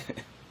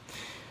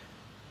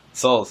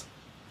 Souls,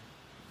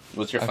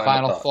 what's your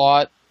final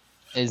thought?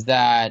 Is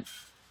that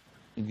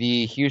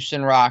the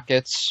Houston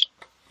Rockets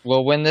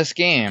will win this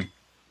game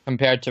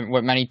compared to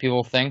what many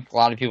people think. A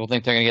lot of people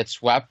think they're going to get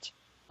swept.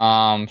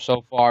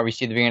 So far, we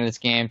see the beginning of this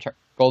game.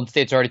 Golden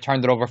State's already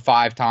turned it over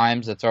 5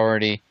 times. That's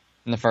already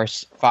in the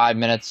first 5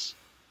 minutes.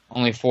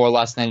 Only 4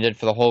 less than they did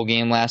for the whole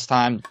game last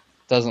time.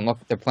 Doesn't look,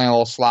 they're playing a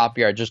little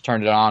sloppier. I just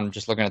turned it on. I'm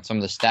just looking at some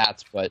of the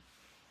stats, but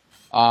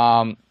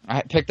I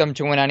picked them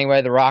to win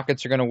anyway. The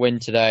Rockets are going to win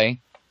today,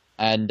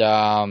 and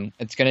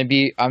it's going to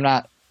be. I'm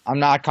not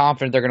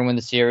confident they're going to win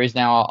the series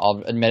now.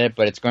 I'll admit it,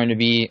 but it's going to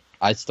be.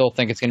 I still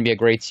think it's going to be a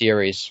great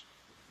series.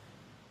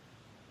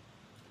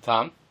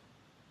 Tom?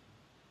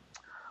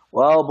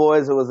 Well,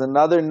 boys, it was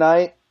another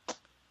night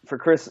for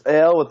Chris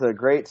Sale with a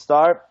great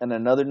start and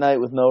another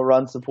night with no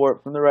run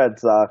support from the Red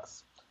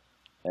Sox.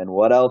 And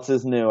what else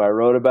is new? I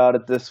wrote about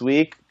it this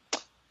week.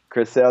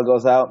 Chris Sale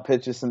goes out and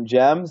pitches some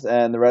gems,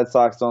 and the Red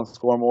Sox don't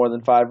score more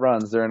than 5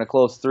 runs. They're in a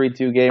close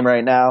 3-2 game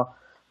right now.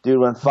 Dude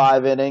went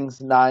 5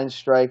 innings, 9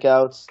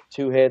 strikeouts,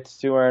 2 hits,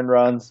 2 earned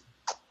runs.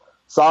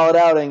 Solid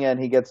outing, and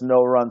he gets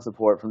no run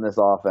support from this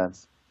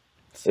offense.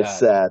 It's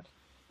sad.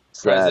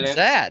 President,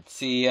 sad.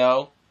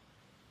 CEO,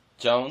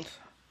 Jones?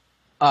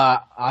 I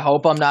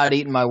hope I'm not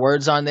eating my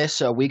words on this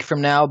a week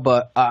from now,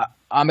 but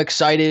I'm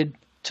excited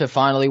to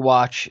finally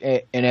watch an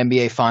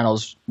NBA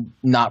Finals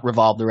not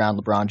revolved around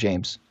LeBron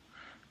James.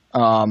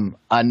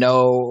 I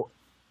know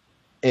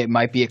it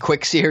might be a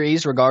quick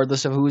series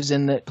regardless of who's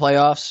in the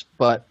playoffs,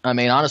 but, I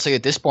mean, honestly,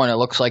 at this point, it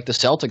looks like the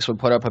Celtics would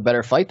put up a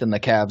better fight than the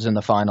Cavs in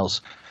the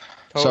Finals.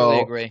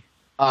 Totally agree.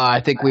 I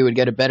think we would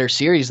get a better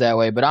series that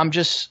way, but I'm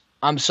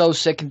so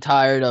sick and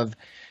tired of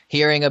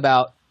hearing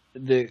about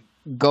the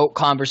GOAT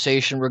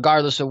conversation,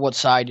 regardless of what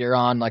side you're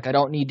on. Like, I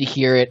don't need to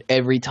hear it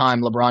every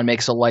time LeBron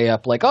makes a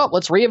layup. Like, oh,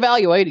 let's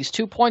reevaluate. He's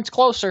 2 points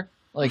closer.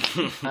 Like,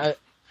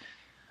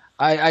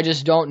 I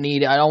just don't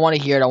need it. I don't want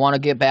to hear it. I want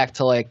to get back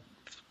to, like,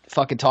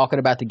 fucking talking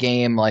about the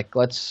game. Like,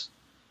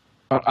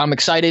 I'm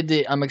excited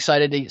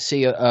to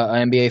see a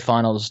NBA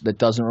Finals that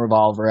doesn't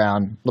revolve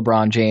around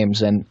LeBron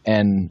James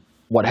and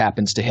what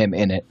happens to him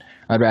in it.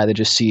 I'd rather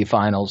just see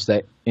finals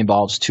that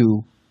involves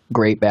 2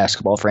 great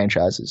basketball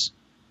franchises.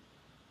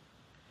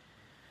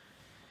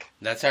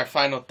 That's our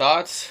final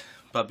thoughts.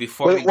 But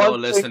before we go,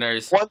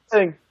 listeners. One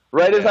thing.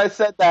 Right as I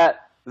said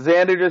that,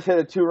 Xander just hit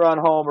a 2-run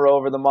homer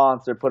over the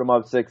Monster, put him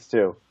up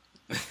 6-2.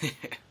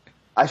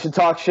 I should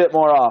talk shit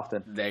more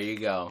often. There you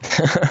go.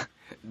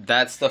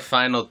 That's the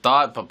final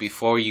thought. But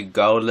before you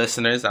go,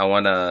 listeners, I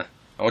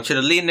want you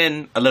to lean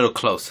in a little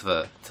close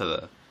to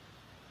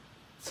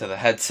the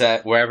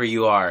headset, wherever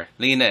you are.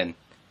 Lean in.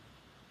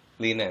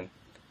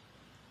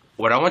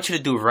 What I want you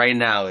to do right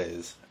now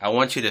is I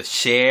want you to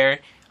share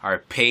our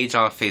page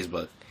on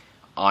Facebook,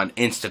 on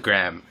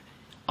Instagram,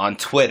 on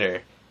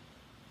Twitter.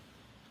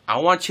 I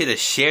want you to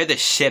share the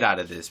shit out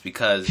of this,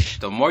 because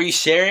the more you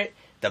share it,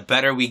 the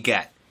better we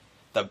get.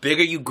 The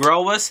bigger you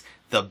grow us,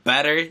 the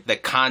better the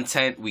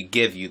content we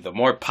give you. The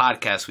more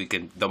podcasts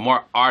the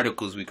more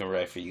articles we can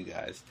write for you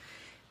guys.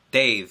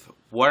 Dave,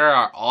 what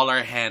are all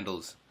our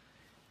handles?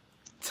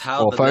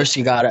 Well, first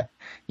you gotta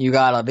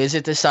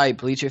visit the site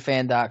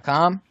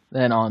bleacherfan.com.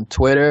 Then on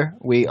Twitter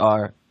we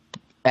are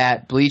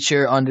at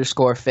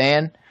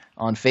Bleacher_fan,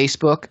 on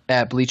Facebook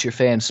at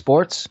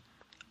BleacherFanSports,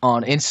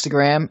 on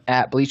Instagram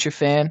at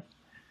BleacherFan,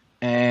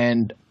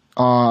 and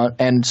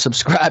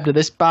subscribe to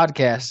this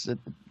podcast,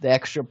 The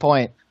Extra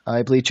Point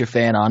by Bleacher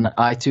Fan, on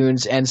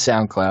iTunes and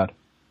SoundCloud.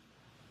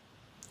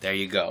 There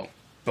you go.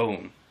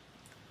 Boom.